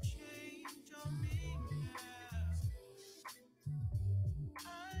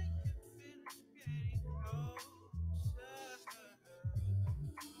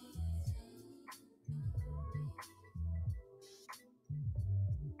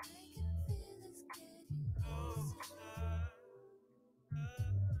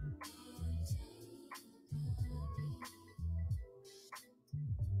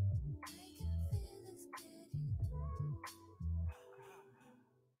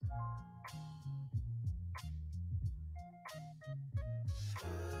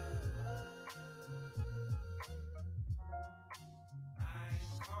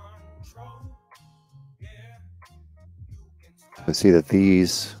 I see that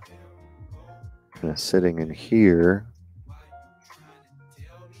these kind of sitting in here.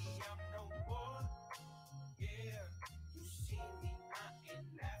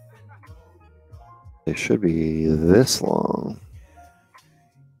 They should be this long.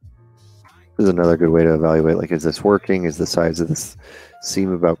 This is another good way to evaluate, like, is this working? Is the size of this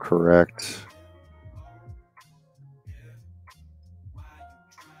seam about correct?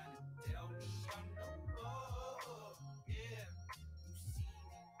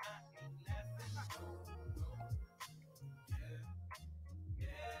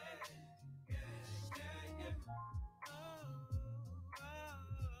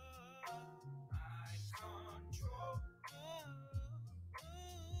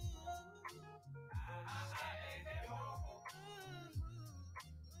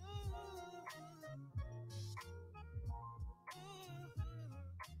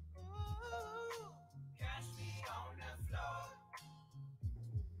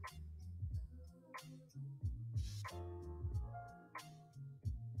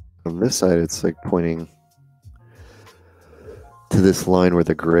 On this side, it's like pointing to this line where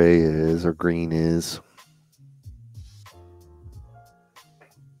the gray is or green is.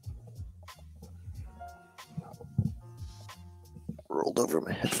 Rolled over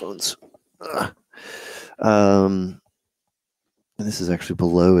my headphones. And this is actually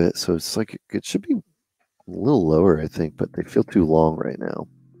below it, so it's like it should be a little lower, I think, but they feel too long right now.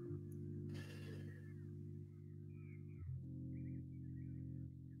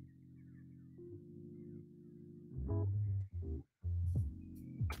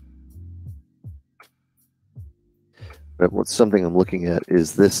 But what's something I'm looking at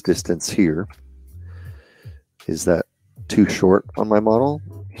is this distance here. Is that too short on my model?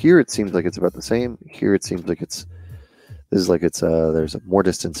 Here it seems like it's about the same. Here it seems like it's there's more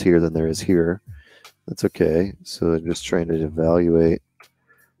distance here than there is here. That's okay. So I'm just trying to evaluate.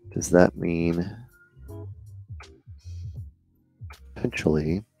 Does that mean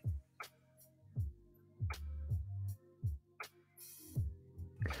potentially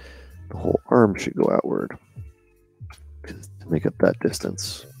the whole arm should go outward to make up that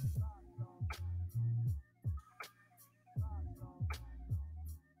distance?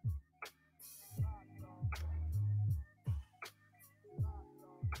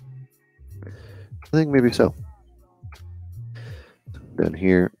 I think maybe so. Down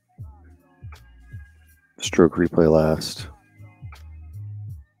here, stroke replay last.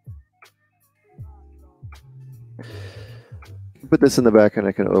 Put this in the back and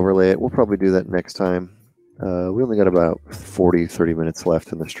I can overlay it. We'll probably do that next time. We only got about 30 minutes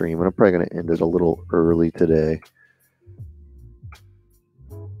left in the stream, and I'm probably going to end it a little early today.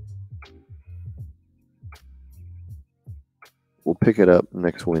 We'll pick it up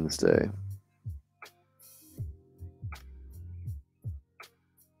next Wednesday.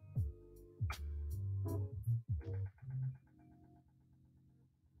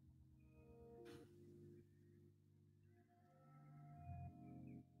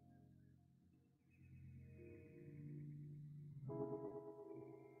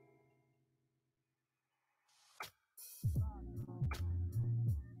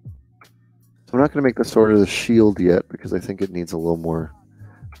 I'm not going to make the sword of the shield yet because I think it needs a little more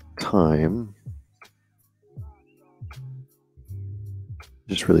time. It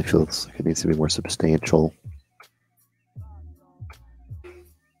just really feels like it needs to be more substantial.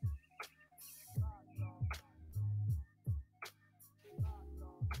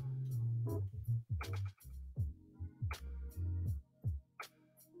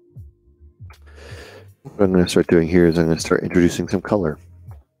 What I'm going to start doing here is I'm going to start introducing some color.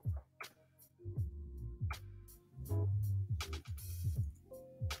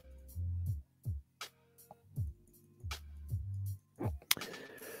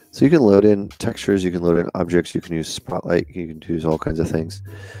 So you can load in textures, you can load in objects, you can use Spotlight, you can use all kinds of things.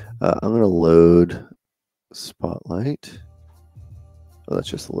 I'm going to load Spotlight. Oh, that's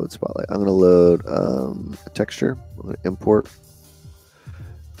just the load Spotlight. I'm going to load a texture. I'm going to import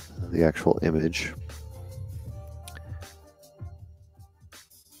the actual image.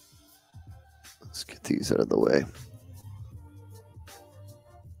 Let's get these out of the way.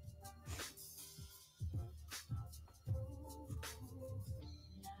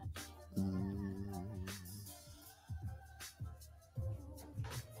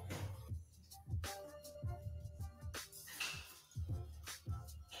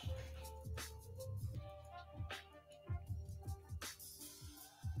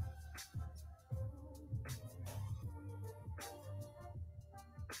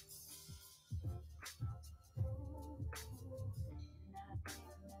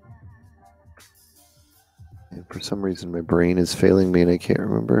 For some reason, my brain is failing me and I can't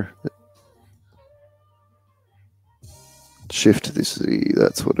remember. Shift Z,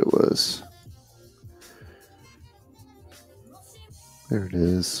 that's what it was. There it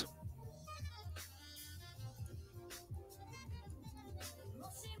is.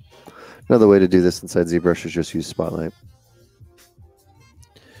 Another way to do this inside ZBrush is just use Spotlight.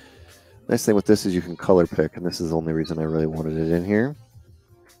 Nice thing with this is you can color pick, and this is the only reason I really wanted it in here.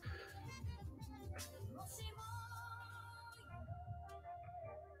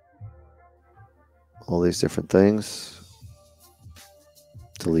 All these different things.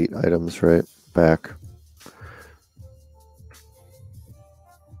 Delete items, right? Back. There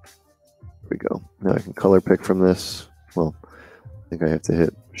we go. Now I can color pick from this. Well, I think I have to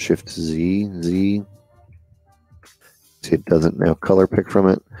hit Shift Z. See, it doesn't now color pick from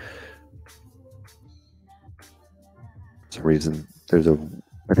it. For some reason,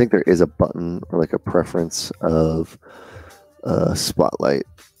 I think there is a button or like a preference of Spotlight.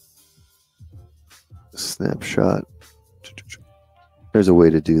 Snapshot. There's a way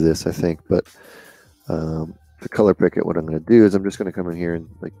to do this, I think, but to color pick it, what I'm going to do is I'm just going to come in here and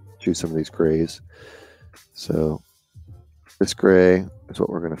like choose some of these grays. So this gray is what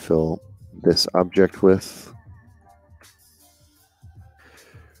we're going to fill this object with.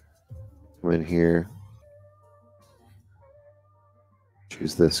 Come in here,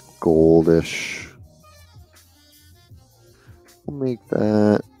 choose this goldish. We'll make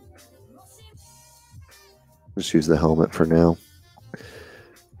that. Just use the helmet for now.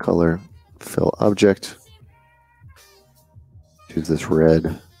 Color, fill object. Choose this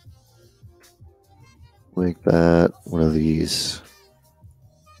red. Make that one of these.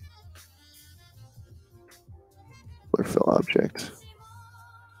 Color, fill object.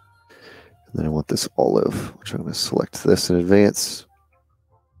 And then I want this olive, which I'm going to select this in advance.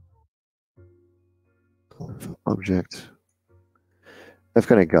 Color, fill object. I've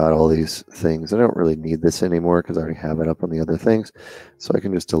kind of got all these things. I don't really need this anymore because I already have it up on the other things. So I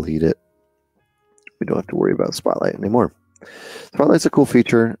can just delete it. We don't have to worry about Spotlight anymore. Spotlight's a cool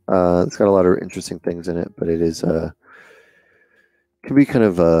feature. It's got a lot of interesting things in it, but it is can be kind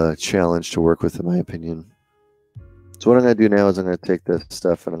of a challenge to work with, in my opinion. So what I'm going to do now is I'm going to take this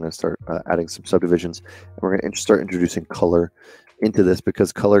stuff and I'm going to start adding some subdivisions. And we're going to start introducing color into this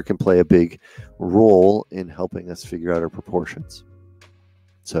because color can play a big role in helping us figure out our proportions.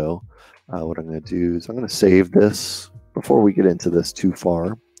 So what I'm going to do is I'm going to save this before we get into this too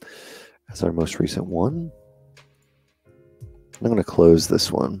far as our most recent one. I'm going to close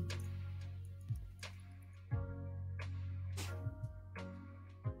this one.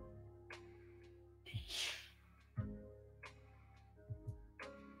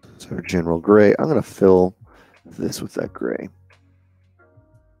 So our general gray, I'm going to fill this with that gray.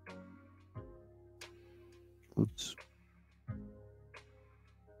 Oops.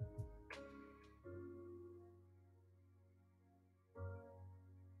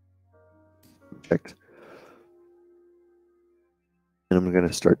 Checked. And I'm going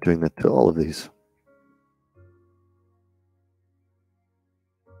to start doing that to all of these.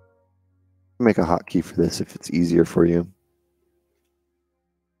 Make a hotkey for this if it's easier for you.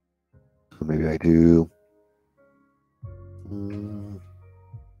 So maybe I do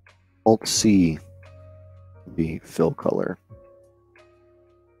Alt C, be fill color.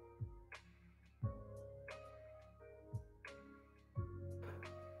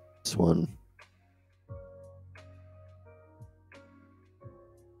 This one.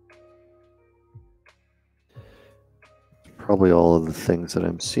 Probably all of the things that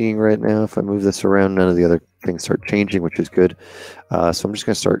I'm seeing right now. If I move this around, none of the other things start changing, which is good. So I'm just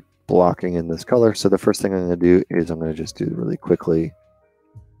going to start blocking in this color. So the first thing I'm going to do is I'm going to just do really quickly.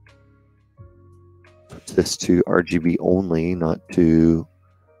 Put this to RGB only, not to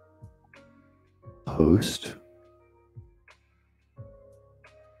host.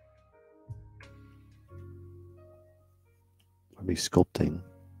 I'll be sculpting.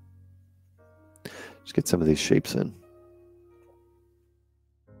 Just get some of these shapes in.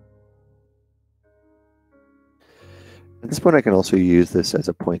 At this point, I can also use this as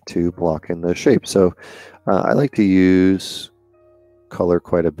a point to block in the shape. So I like to use color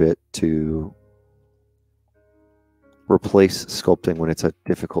quite a bit to replace sculpting when it's a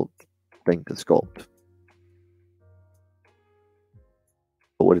difficult thing to sculpt.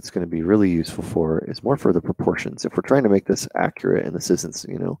 But what it's going to be really useful for is more for the proportions. If we're trying to make this accurate, and this isn't,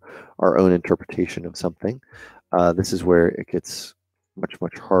 you know, our own interpretation of something, this is where it gets much,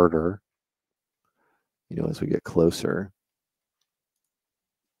 much harder. You know, as we get closer,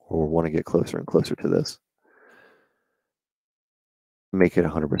 or want to get closer and closer to this, make it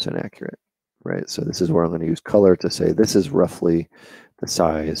 100% accurate. right? So this is where I'm going to use color to say this is roughly the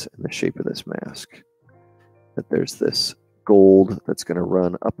size and the shape of this mask. That there's this gold that's going to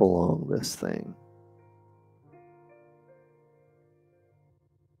run up along this thing.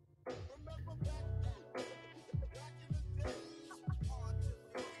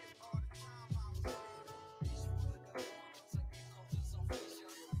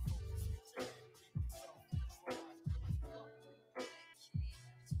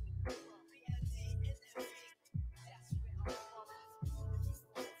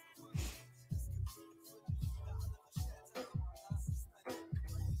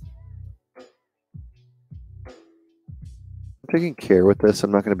 Taking care with this.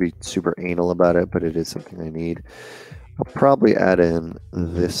 I'm not going to be super anal about it, but it is something I need. I'll probably add in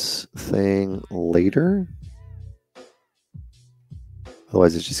this thing later.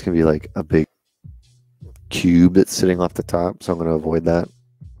 Otherwise, it's just going to be like a big cube that's sitting off the top, so I'm going to avoid that.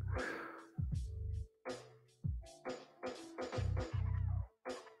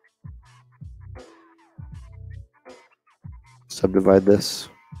 Subdivide this.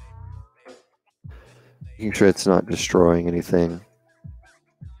 Making sure it's not destroying anything.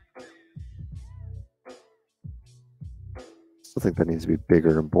 Still think that needs to be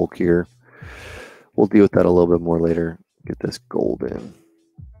bigger and bulkier. We'll deal with that a little bit more later. Get this gold in.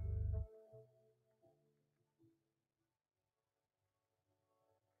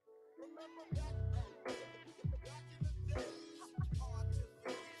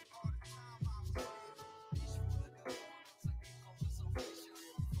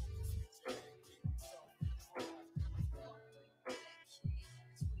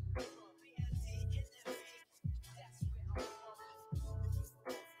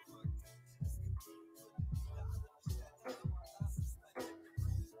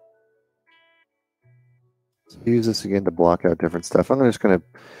 Use this again to block out different stuff. I'm just going to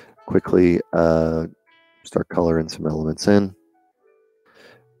quickly start coloring some elements in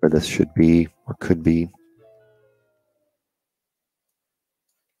where this should be or could be.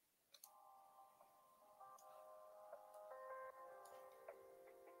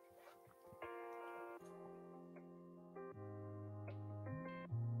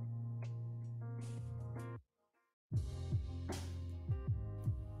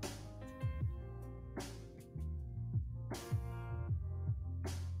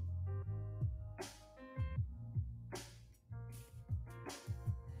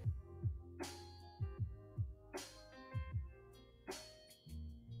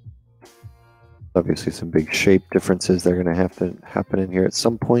 Obviously some big shape differences that are going to have to happen in here at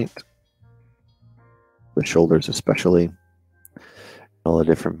some point. The shoulders especially. All the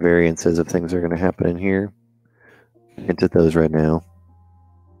different variances of things are going to happen in here. Hint at those right now.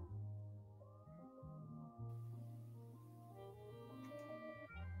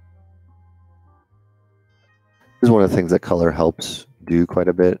 This is one of the things that color helps do quite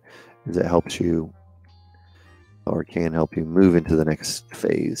a bit, is it helps you or can help you move into the next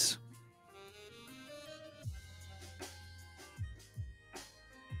phase.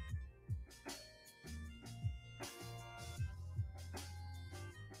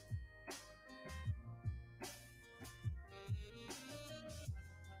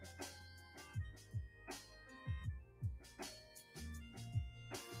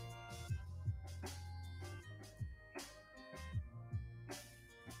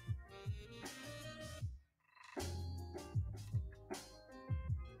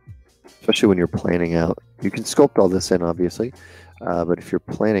 Especially when you're planning out. You can sculpt all this in, obviously, but if you're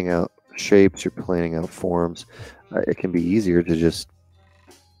planning out shapes, you're planning out forms, it can be easier to just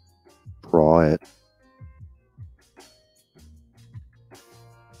draw it.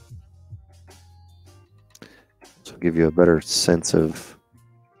 So give you a better sense of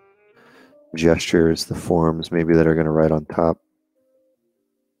gestures, the forms maybe that are going to write on top.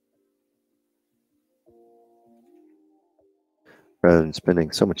 Rather than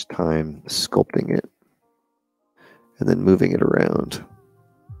spending so much time sculpting it and then moving it around.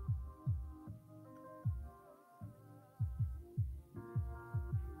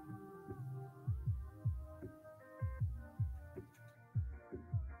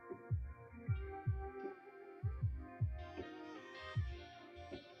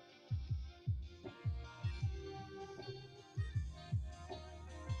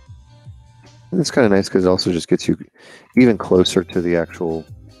 And it's kind of nice because it also just gets you even closer to the actual,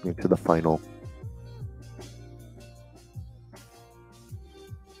 to the final.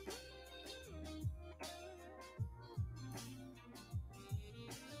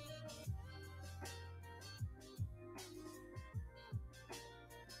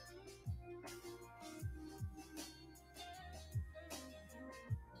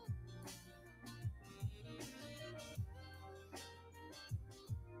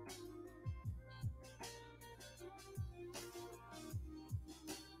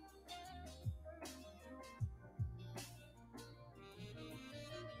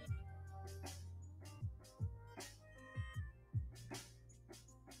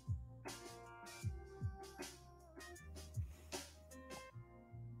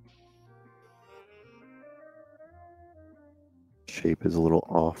 shape is a little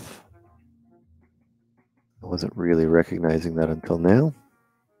off. I wasn't really recognizing that until now.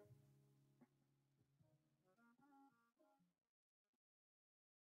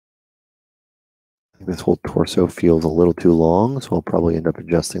 This whole torso feels a little too long, so I'll probably end up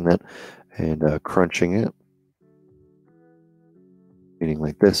adjusting that and crunching it. Meaning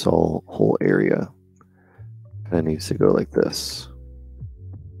like this whole area kind of needs to go like this.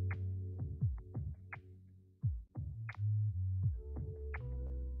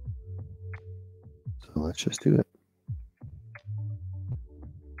 So let's just do it.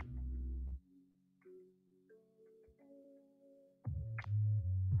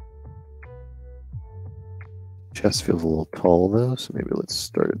 Chest feels a little tall though, so maybe let's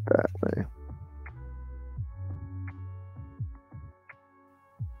start it that way.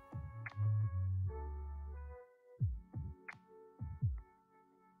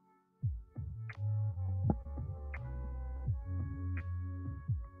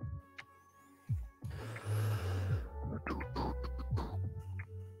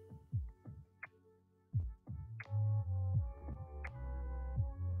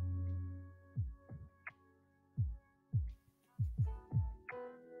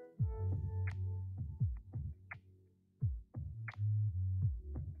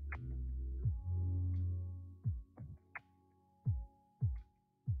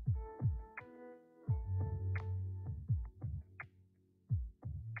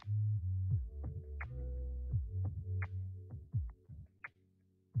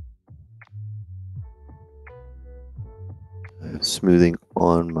 Smoothing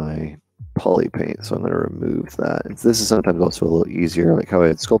on my poly paint, so I'm going to remove that. And this is sometimes also a little easier, like how I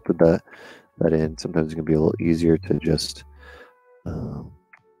had sculpted that in. Sometimes it can be a little easier to just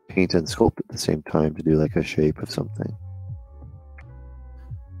paint and sculpt at the same time to do like a shape of something.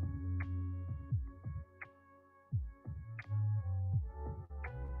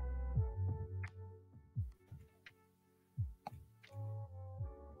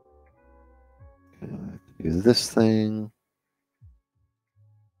 Do this thing.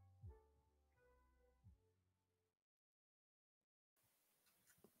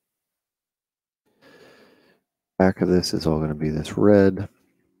 Back of this is all going to be this red.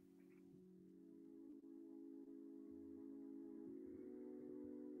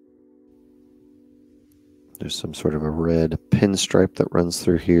 There's some sort of a red pinstripe that runs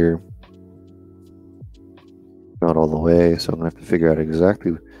through here. Not all the way, so I'm going to have to figure out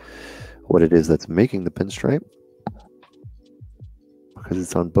exactly what it is that's making the pinstripe, because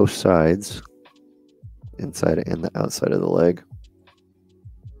it's on both sides, inside and the outside of the leg.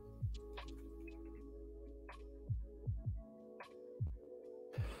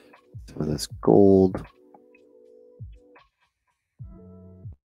 Some of this gold.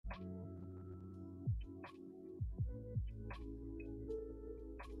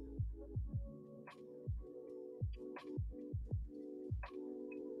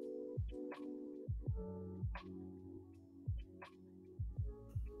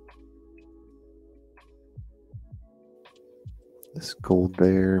 This gold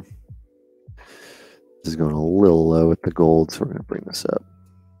there. This is going a little low with the gold, so we're going to bring this up.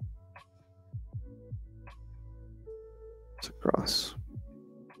 It's across.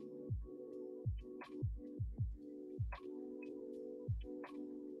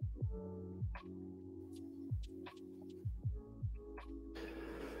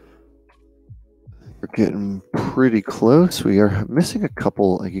 We're getting pretty close. We are missing a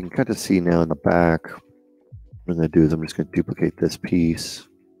couple, like you can kind of see now in the back. What I'm going to do is I'm just going to duplicate this piece,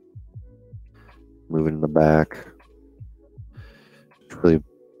 move it in the back, really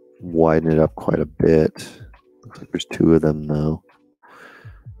widen it up quite a bit. Looks like there's two of them though.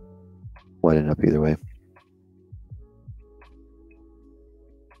 Widen it up either way.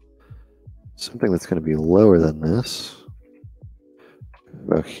 Something that's going to be lower than this,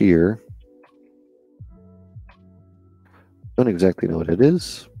 about here. Don't exactly know what it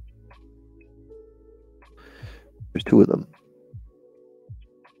is. There's two of them.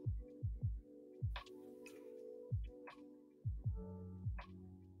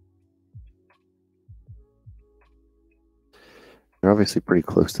 They're obviously pretty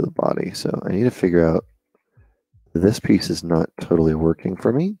close to the body, so I need to figure out, this piece is not totally working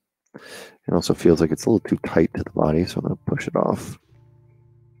for me. It also feels like it's a little too tight to the body, so I'm going to push it off.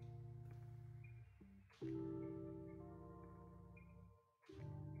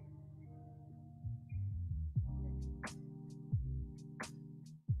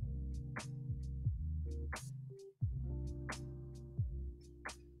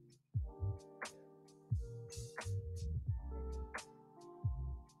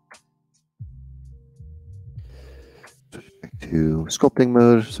 to sculpting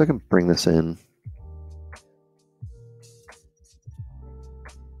mode so I can bring this in.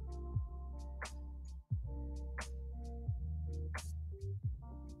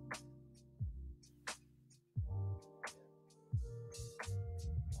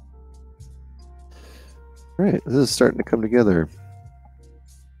 All right, this is starting to come together.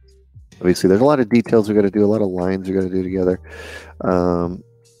 Obviously, there's a lot of details we got to do, a lot of lines we got to do together.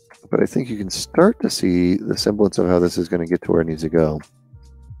 But I think you can start to see the semblance of how this is going to get to where it needs to go.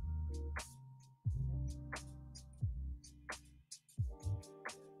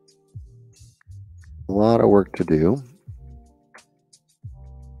 A lot of work to do.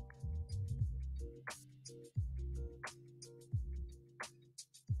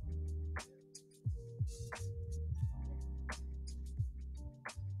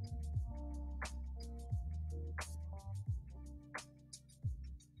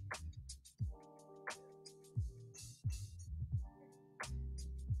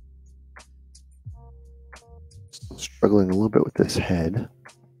 Struggling a little bit with this head.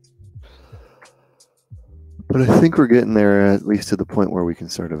 But I think we're getting there, at least to the point where we can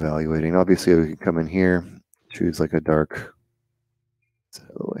start evaluating. Obviously, we can come in here, choose like a dark,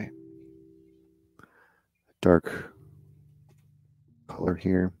 dark color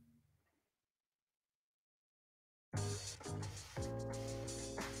here.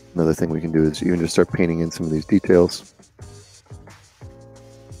 Another thing we can do is even just start painting in some of these details.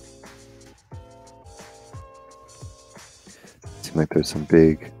 Seems like there's some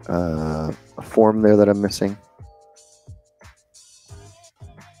big form there that I'm missing.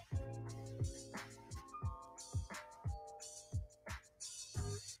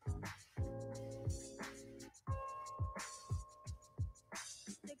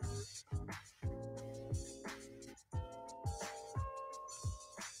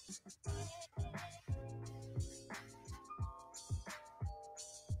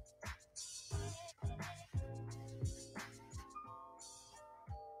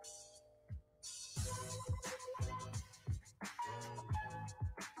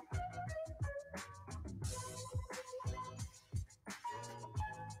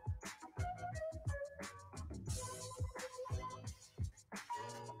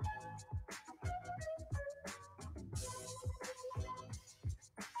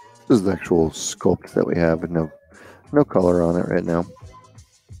 This is the actual sculpt that we have, but no color on it right now.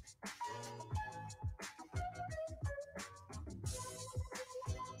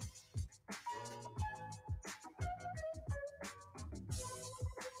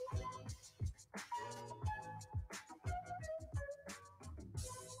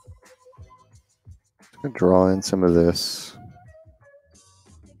 I'm gonna draw in some of this.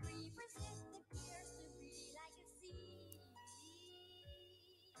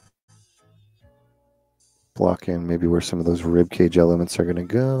 Block in maybe where some of those rib cage elements are going to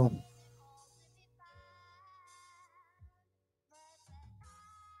go.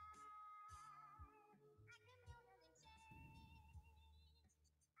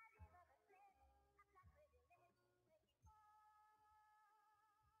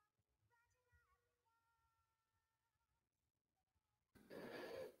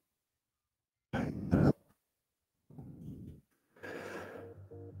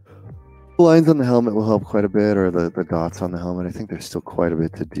 Lines on the helmet will help quite a bit, or the dots on the helmet. I think there's still quite a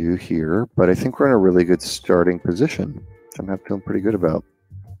bit to do here, but I think we're in a really good starting position, which I'm feeling pretty good about.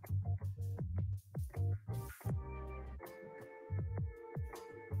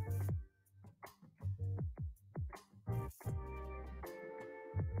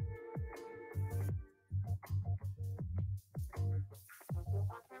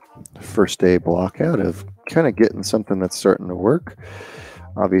 First day block out of kind of getting something that's starting to work.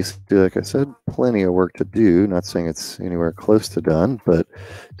 Obviously, like I said, plenty of work to do. Not saying it's anywhere close to done, but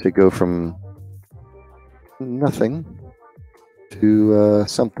to go from nothing to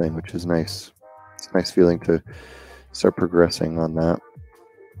something, which is nice. It's a nice feeling to start progressing on that.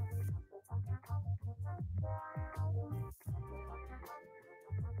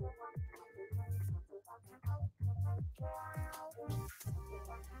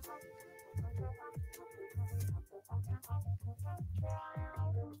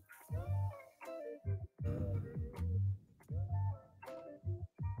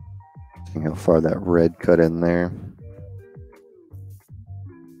 Seeing how far that red cut in there.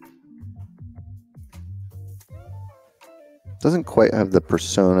 Doesn't quite have the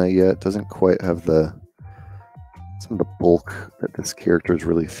persona yet. Doesn't quite have some of the bulk that this character is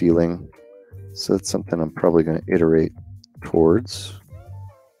really feeling. So it's something I'm probably going to iterate towards.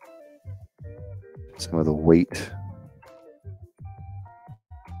 Some of the weight.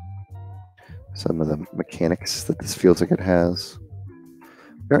 some of the mechanics that this feels like it has.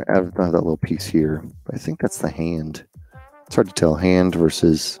 I have that little piece here, but I think that's the hand. It's hard to tell hand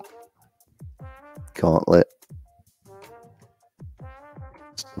versus gauntlet.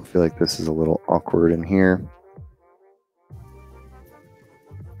 I feel like this is a little awkward in here.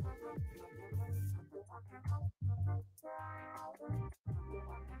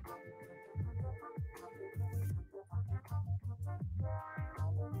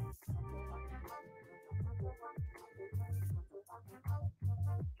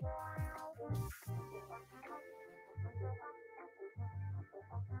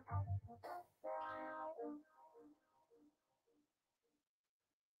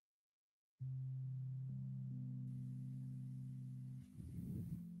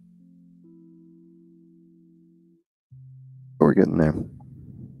 We're getting there.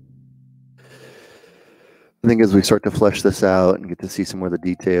 I think as we start to flesh this out and get to see some more of the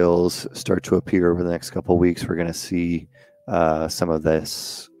details start to appear over the next couple of weeks, we're going to see some of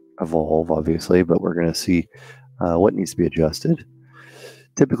this evolve, obviously, but we're going to see what needs to be adjusted.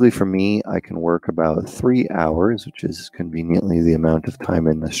 Typically for me, I can work about 3 hours, which is conveniently the amount of time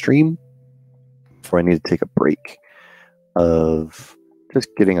in the stream, before I need to take a break of just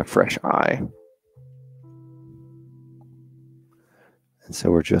getting a fresh eye. And so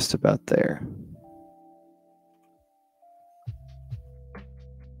we're just about there.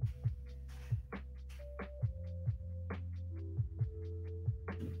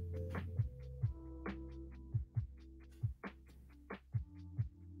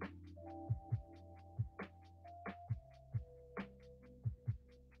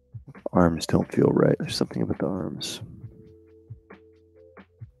 Arms don't feel right. There's something about the arms.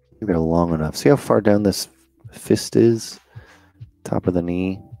 Maybe they're long enough. See how far down this fist is? Top of the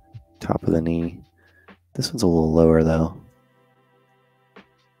knee. Top of the knee. This one's a little lower though.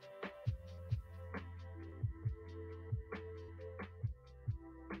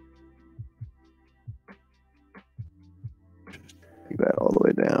 Take that all the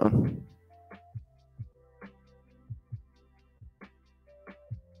way down.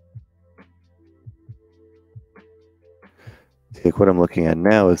 Take what I'm looking at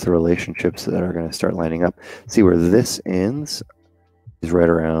now is the relationships that are going to start lining up. See where this ends is right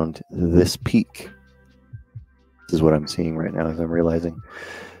around this peak. This is what I'm seeing right now as I'm realizing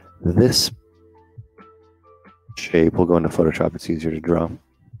this shape. We'll go into Photoshop. It's easier to draw.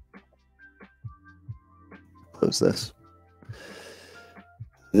 Close this.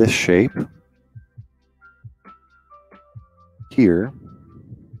 This shape here,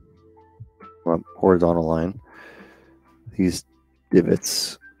 horizontal line, these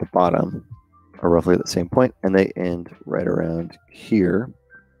divots at the bottom are roughly at the same point, and they end right around here,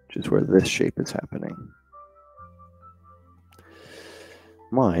 which is where this shape is happening.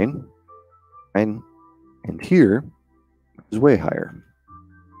 Mine, and here is way higher.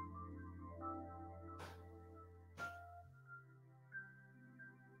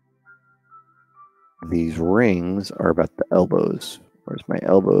 These rings are about the elbows, whereas my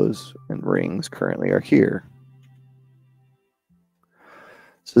elbows and rings currently are here.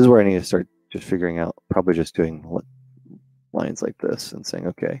 So this is where I need to start just figuring out, probably just doing lines like this and saying,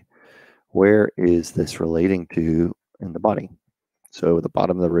 okay, where is this relating to in the body? So the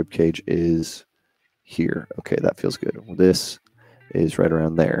bottom of the rib cage is here. Okay, that feels good. This is right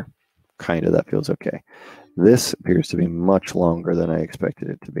around there. Kind of, that feels okay. This appears to be much longer than I expected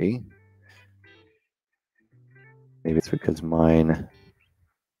it to be. Maybe it's because mine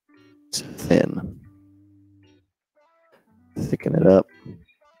is thin. Thicken it up.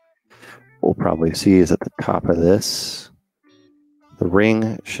 We'll probably see is at the top of this. The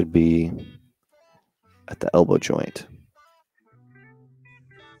ring should be at the elbow joint.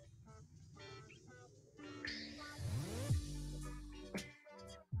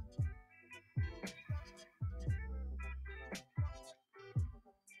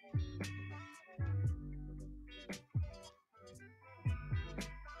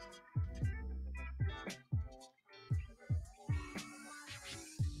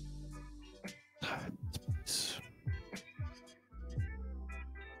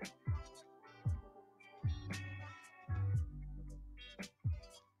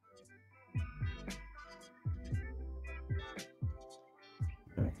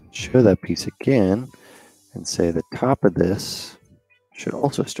 Show that piece again and say the top of this should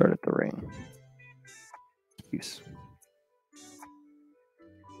also start at the ring. Piece.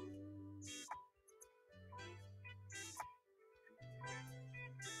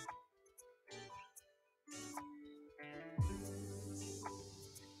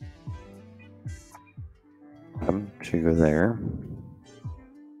 Should go there.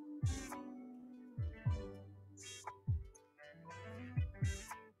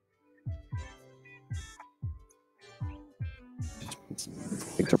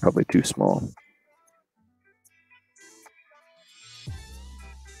 Things are probably too small.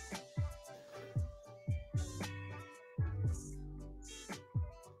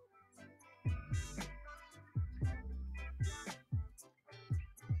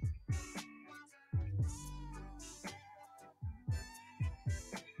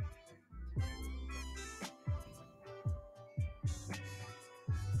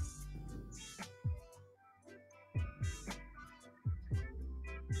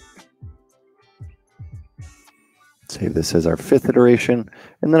 Save this as our 5th iteration,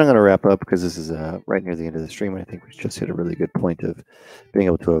 and then I'm going to wrap up because this is right near the end of the stream, and I think we just hit a really good point of being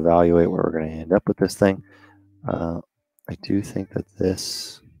able to evaluate where we're going to end up with this thing. I do think that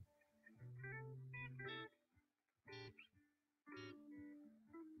this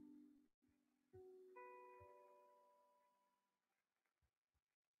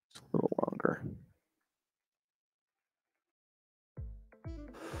is a little longer.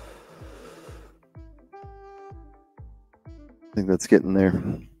 I think that's getting there.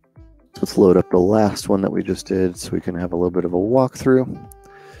 So let's load up the last one that we just did so we can have a little bit of a walkthrough.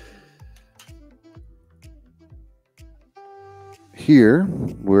 Here,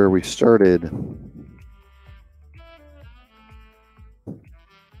 where we started,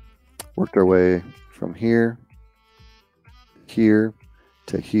 worked our way from here, here,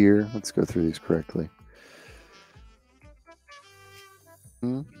 to here. Let's go through these correctly.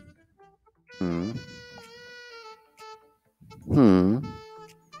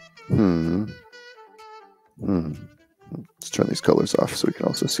 Let's turn these colors off so we can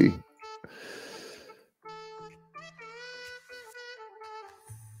also see.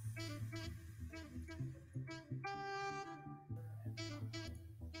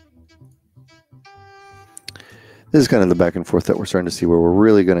 This is kind of the back and forth that we're starting to see, where we're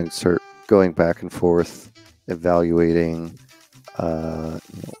really going to start going back and forth, evaluating the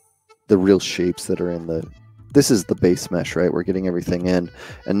real shapes that are in the. This is the base mesh, right? We're getting everything in,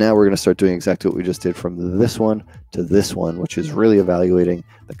 and now we're going to start doing exactly what we just did from this one to this one, which is really evaluating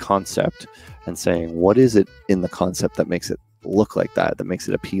the concept and saying, what is it in the concept that makes it look like that makes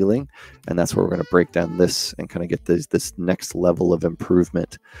it appealing? And that's where we're going to break down this and kind of get this next level of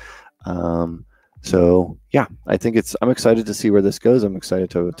improvement. So yeah, I think I'm excited to see where this goes. I'm excited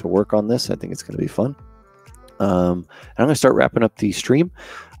to work on this. I think it's going to be fun. And I'm going to start wrapping up the stream.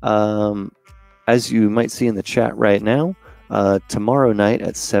 As you might see in the chat right now, tomorrow night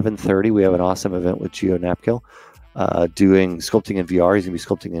at 7:30, we have an awesome event with Gio Napkill doing sculpting in VR. He's going to be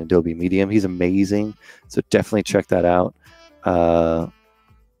sculpting in Adobe Medium. He's amazing. So definitely check that out.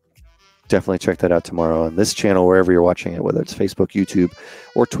 Definitely check that out tomorrow on this channel, wherever you're watching it, whether it's Facebook, YouTube,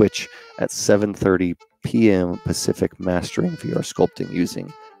 or Twitch, at 7:30 p.m. Pacific, mastering VR sculpting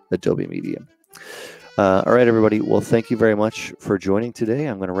using Adobe Medium. All right, everybody. Well, thank you very much for joining today.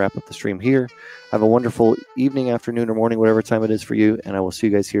 I'm going to wrap up the stream here. Have a wonderful evening, afternoon, or morning, whatever time it is for you, and I will see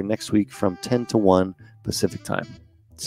you guys here next week from 10 to 1 Pacific time.